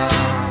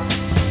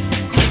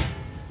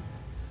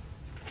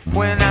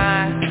 When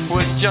I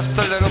was just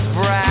a little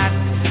brat,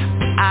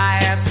 I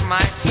asked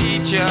my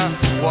teacher,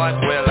 what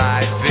will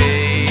I be?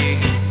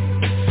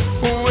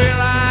 Will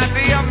I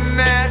be a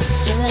mess?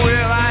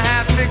 Will I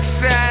have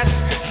success?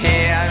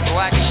 Here's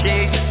what she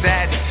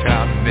said to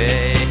me.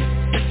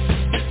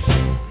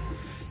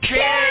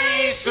 Que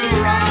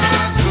Sera,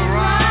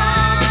 Sera,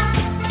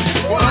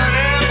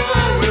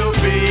 whatever will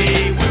be,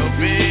 will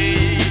be.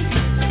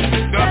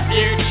 The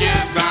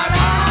future's not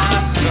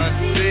hard to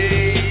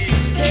see.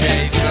 Que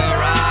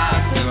Sera,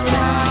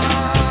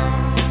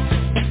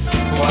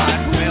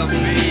 what will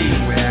be,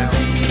 will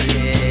be.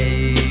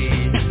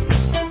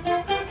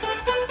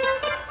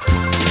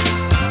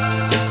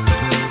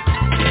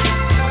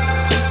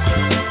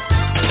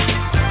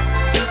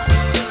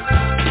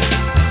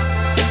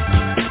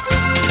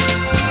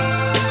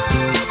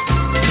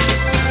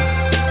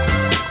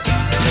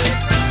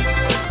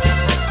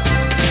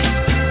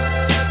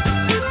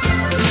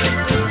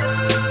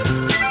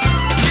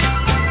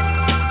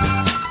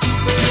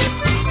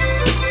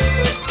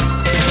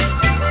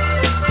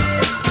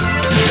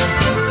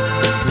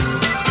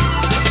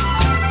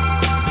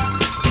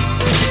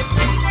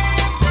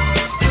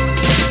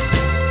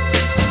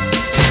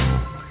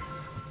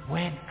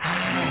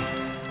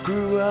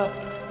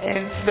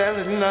 Fell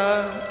in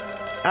love,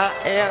 I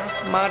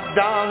asked my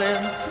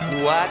darling,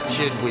 what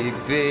should we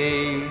be?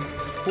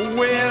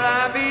 Will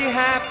I be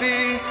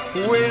happy?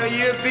 Will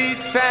you be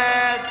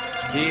sad?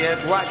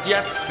 Here's what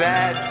you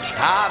said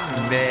to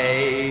me.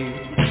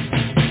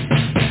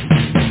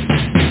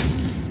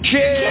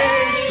 Que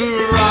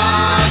Sera,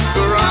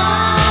 Sera,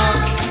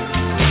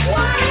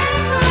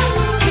 whatever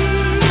will be,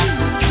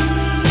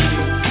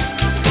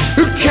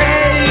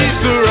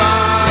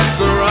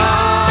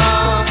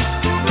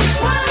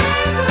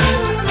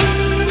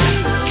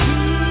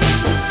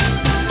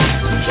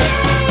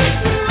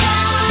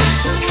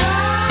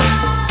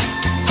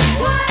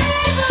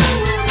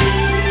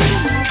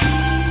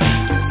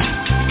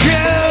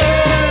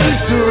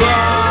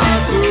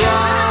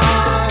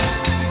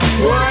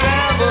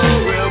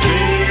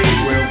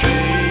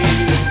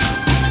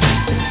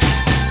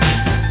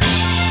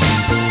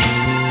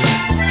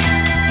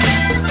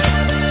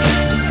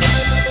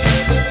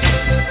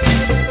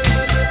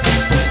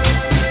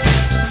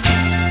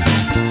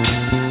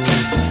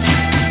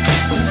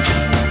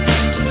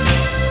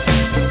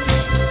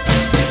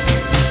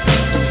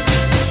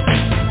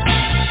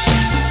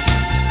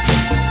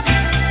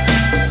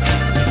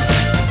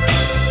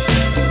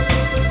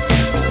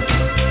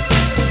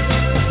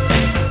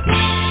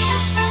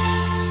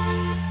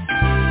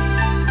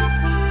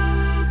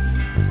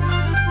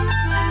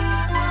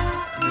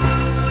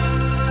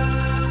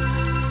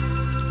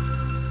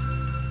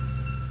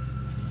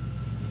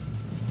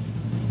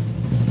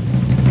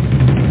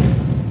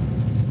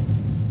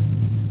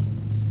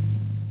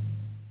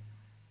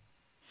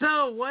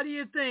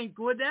 you think?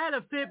 Would that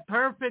have fit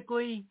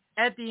perfectly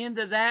at the end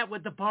of that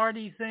with the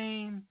party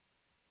theme?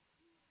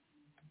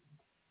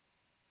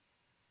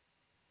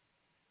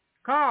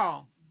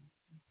 Carl.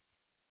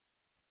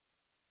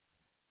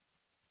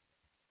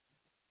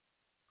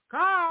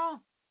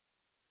 Carl.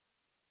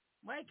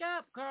 Wake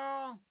up,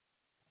 Carl.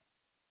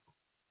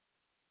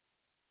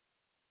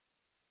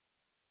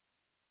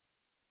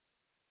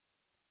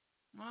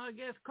 Well, I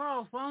guess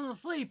Carl's falling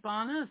asleep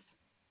on us.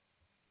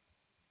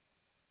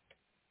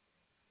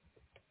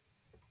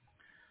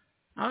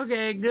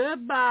 Okay,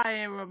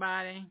 goodbye,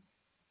 everybody.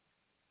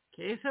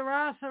 Que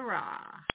sera, sera.